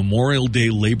order: Memorial Day,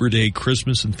 Labor Day,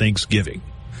 Christmas, and Thanksgiving.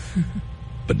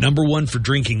 But number 1 for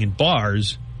drinking in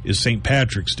bars is St.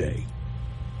 Patrick's Day.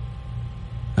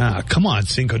 Come on,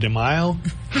 Cinco de Mayo.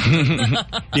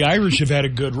 The Irish have had a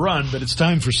good run, but it's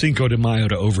time for Cinco de Mayo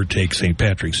to overtake St.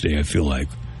 Patrick's Day, I feel like.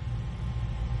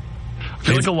 I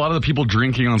feel like a lot of the people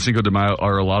drinking on Cinco de Mayo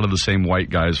are a lot of the same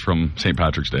white guys from St.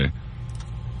 Patrick's Day.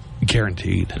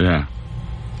 Guaranteed. Yeah.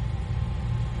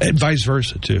 And vice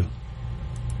versa, too.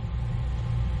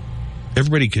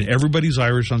 Everybody's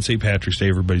Irish on St. Patrick's Day.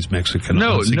 Everybody's Mexican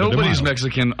on Cinco de Mayo. No, nobody's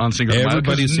Mexican on Cinco de Mayo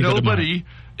because nobody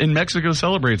in Mexico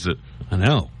celebrates it. I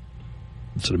know.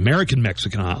 It's an American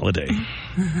Mexican holiday.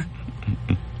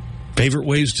 Favorite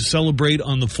ways to celebrate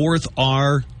on the 4th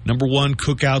are, number 1,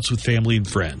 cookouts with family and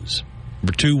friends.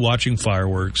 Number 2, watching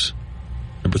fireworks.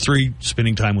 Number 3,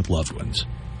 spending time with loved ones.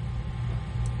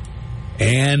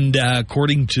 And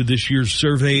according to this year's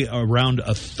survey, around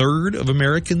a third of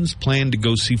Americans plan to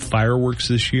go see fireworks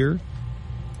this year.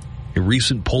 A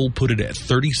recent poll put it at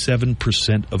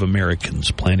 37% of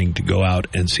Americans planning to go out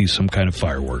and see some kind of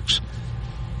fireworks.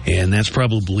 And that's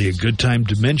probably a good time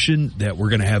to mention that we're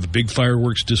going to have a big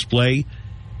fireworks display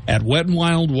at Wet n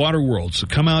Wild Water World. So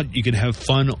come out. You can have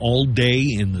fun all day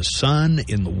in the sun,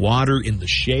 in the water, in the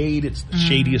shade. It's the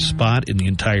shadiest spot in the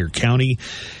entire county.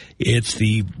 It's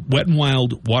the Wet n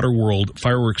Wild Water World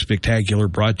Fireworks Spectacular,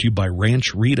 brought to you by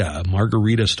Ranch Rita, a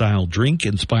margarita-style drink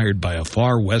inspired by a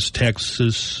far West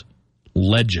Texas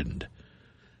legend.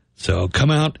 So come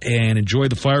out and enjoy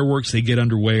the fireworks. They get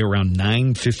underway around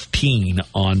 9:15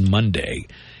 on Monday.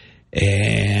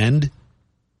 And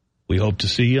we hope to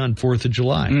see you on 4th of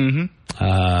July.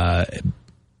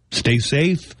 Stay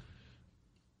safe.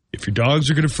 If your dogs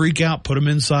are going to freak out, put them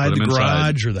inside the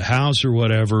garage or the house or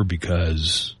whatever,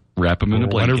 because wrap them in a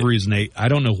blanket. For whatever reason, I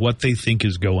don't know what they think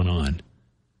is going on.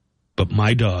 But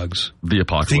my dogs, the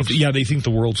apocalypse. They think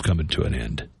the world's coming to an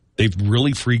end. They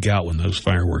really freak out when those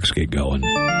fireworks get going.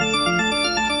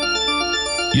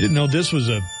 You didn't know this was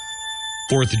a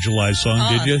 4th of July song,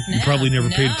 did you? You probably never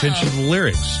paid attention to the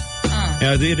lyrics.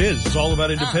 Yeah, it is. It's all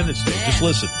about Independence Day. Just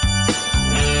listen.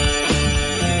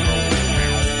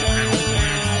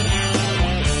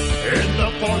 In the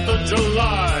 4th of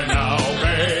July now,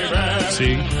 baby.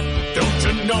 See? Don't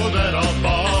you know that I'll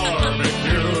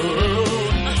barbecue?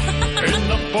 In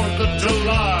the 4th of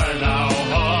July now,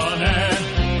 honey,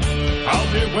 I'll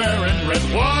be wearing red,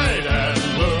 white, and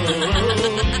blue.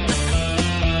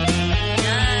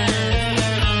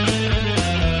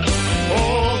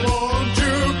 Oh, won't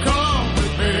you come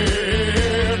with me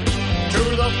to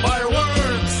the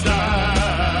fireworks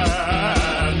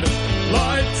stand?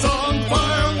 Lights on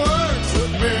fireworks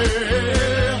with me.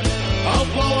 I'll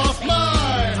blow off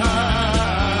my hand.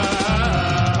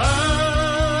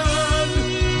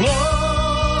 Blow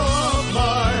off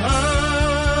my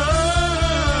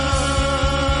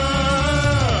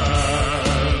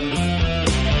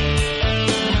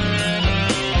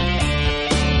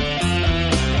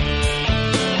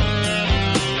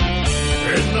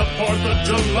In the 4th of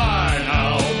July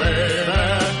now, baby.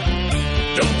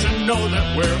 Don't you know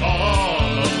that we're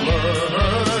on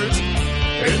alert?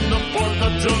 In the 4th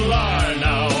of July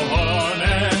now,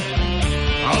 honey,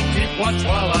 I'll keep watch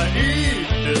while I eat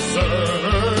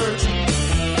dessert.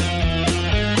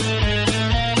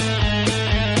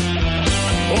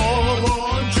 Oh,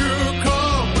 won't you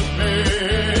come with me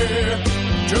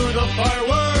to the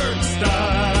fireworks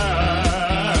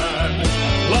stand?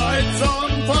 Lights on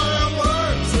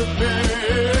fireworks with me.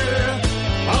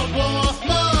 I'll blow off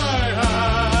my hand.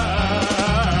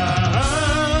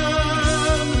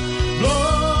 Blow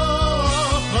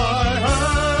off my hand.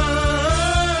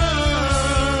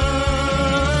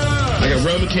 I got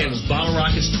Roman candles, bottle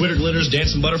rockets, Twitter glitters,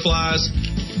 dancing butterflies.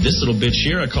 This little bitch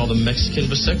here I call the Mexican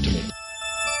vasectomy.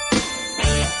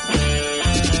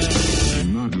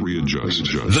 Not readjust.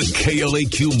 The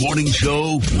KLAQ Morning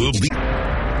Show will be...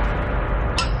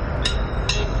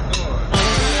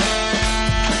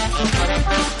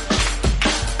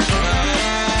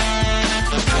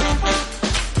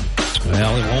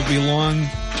 Well, it won't be long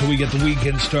till we get the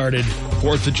weekend started.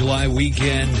 4th of July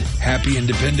weekend. Happy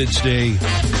Independence Day.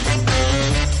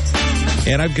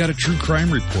 And I've got a true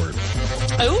crime report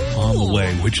on the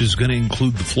way, which is going to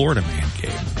include the Florida Man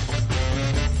game.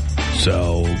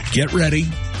 So get ready.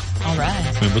 All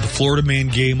right. Remember the Florida Man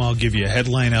game? I'll give you a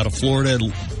headline out of Florida.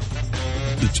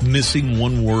 It's missing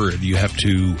one word. You have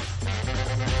to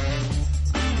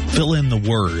fill in the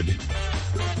word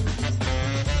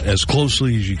as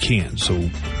closely as you can. So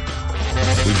we've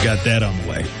got that on the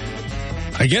way.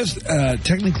 I guess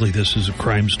technically this is a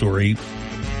crime story.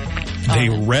 They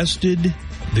arrested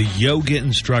the yoga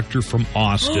instructor from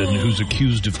Austin who's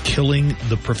accused of killing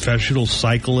the professional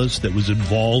cyclist that was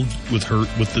involved with her.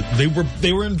 They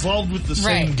were involved with the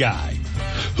same guy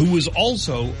who was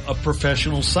also a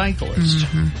professional cyclist.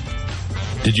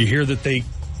 Did you hear that they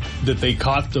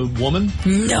caught the woman?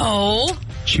 No.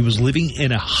 She was living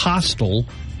in a hostel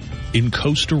in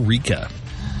Costa Rica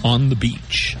on the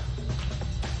beach.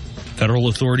 Federal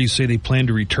authorities say they plan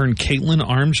to return Caitlin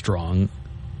Armstrong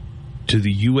to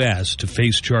the U.S. to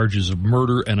face charges of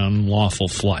murder and unlawful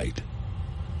flight.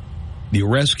 The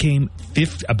arrest came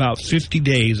about 50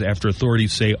 days after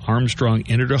authorities say Armstrong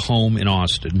entered a home in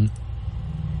Austin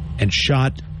and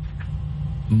shot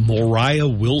Moriah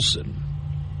Wilson,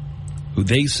 who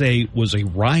they say was a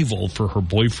rival for her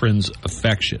boyfriend's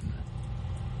affection.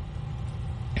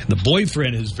 And the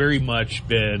boyfriend has very much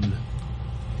been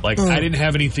like, I didn't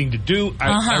have anything to do.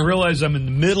 I realize I'm in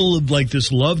the middle of like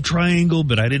this love triangle,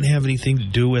 but I didn't have anything to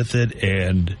do with it.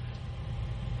 And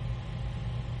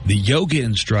the yoga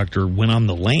instructor went on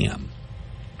the lam.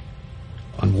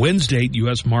 On Wednesday,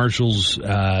 U.S. Marshals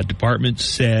Department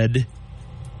said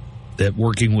that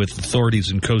working with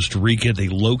authorities in Costa Rica, they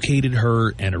located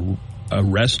her and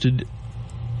arrested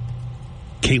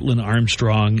Caitlin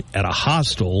Armstrong at a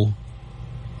hostel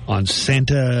on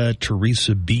Santa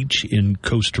Teresa Beach in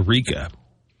Costa Rica.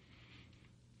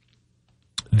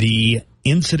 The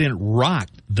incident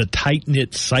rocked the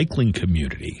tight-knit cycling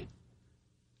community,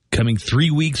 coming 3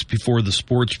 weeks before the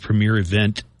sport's premier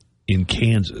event in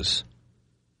Kansas.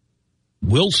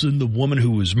 Wilson, the woman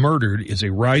who was murdered, is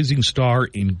a rising star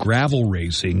in gravel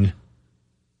racing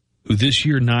who this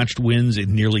year notched wins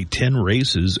in nearly 10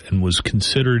 races and was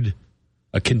considered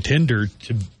a contender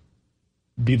to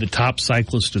be the top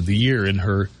cyclist of the year in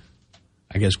her,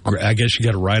 I guess you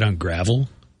got to ride on gravel.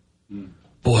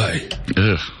 Boy.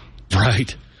 Ugh.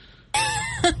 Right.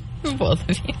 Both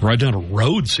of you. Ride down a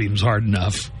road seems hard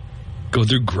enough. Go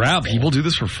through gravel. People do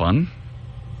this for fun?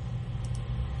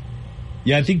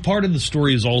 Yeah, I think part of the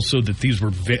story is also that these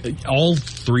were all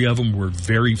three of them were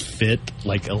very fit,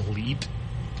 like elite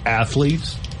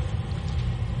athletes.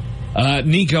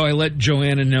 Nico, I let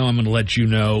Joanna know. I'm going to let you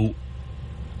know.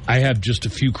 I have just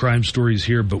a few crime stories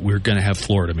here, but we're going to have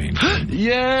Florida Maine game.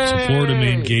 Yay! So Florida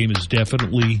Maine game is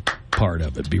definitely part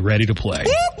of it. Be ready to play.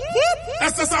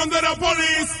 That's the sound of the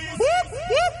police.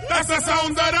 That's the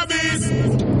sound of the beast.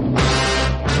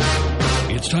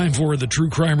 It's time for the True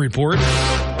Crime Report.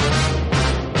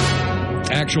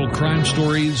 Actual crime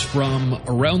stories from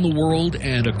around the world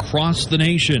and across the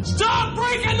nation. Stop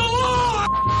breaking the law!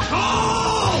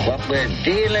 Oh! What we're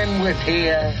dealing with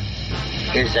here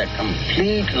is a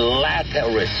complete lack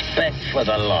of respect for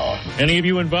the law. Any of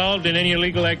you involved in any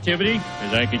illegal activity?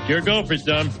 Because I could cure gophers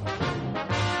some.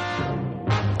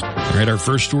 All right, our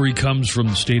first story comes from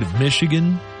the state of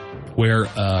Michigan, where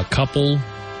a couple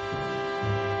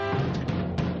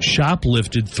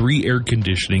shoplifted 3 air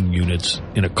conditioning units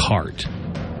in a cart.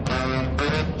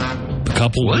 The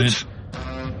couple went...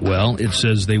 Well, it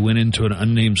says they went into an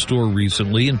unnamed store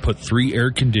recently and put 3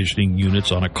 air conditioning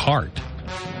units on a cart.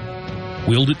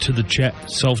 Wheeled it to the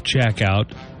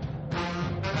self-checkout,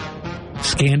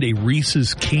 scanned a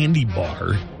Reese's candy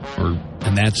bar,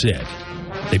 and that's it.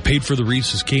 They paid for the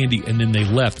Reese's candy, and then they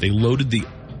left. They loaded the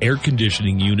air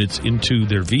conditioning units into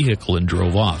their vehicle and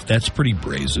drove off. That's pretty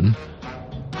brazen.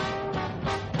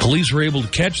 Police were able to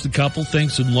catch the couple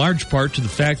thanks in large part to the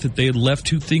fact that they had left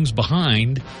 2 things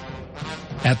behind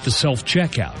at the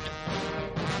self-checkout.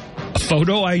 A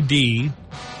photo ID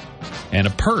and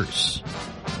a purse.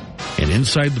 And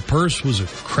inside the purse was a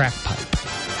crack pipe.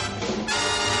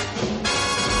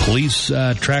 Police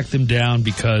tracked them down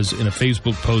because in a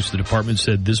Facebook post, the department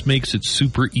said, this makes it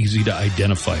super easy to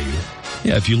identify you.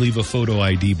 Yeah, if you leave a photo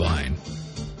ID behind.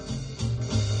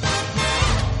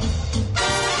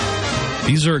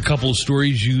 These are a couple of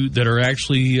stories that are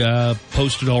actually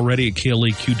posted already at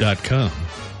KLAQ.com.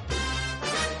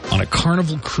 On a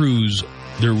Carnival cruise,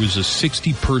 there was a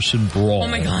 60-person brawl. Oh,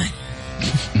 my God.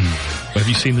 Have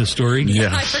you seen this story?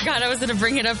 Yeah. I forgot I was going to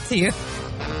bring it up to you.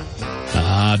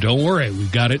 Don't worry.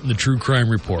 We've got it in the True Crime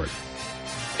Report.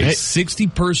 A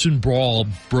 60-person brawl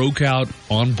broke out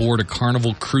on board a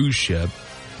Carnival cruise ship,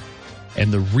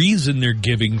 and the reason they're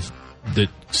giving that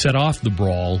set off the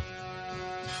brawl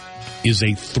is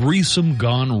a threesome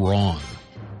gone wrong.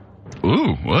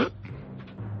 Ooh, what?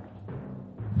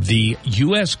 The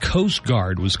U.S. Coast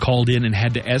Guard was called in and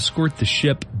had to escort the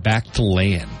ship back to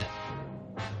land.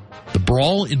 The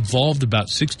brawl involved about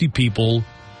 60 people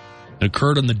and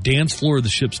occurred on the dance floor of the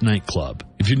ship's nightclub.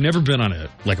 If you've never been on a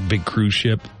big cruise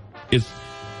ship, it's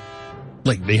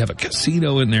like they have a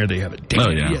casino in there, they have a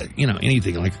dance,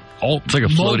 anything like it's like a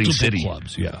floating city.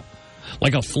 Clubs, yeah.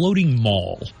 Like a floating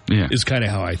mall is kind of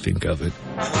how I think of it.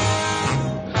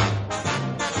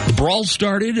 The brawl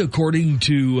started, according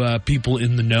to people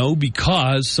in the know,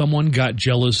 because someone got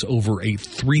jealous over a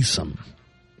threesome.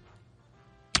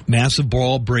 Massive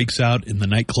brawl breaks out in the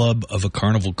nightclub of a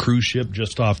Carnival cruise ship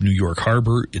just off New York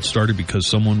Harbor. It started because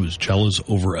someone was jealous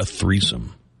over a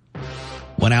threesome.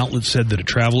 One outlet said that a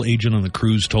travel agent on the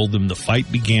cruise told them the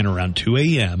fight began around 2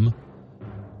 a.m.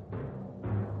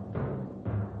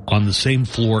 on the same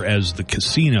floor as the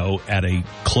casino at a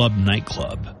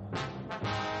nightclub.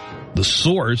 The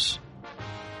source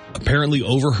apparently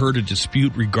overheard a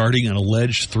dispute regarding an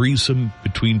alleged threesome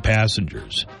between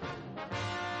passengers.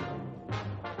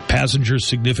 Passengers'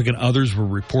 significant others were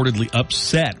reportedly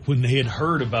upset when they had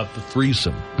heard about the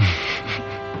threesome.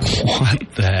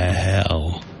 What the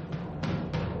hell?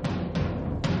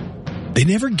 They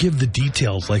never give the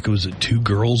details, like was it 2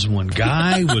 girls and 1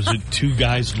 guy? Was it 2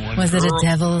 guys and 1 girl? Was it a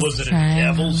devil's Was it a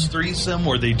devil's threesome?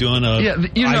 Were they doing a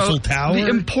Eiffel Tower? The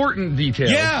important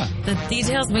details. Yeah. The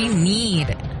details we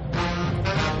need.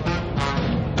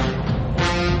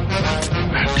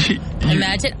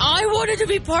 Imagine, I wanted to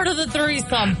be part of the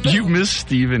threesome. You missed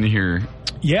Steve in here.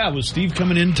 Yeah, was Steve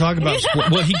coming in to talk about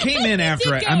sport? Well, he came in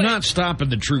after I'm not stopping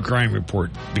the True Crime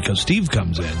Report because Steve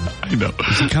comes in. I know.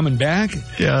 Is he coming back?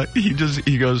 Yeah,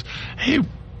 he goes, hey,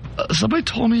 somebody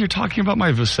told me you're talking about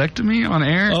my vasectomy on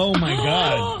air. Oh, my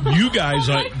God. You guys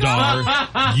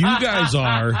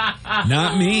are,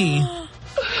 not me.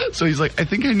 So he's like, I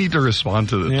think I need to respond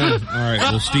to this. Yeah. All right.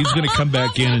 Well, Steve's going to come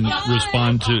back in and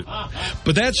respond to.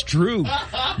 But that's true.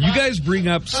 You guys bring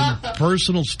up some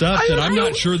personal stuff that I'm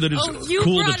not sure that is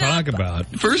cool to talk about.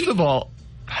 First of all,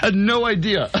 had no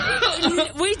idea.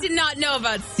 We did not know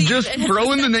about Steve. Just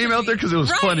throwing the name out there because it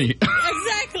was funny.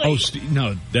 Exactly. Oh,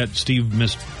 no, that Steve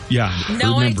missed. Yeah.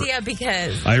 No idea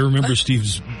because. I remember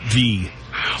Steve's V.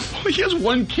 He has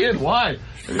one kid. Why?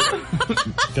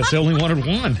 Because they only wanted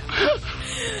one.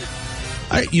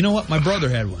 You know what? My brother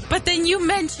had one. But then you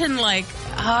mentioned I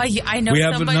know. We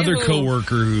have another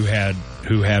coworker who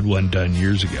had one done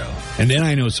years ago, and then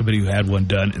I know somebody who had one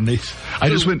done, and they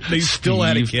still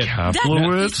had a kid.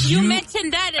 You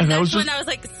mentioned that, and that's when I was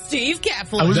like, Steve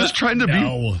Kaplowitz. I was just trying to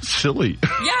be silly.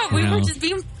 Yeah, we were just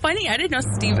being funny. I didn't know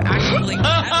Steve actually had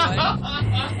one.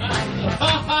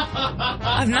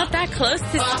 I'm not that close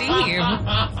to Steve.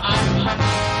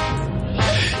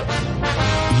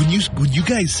 When you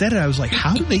guys said it, I was like,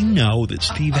 how do they know that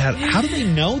Steve had... How do they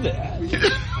know that? We didn't.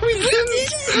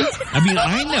 I mean,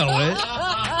 I know it.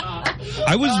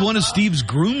 I was one of Steve's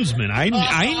groomsmen. I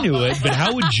knew it, but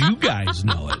how would you guys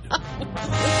know it?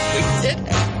 We didn't.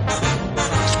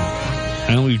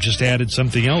 I know we've just added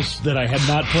something else that I had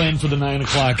not planned for the 9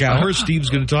 o'clock hour. Steve's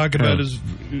going to talk about his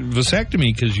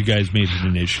vasectomy because you guys made it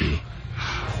an issue.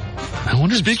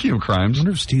 Speaking of crimes, I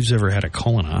wonder if Steve's ever had a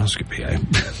colonoscopy.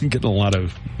 I'm getting a lot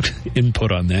of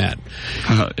input on that.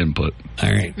 Input. All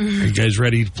right. Are you guys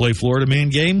ready to play Florida Man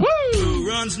game? Woo! Who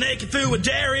runs naked through a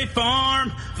dairy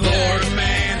farm? Florida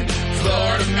man,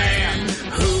 Florida man.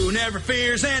 Who never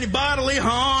fears any bodily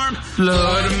harm?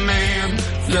 Florida man,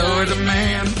 Florida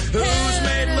man. Who's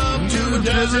made love to a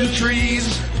dozen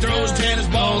trees? Throws tennis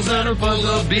balls that are full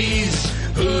of bees.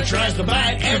 Who tries to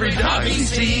bite every dog he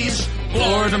sees?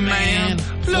 Florida man,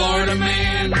 Florida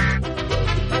man.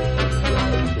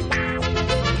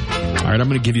 All right, I'm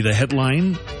going to give you the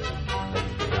headline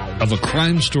of a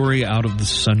crime story out of the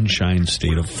Sunshine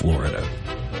State of Florida.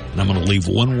 And I'm going to leave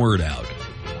one word out.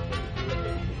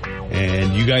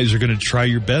 And you guys are going to try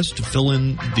your best to fill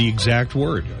in the exact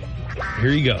word.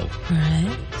 Here you go. All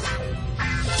right.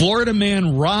 Florida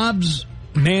man robs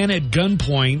man at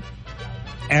gunpoint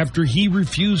after he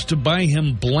refused to buy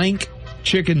him blank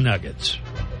chicken nuggets.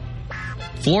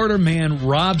 Florida man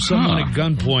robbed someone at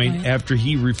gunpoint after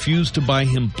he refused to buy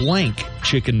him blank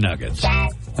chicken nuggets.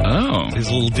 Oh. It's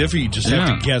a little different. You just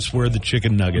have to guess where the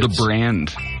chicken nuggets. The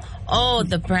brand. Oh,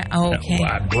 the brand. Oh, okay.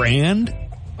 Brand?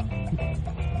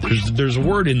 There's a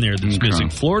word in there that's missing.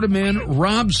 Florida man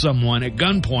robbed someone at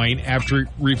gunpoint after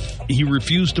he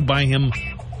refused to buy him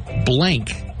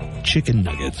blank chicken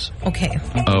nuggets. Okay.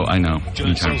 Oh, I know.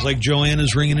 Sounds like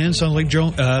Joanna's ringing in. Sounds like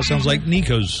sounds like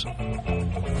Nico's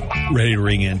ready to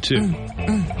ring in too.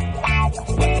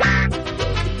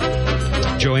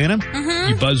 Joanna,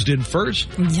 you buzzed in first.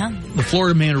 Yeah. The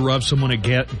Florida man who robbed someone at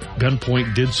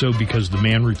gunpoint did so because the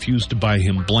man refused to buy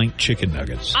him blank chicken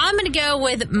nuggets. I'm going to go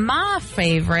with my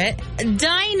favorite,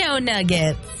 Dino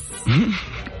Nuggets.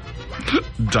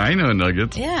 Dino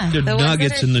Nuggets? Yeah. They're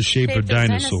nuggets in the shape of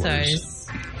dinosaurs.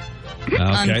 Okay.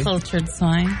 Uncultured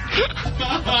swine. No.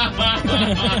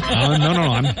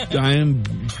 I am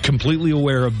completely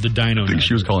aware of the dino. I think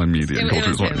she was calling me the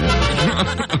uncultured swine.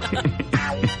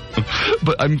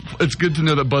 But it's good to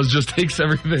know that Buzz just takes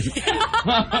everything.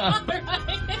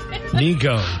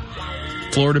 Nico,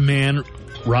 Florida man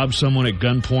robbed someone at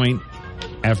gunpoint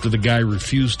after the guy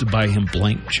refused to buy him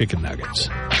blank chicken nuggets.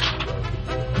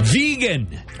 Vegan.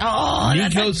 Oh,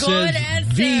 Nico that's a good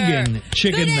answer. Vegan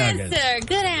chicken nuggets.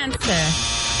 Good answer.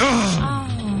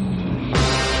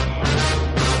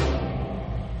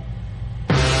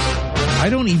 I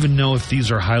don't even know if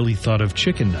these are highly thought of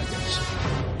chicken nuggets.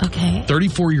 Okay.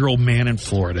 34-year-old man in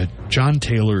Florida, John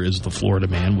Taylor is the Florida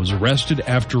man, was arrested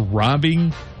after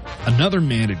robbing another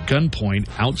man at gunpoint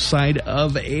outside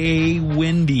of a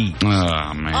Wendy's.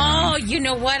 Oh, man. Oh, you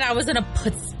know what? I was going to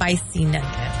put spicy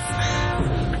nuggets.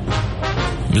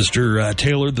 Mr.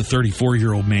 Taylor, the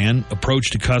 34-year-old man,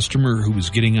 approached a customer who was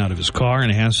getting out of his car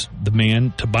and asked the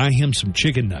man to buy him some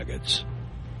chicken nuggets.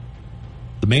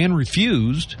 The man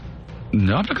refused.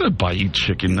 No, I'm not going to buy you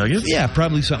chicken nuggets. Yeah,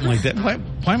 probably something like that. Why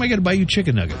am I going to buy you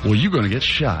chicken nuggets? Well, you're going to get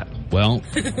shot. Well,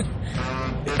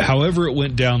 however it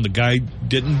went down, the guy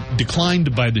declined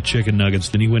to buy the chicken nuggets.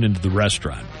 Then he went into the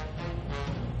restaurant.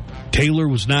 Taylor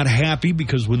was not happy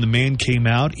because when the man came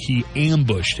out, he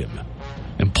ambushed him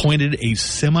and pointed a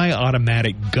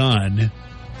semi-automatic gun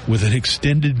with an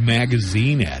extended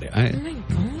magazine at it.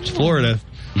 It's Florida.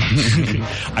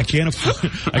 I can't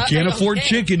afford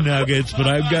chicken nuggets, but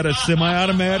I've got a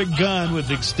semi-automatic gun with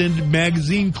extended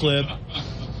magazine clip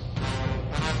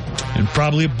and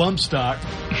probably a bump stock.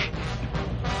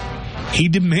 He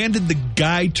demanded the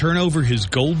guy turn over his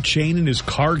gold chain and his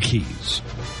car keys,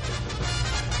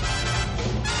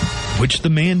 which the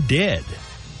man did.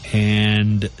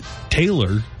 And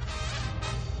Taylor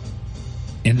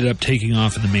ended up taking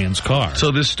off in the man's car.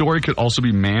 So this story could also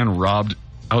be man robbed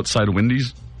outside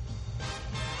Wendy's?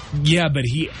 Yeah, but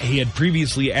he had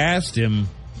previously asked him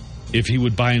if he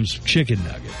would buy him some chicken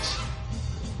nuggets.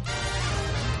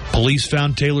 Police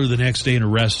found Taylor the next day and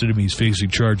arrested him. He's facing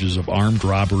charges of armed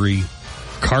robbery,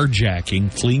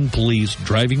 carjacking, fleeing police,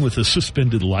 driving with a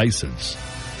suspended license.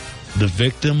 The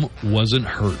victim wasn't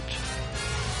hurt,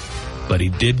 but he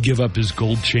did give up his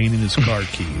gold chain and his car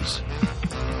keys.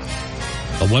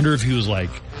 I wonder if he was like,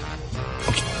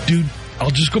 okay, dude, I'll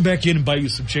just go back in and buy you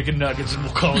some chicken nuggets and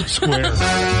we'll call it square.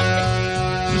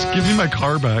 Just give me my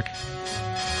car back.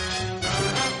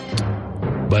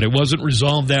 But it wasn't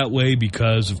resolved that way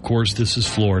because, of course, this is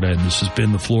Florida, and this has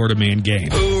been the Florida Man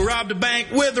game. Who robbed a bank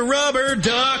with a rubber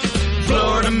duck?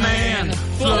 Florida man,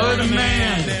 Florida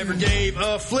man. Never gave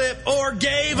a flip or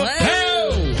gave a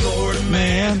pound. Florida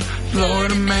man,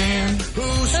 Florida man.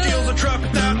 Who steals a truck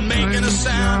without making a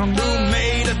sound? Who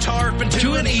made a tarp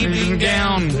into an evening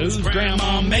gown? Whose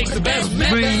grandma makes the best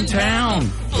meth in town?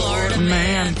 Florida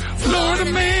man, Florida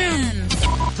man.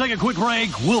 Take a quick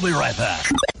break. We'll be right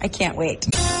back. I can't wait.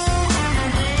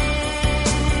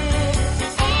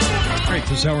 All right,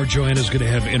 this hour, Joanna's going to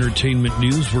have entertainment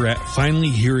news. We're finally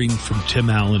hearing from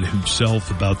Tim Allen himself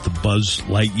about the Buzz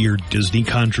Lightyear Disney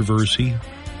controversy.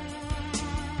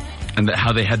 And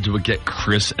how they had to get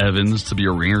Chris Evans to be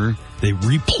a ringer. They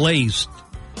replaced,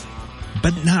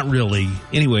 but not really.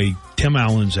 Anyway, Tim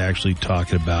Allen's actually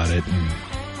talking about it. And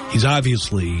he's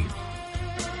obviously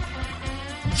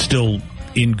still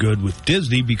in good with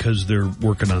Disney because they're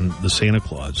working on the Santa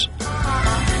Claus.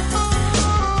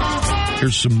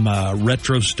 Here's some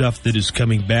retro stuff that is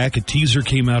coming back. A teaser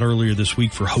came out earlier this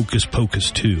week for Hocus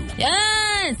Pocus 2.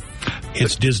 Yes!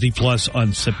 It's Disney Plus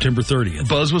on September 30th.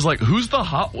 Buzz was like, who's the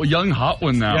young hot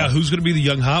one now? Yeah, who's going to be the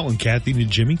young hot one, Kathy and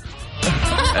Jimmy?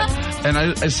 And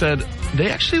I said, they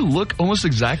actually look almost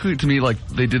exactly to me like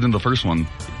they did in the first one.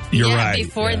 You're right.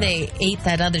 Before they ate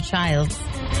that other child.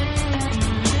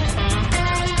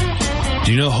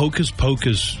 Do you know Hocus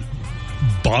Pocus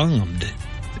bombed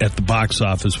at the box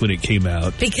office when it came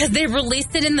out? Because they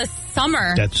released it in the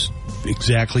summer. That's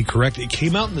exactly correct. It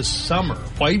came out in the summer.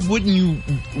 Why wouldn't you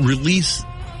release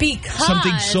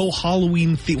something so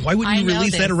Halloween themed? Why wouldn't you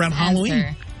release that around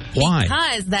Halloween? Why?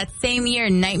 Because that same year,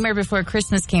 Nightmare Before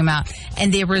Christmas came out,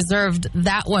 and they reserved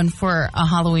that one for a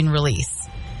Halloween release.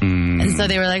 And so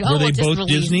they were like, were they we'll just both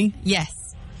release. Disney?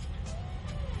 Yes.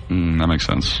 That makes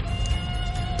sense.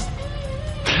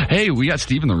 Hey, we got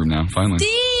Steve in the room now, finally.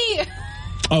 Steve!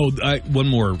 Oh, one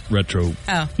more retro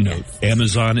note. Yes.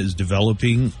 Amazon is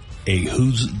developing a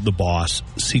Who's the Boss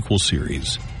sequel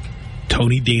series.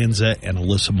 Tony Danza and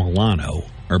Alyssa Milano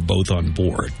are both on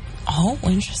board. Oh,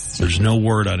 interesting. There's no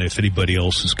word on if anybody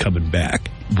else is coming back.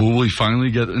 Will we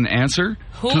finally get an answer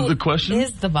to the question? Who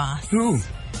is the boss? Who?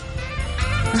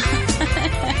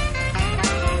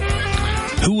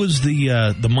 Who was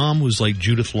the mom was like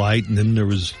Judith Light, and then there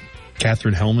was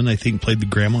Katherine Hellman, I think, played the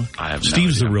grandma.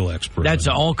 Steve's the real expert. That's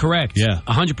all correct. Yeah.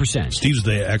 100%. Steve's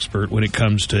the expert when it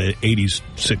comes to 80s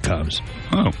sitcoms.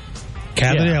 Oh.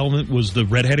 Katherine Hellman was the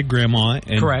redheaded grandma,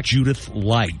 and correct. Judith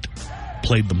Light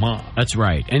played the mom. That's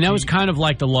right. And that was kind of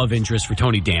like the love interest for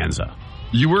Tony Danza.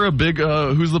 You were a big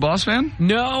Who's the Boss fan?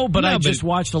 No, but I just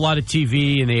watched a lot of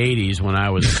TV in the 80s when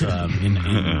I was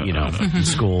in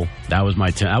school. That was my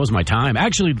time.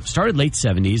 Actually, started late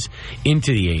 70s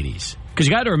into the 80s. Because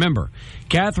you got to remember,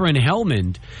 Katherine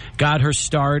Hellman got her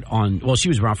start on, well, she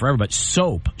was around forever, but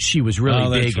soap. She was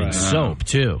really big in soap,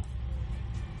 too.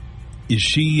 Is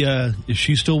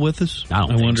she still with us? I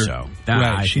don't think so.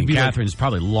 I think Catherine's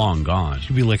probably long gone.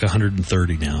 She'd be like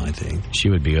 130 now, I think. She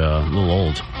would be a little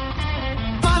old.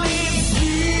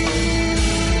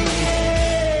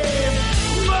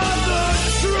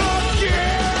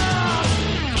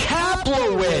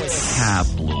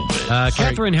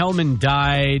 Katherine Hellman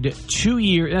died 3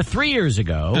 years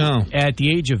ago at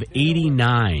the age of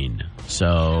 89.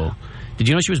 So, did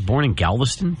you know she was born in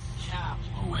Galveston?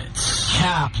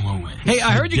 Hey,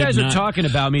 I heard you guys were talking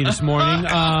about me this morning.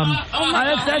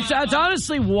 That's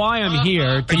honestly why I'm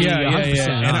here. To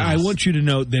And I want you to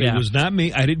note that it was not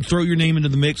me. I didn't throw your name into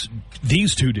the mix.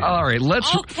 These two did. All right,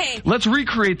 let's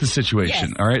recreate the situation.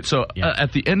 Yes. All right, so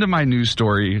at the end of my news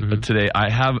story today,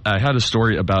 I had a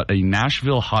story about a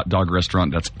Nashville hot dog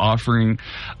restaurant that's offering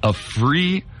a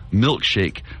free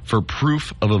milkshake for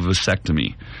proof of a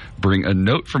vasectomy. Bring a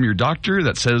note from your doctor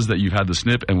that says that you've had the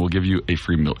snip, and we'll give you a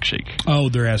free milkshake. Oh,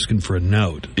 they're asking for a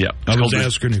note. Yeah. I was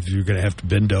asking if you're going to have to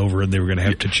bend over, and they were going to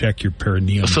have to check your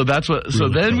perineum. So that's what. So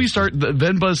then we start.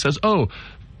 Then Buzz says, "Oh,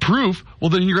 proof?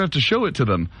 Well, then you're going to have to show it to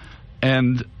them."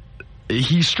 And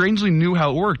he strangely knew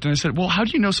how it worked. And I said, "Well, how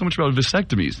do you know so much about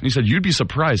vasectomies?" And he said, "You'd be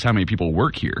surprised how many people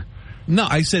work here." No,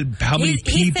 I said how many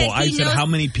people. I said how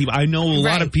many people. I know a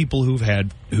lot of people who've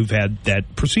had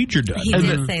that procedure done. He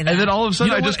did say that. And then all of a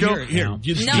sudden, I just go, No,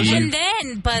 and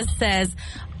then Buzz says,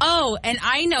 "Oh, and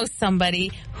I know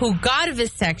somebody who got a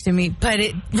vasectomy, but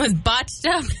it was botched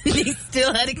up, and he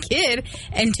still had a kid.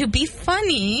 And to be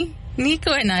funny,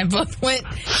 Nico and I both went,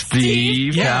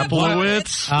 Steve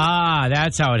Kaplowitz. Ah,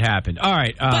 that's how it happened. All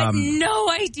right. But no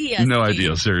idea. No Steve.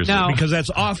 idea, seriously. Now, because that's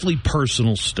awfully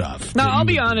personal stuff. Now, I'll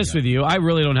be honest with you. I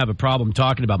really don't have a problem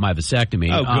talking about my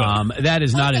vasectomy. Oh, good. That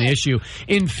is not an issue.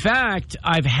 In fact,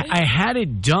 I had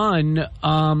it done,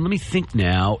 let me think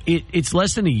now. It's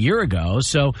less than a year ago.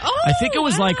 So I think it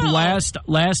was like last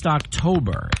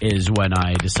October is when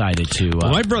I decided to.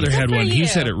 My brother had one. He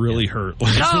said it really hurt.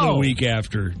 Like a week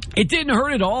after. It didn't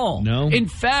hurt at all. No. In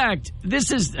fact, there's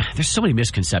so many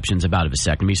misconceptions about a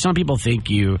vasectomy. Some people think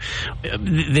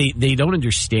they don't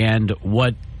understand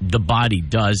what the body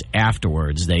does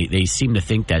afterwards. They seem to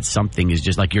think that something is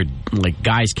just like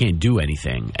guys can't do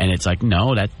anything, and it's like,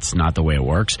 no, that's not the way it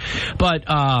works. But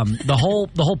the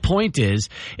whole point is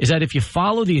that if you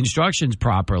follow the instructions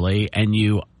properly and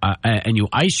you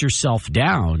ice yourself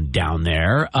down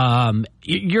there,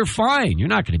 you're fine. You're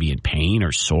not going to be in pain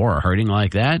or sore or hurting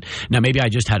like that. Now, maybe I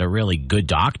just had a really good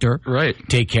doctor, right?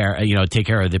 Take care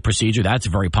of the procedure. That's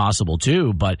very possible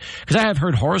too. But because I have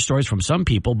heard horror stories from some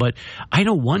people, but I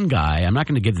know one guy. I'm not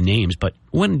going to give the names, but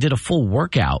went and did a full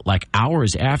workout like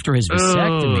hours after his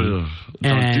vasectomy.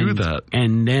 Don't do that.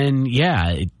 And then,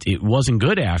 it wasn't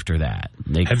good after that.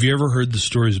 Have you ever heard the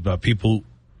stories about people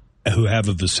who have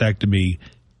a vasectomy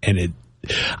and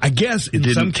I guess in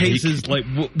some cases,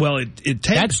 it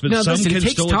takes, but some can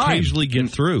still occasionally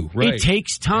get through. Right. It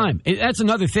takes time. That's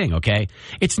another thing, okay?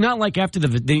 It's not like after the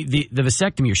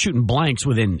vasectomy, you're shooting blanks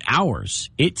within hours.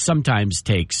 It sometimes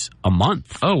takes a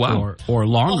month. Oh, wow. Or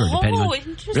longer, depending on...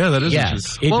 Interesting. Yeah, that is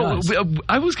yes, interesting. Does.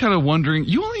 I was kind of wondering,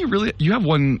 you have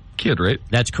one kid, right?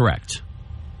 That's correct.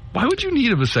 Why would you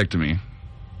need a vasectomy?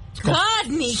 God,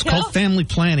 Nico. It's called family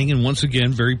planning, and once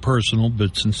again, very personal,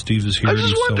 but since Steve is here... I was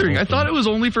just wondering. I thought it was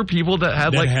only for people that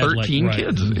had 13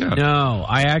 kids. Yeah. No,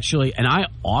 I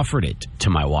offered it to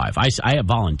my wife. I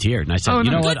volunteered, and I said,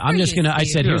 you know what, I'm just going to... I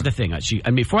said, here's the thing.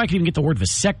 Before I could even get the word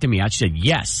vasectomy out, she said,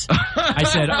 yes. I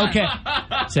said, okay.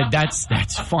 I said, that's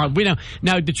fine.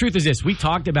 Now, the truth is this. We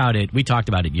talked about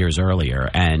it years earlier,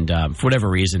 and for whatever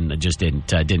reason, it just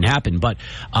didn't happen. But,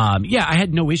 I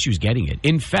had no issues getting it.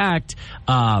 In fact...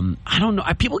 I don't know.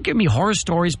 People give me horror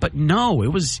stories, but no, it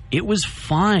was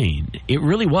fine. It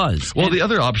really was. Well, the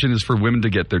other option is for women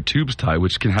to get their tubes tied,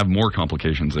 which can have more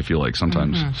complications, I feel like,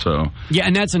 sometimes. Mm-hmm. So yeah,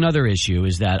 and that's another issue,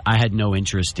 is that I had no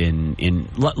interest in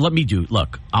let me do.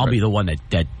 Look, I'll be the one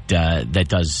that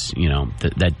does,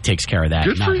 that takes care of that.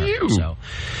 Good for you. So,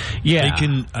 yeah.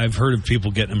 I've heard of people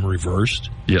getting them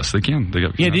reversed. Yes, they can.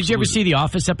 Did you ever see the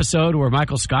Office episode where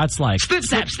Michael Scott's like, snip,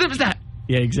 snip, snap?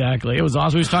 Yeah, exactly. It was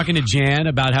awesome. He was talking to Jan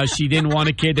about how she didn't want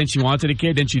a kid, then she wanted a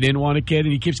kid, then she didn't want a kid,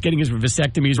 and he keeps getting his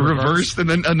vasectomies reversed, and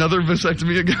then another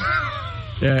vasectomy again.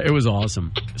 Yeah, it was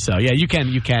awesome. So yeah, you can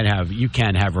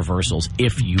have reversals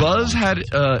if you. Buzz had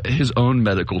his own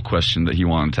medical question that he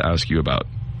wanted to ask you about,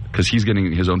 because he's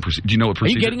getting his own procedure. Do you know what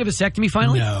procedure? Are you getting a vasectomy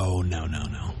finally? No.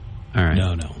 All right.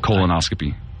 No.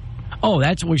 Colonoscopy. Oh,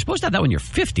 you're supposed to have that when you're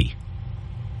 50.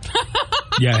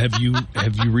 Yeah, have you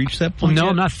reached that point? No, yet?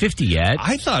 I'm not 50 yet.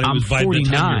 I thought it was 49. by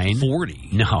the time you're 40.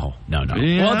 No.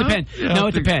 Yeah, well, it depends. Yeah,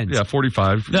 it depends. Yeah,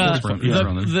 45.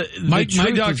 My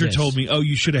doctor told me,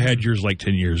 you should have had yours like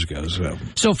 10 years ago.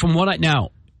 So from what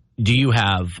do you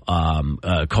have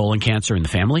colon cancer in the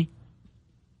family?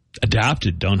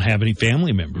 Adopted, don't have any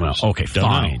family members. Well, okay,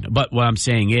 fine. But what I'm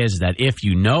saying is that if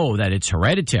you know that it's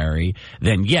hereditary,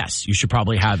 then yes, you should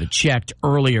probably have it checked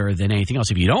earlier than anything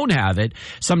else. If you don't have it,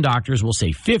 some doctors will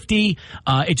say 50.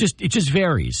 It just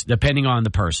varies depending on the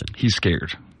person. He's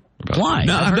scared. Why?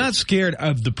 No, I'm not scared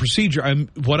of the procedure.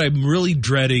 What I'm really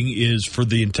dreading is for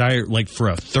the entire, for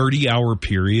a 30-hour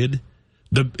period,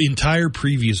 the entire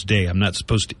previous day, I'm not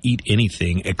supposed to eat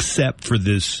anything except for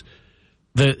this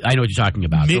I know what you're talking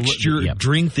about. Mixture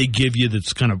drink they give you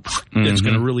that's kind of that's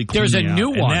going to really clean There's a you out. new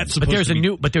one, And that's but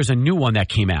there's a new one that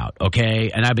came out.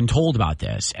 Okay, and I've been told about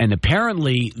this. And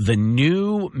apparently, the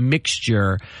new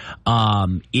mixture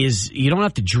is you don't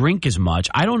have to drink as much.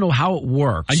 I don't know how it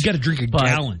works. You got to drink a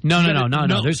gallon.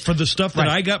 No. There's for the stuff that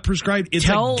I got prescribed. It's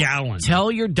a gallon. Tell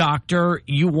your doctor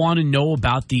you want to know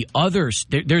about the others.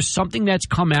 There's something that's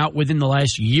come out within the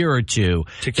last year or two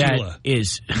Tequila.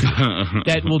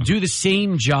 that will do the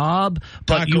same job,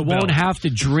 but Taco you won't Bell. have to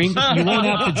drink. You won't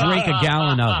have to drink a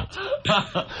gallon of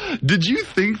it. Did you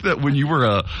think that when you were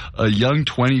a young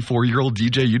 24-year-old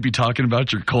DJ, you'd be talking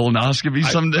about your colonoscopy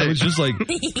someday? I was just like,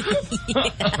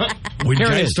 when Here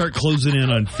it guys is. start closing in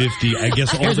on 50, I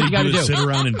guess all Here's they what you gotta do is do. sit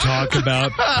around and talk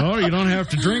about, you don't have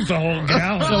to drink the whole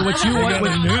gallon. So what you want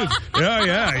with news?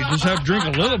 Yeah, you just have to drink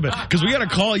a little bit. Because we got a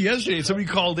call yesterday. Somebody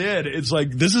called in. It's like,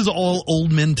 this is all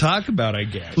old men talk about, I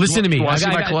guess. Listen to me. Want to see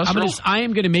my cholesterol? I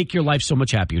am going to make your life so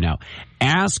much happier now.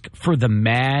 Ask for the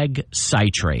mag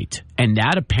citrate. And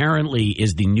that apparently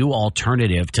is the new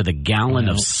alternative to the gallon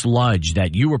of sludge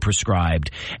that you were prescribed.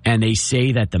 And they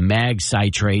say that the mag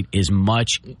citrate is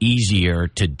much easier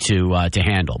to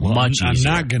handle. Much easier.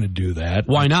 I'm not going to do that.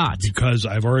 Why not? Because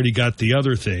I've already got the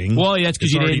other thing. Well, that's because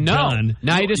It's you already didn't know. done.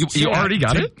 Now you just You already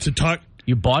got it? To talk.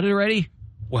 You bought it already?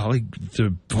 Well,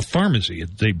 the pharmacy,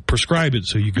 they prescribe it,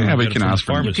 so you go. Yeah, but get you can it from ask the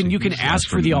for it. pharmacy. You can ask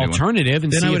for the new one. alternative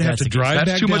and Then see I would if have that's to the drive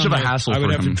That's back too much down of a there. hassle I would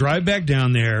for have to him. drive back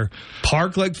down there,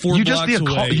 park like 4 You blocks just need a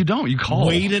call. away. You don't. You call.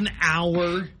 Wait an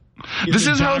hour. in This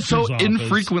the is how so doctor's office.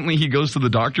 infrequently he goes to the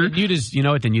doctor. You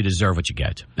know what? Then you deserve what you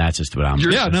get. That's just what I'm.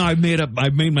 Yeah, no, I've made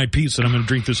my peace, and I'm going to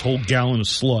drink this whole gallon of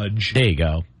sludge. There you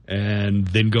go. And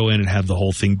then go in and have the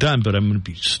whole thing done. But I'm going to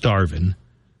be starving.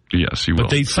 Yes, you will.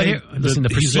 But they say, listen,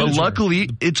 but luckily,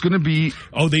 it's going to be.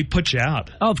 Oh, they put you out.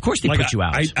 Oh, of course they put you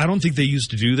out. I don't think they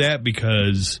used to do that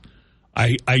because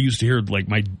I used to hear like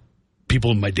my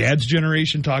people in my dad's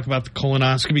generation talk about the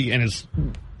colonoscopy, and it's.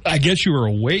 I guess you were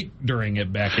awake during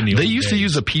it back in the They old used to days.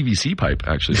 use a PVC pipe,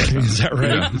 actually. Is that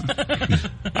right?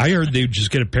 Yeah. I heard they'd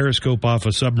just get a periscope off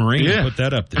a submarine and put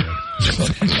that up there.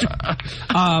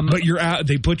 But you're out.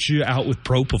 They put you out with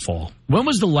propofol. When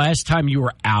was the last time you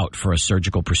were out for a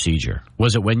surgical procedure?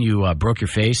 Was it when you broke your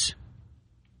face?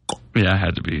 Yeah, it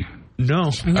had to be. No, I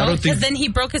don't think. Because then he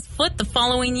broke his foot the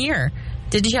following year.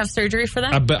 Did you have surgery for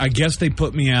that? But I guess they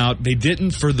put me out. They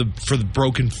didn't for the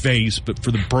broken face, but for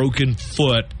the broken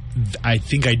foot, I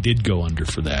think I did go under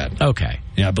for that. Okay.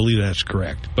 Yeah, I believe that's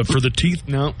correct. But for the teeth,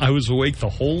 no, I was awake the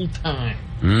whole time.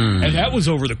 And that was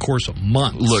over the course of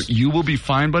months. Look, you will be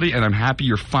fine, buddy, and I'm happy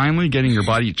you're finally getting your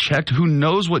body checked. Who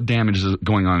knows what damage is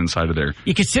going on inside of there?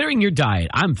 Yeah, considering your diet,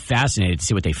 I'm fascinated to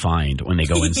see what they find when they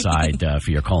go inside for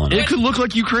your colon. It could look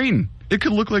like Ukraine. It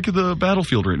could look like the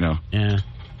battlefield right now. Yeah.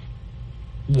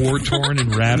 War-torn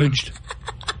and ravaged.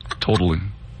 Totally.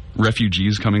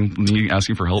 Refugees coming,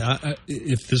 asking for help.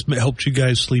 If this helps you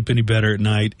guys sleep any better at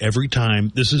night,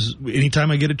 anytime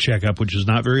I get a checkup, which is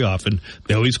not very often,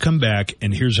 they always come back,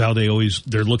 and here's how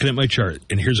they're looking at my chart,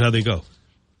 and here's how they go.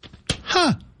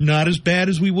 Not as bad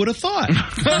as we would have thought.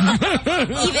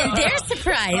 Even they're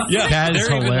surprised. Yeah, that is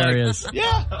they're even hilarious. like,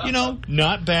 yeah,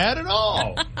 not bad at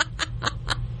all.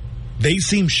 They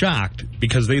seem shocked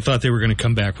because they thought they were going to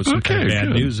come back with some kind of bad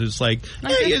news. It's like,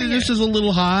 this is a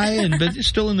little high, but it's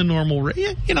still in the normal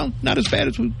range. Not as bad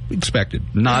as we expected.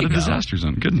 Not a disaster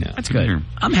zone. Good. Yeah, That's good.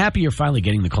 I'm happy you're finally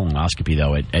getting the colonoscopy,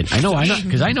 though. I know,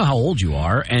 because I know how old you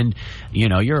are, and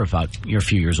you're a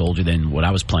few years older than what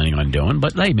I was planning on doing.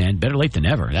 But hey, man, better late than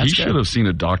never. That's You should have seen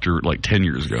a doctor like 10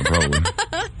 years ago, probably.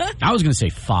 I was going to say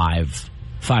 5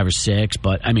 or 6,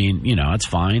 but I mean, it's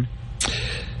fine.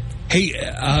 Hey,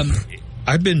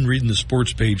 I've been reading the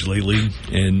sports page lately,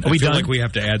 and I feel done? like we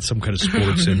have to add some kind of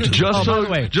sports into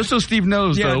it. Just so Steve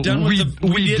knows, though,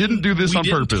 we didn't do this on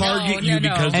purpose. Target you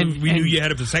because we knew you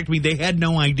had a vasectomy. They had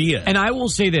no idea. And I will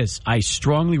say this. I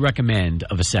strongly recommend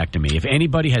a vasectomy. If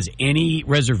anybody has any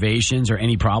reservations or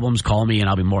any problems, call me, and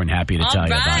I'll be more than happy to tell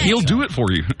you about it. He'll do it for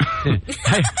you.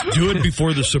 Do it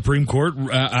before the Supreme Court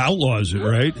outlaws it,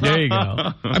 right? There you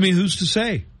go. I mean, who's to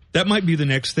say? That might be the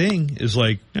next thing. Is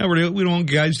like, we don't want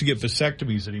guys to get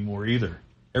vasectomies anymore either.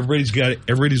 Everybody's got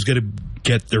to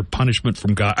get their punishment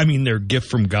from God. I mean, their gift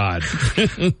from God.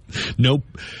 Nope.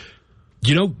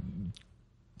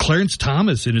 Clarence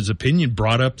Thomas, in his opinion,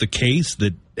 brought up the case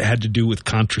that had to do with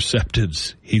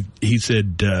contraceptives. He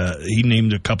said he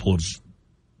named a couple of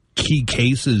key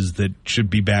cases that should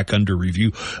be back under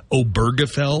review.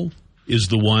 Obergefell is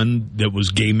the one that was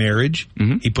gay marriage.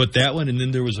 Mm-hmm. He put that one, and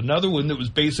then there was another one that was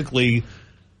basically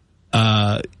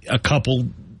a couple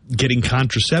getting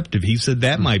contraceptive. He said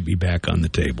that might be back on the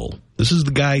table. This is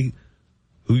the guy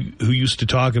who used to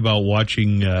talk about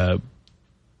watching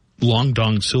Long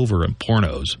Dong Silver and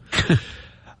pornos.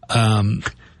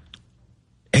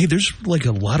 Hey, there's like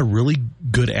a lot of really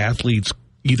good athletes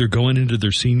either going into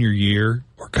their senior year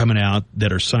or coming out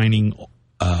that are signing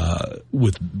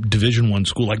with Division I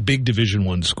school, like big Division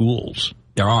I schools.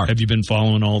 There are. Have you been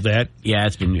following all that? Yeah,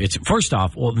 it's first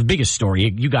off, well, the biggest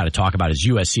story you got to talk about is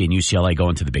USC and UCLA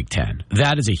going to the Big Ten.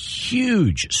 That is a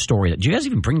huge story. Do you guys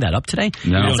even bring that up today?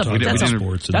 No, we don't talk about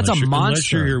sports. That's a monster.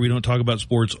 Unless you're here, we don't talk about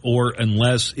sports, or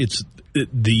unless it's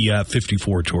the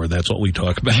 54 tour. That's what we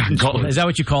talk about. Is that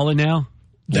what you call it now?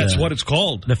 That's what it's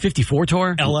called. The 54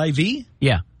 tour? LIV?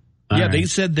 Yeah. Yeah, they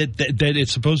said that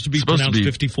it's supposed to be pronounced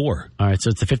 54. All right, so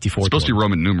it's the 54 It's supposed to be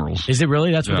Roman numerals. Is it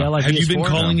really? That's what the LIV is for? Have you been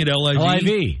calling it LIV?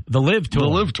 LIV. The Live Tour. The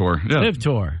Live Tour, yeah. Live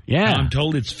Tour, yeah. I'm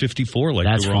told it's 54, like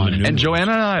That's the Roman numerals. And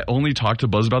Joanna and I only talked to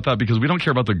Buzz about that because we don't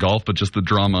care about the golf, but just the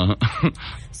drama.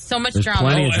 So much There's drama.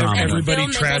 plenty of drama. Everybody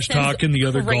trash talking the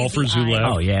other golfers who left.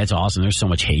 Oh, yeah, it's awesome. There's so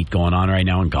much hate going on right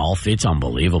now in golf. It's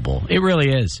unbelievable. It really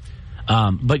is.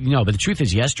 But the truth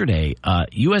is yesterday,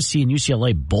 USC and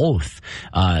UCLA both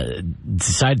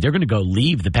decided they're going to go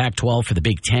leave the Pac-12 for the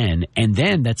Big Ten. And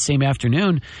then that same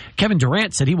afternoon, Kevin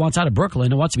Durant said he wants out of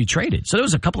Brooklyn and wants to be traded. So there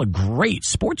was a couple of great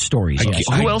sports stories.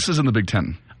 Who else is in the Big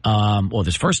Ten? Well,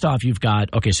 there's first off, you've got,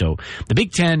 so the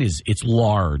Big Ten it's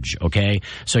large, okay?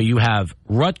 So you have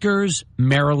Rutgers,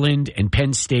 Maryland, and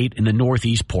Penn State in the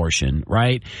northeast portion,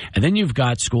 right? And then you've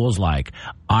got schools like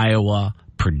Iowa,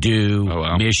 Purdue,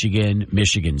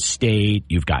 Michigan State.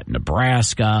 You've got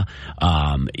Nebraska.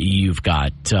 You've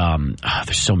got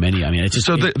there's so many. I mean, it's just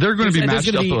they're going to be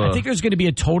matched up. I think there's going to be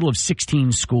a total of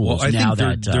 16 schools. Well, I now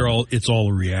think it's all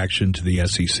a reaction to the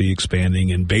SEC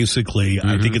expanding, and basically,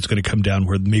 I think it's going to come down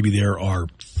where maybe there are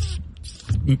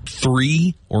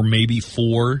 3 or maybe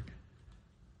 4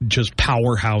 just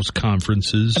powerhouse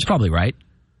conferences. That's probably right.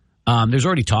 There's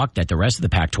already talk that the rest of the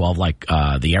Pac-12, like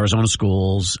the Arizona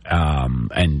schools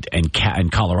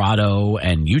and Colorado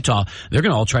and Utah, they're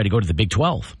going to all try to go to the Big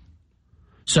 12.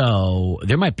 So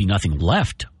there might be nothing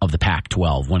left of the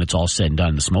Pac-12 when it's all said and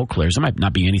done. The smoke clears. There might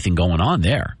not be anything going on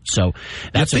there. So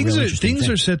that's things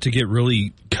are set to get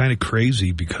really kind of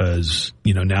crazy because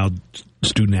now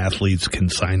student athletes can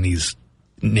sign these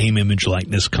name, image,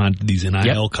 likeness, these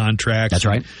NIL contracts. That's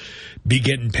right. Be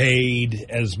getting paid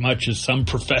as much as some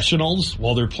professionals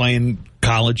while they're playing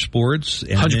college sports.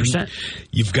 And 100%.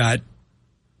 You've got,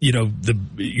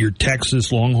 your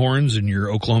Texas Longhorns and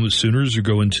your Oklahoma Sooners are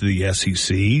going to the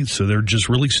SEC. So they're just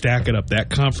really stacking up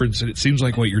that conference. And it seems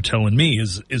like what you're telling me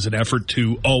is an effort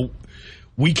to,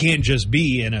 we can't just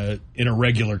be in a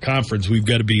regular conference. We've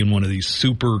got to be in one of these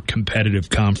super competitive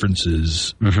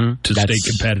conferences to stay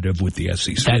competitive with the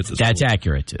SEC. That's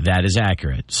accurate. That is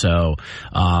accurate. So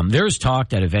there's talk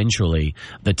that eventually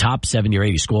the top 70 or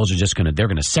 80 schools are they're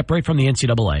going to separate from the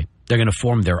NCAA. They're going to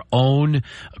form their own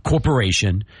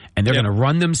corporation, and they're going to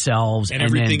run themselves. And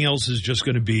everything else is just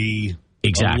going to be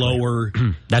exactly a lower.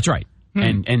 That's right.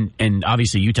 And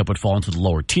obviously UTEP would fall into the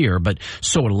lower tier, but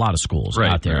so would a lot of schools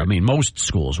out there. Right. I mean, most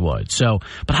schools would. So,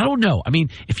 but I don't know. I mean,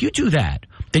 if you do that,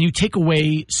 then you take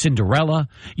away Cinderella,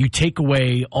 you take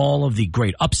away all of the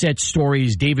great upset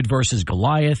stories, David versus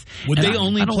Goliath. Would they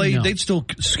only play? They'd still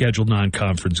schedule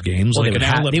non-conference games, like an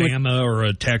Alabama or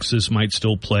a Texas might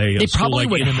still play. They probably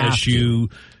would have to.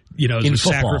 It's in a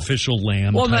football. Sacrificial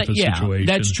lamb type of situation.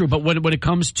 That's true. But when it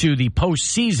comes to the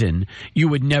postseason, you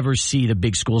would never see the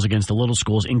big schools against the little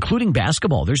schools, including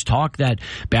basketball. There's talk that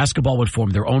basketball would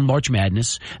form their own March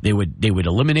Madness. They would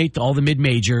eliminate all the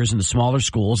mid-majors and the smaller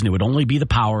schools, and it would only be the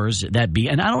powers that be.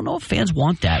 And I don't know if fans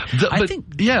want that.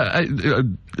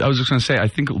 I was just going to say, I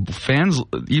think fans,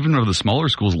 even of the smaller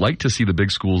schools, like to see the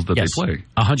big schools that they play.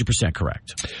 100%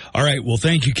 correct. All right. Well,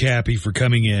 thank you, Cappy, for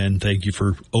coming in. Thank you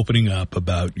for opening up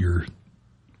about your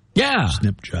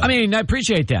snip job. I mean, I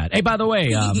appreciate that. Hey, by the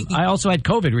way, I also had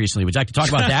COVID recently. Would you like to talk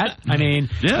about that? I mean,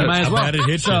 might as well. It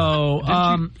hit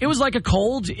so, it was like a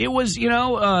cold. It was,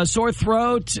 sore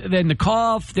throat, then the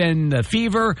cough, then the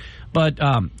fever. But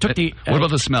took the. What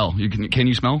about the smell? Can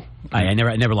you smell? I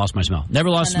never lost my smell. Never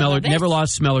lost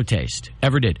smell or taste.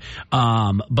 Ever did.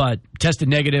 But tested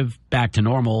negative, back to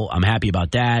normal. I'm happy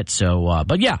about that. So,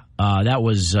 that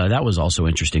was also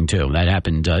interesting too. That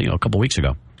happened, a couple weeks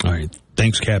ago. All right.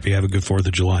 Thanks, Cappy. Have a good 4th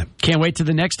of July. Can't wait till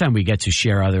the next time we get to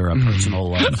share other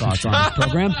personal thoughts on this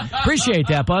program. Appreciate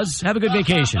that, Buzz. Have a good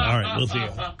vacation. All right. We'll see you.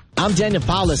 I'm Daniel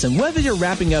Paulus, and whether you're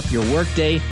wrapping up your workday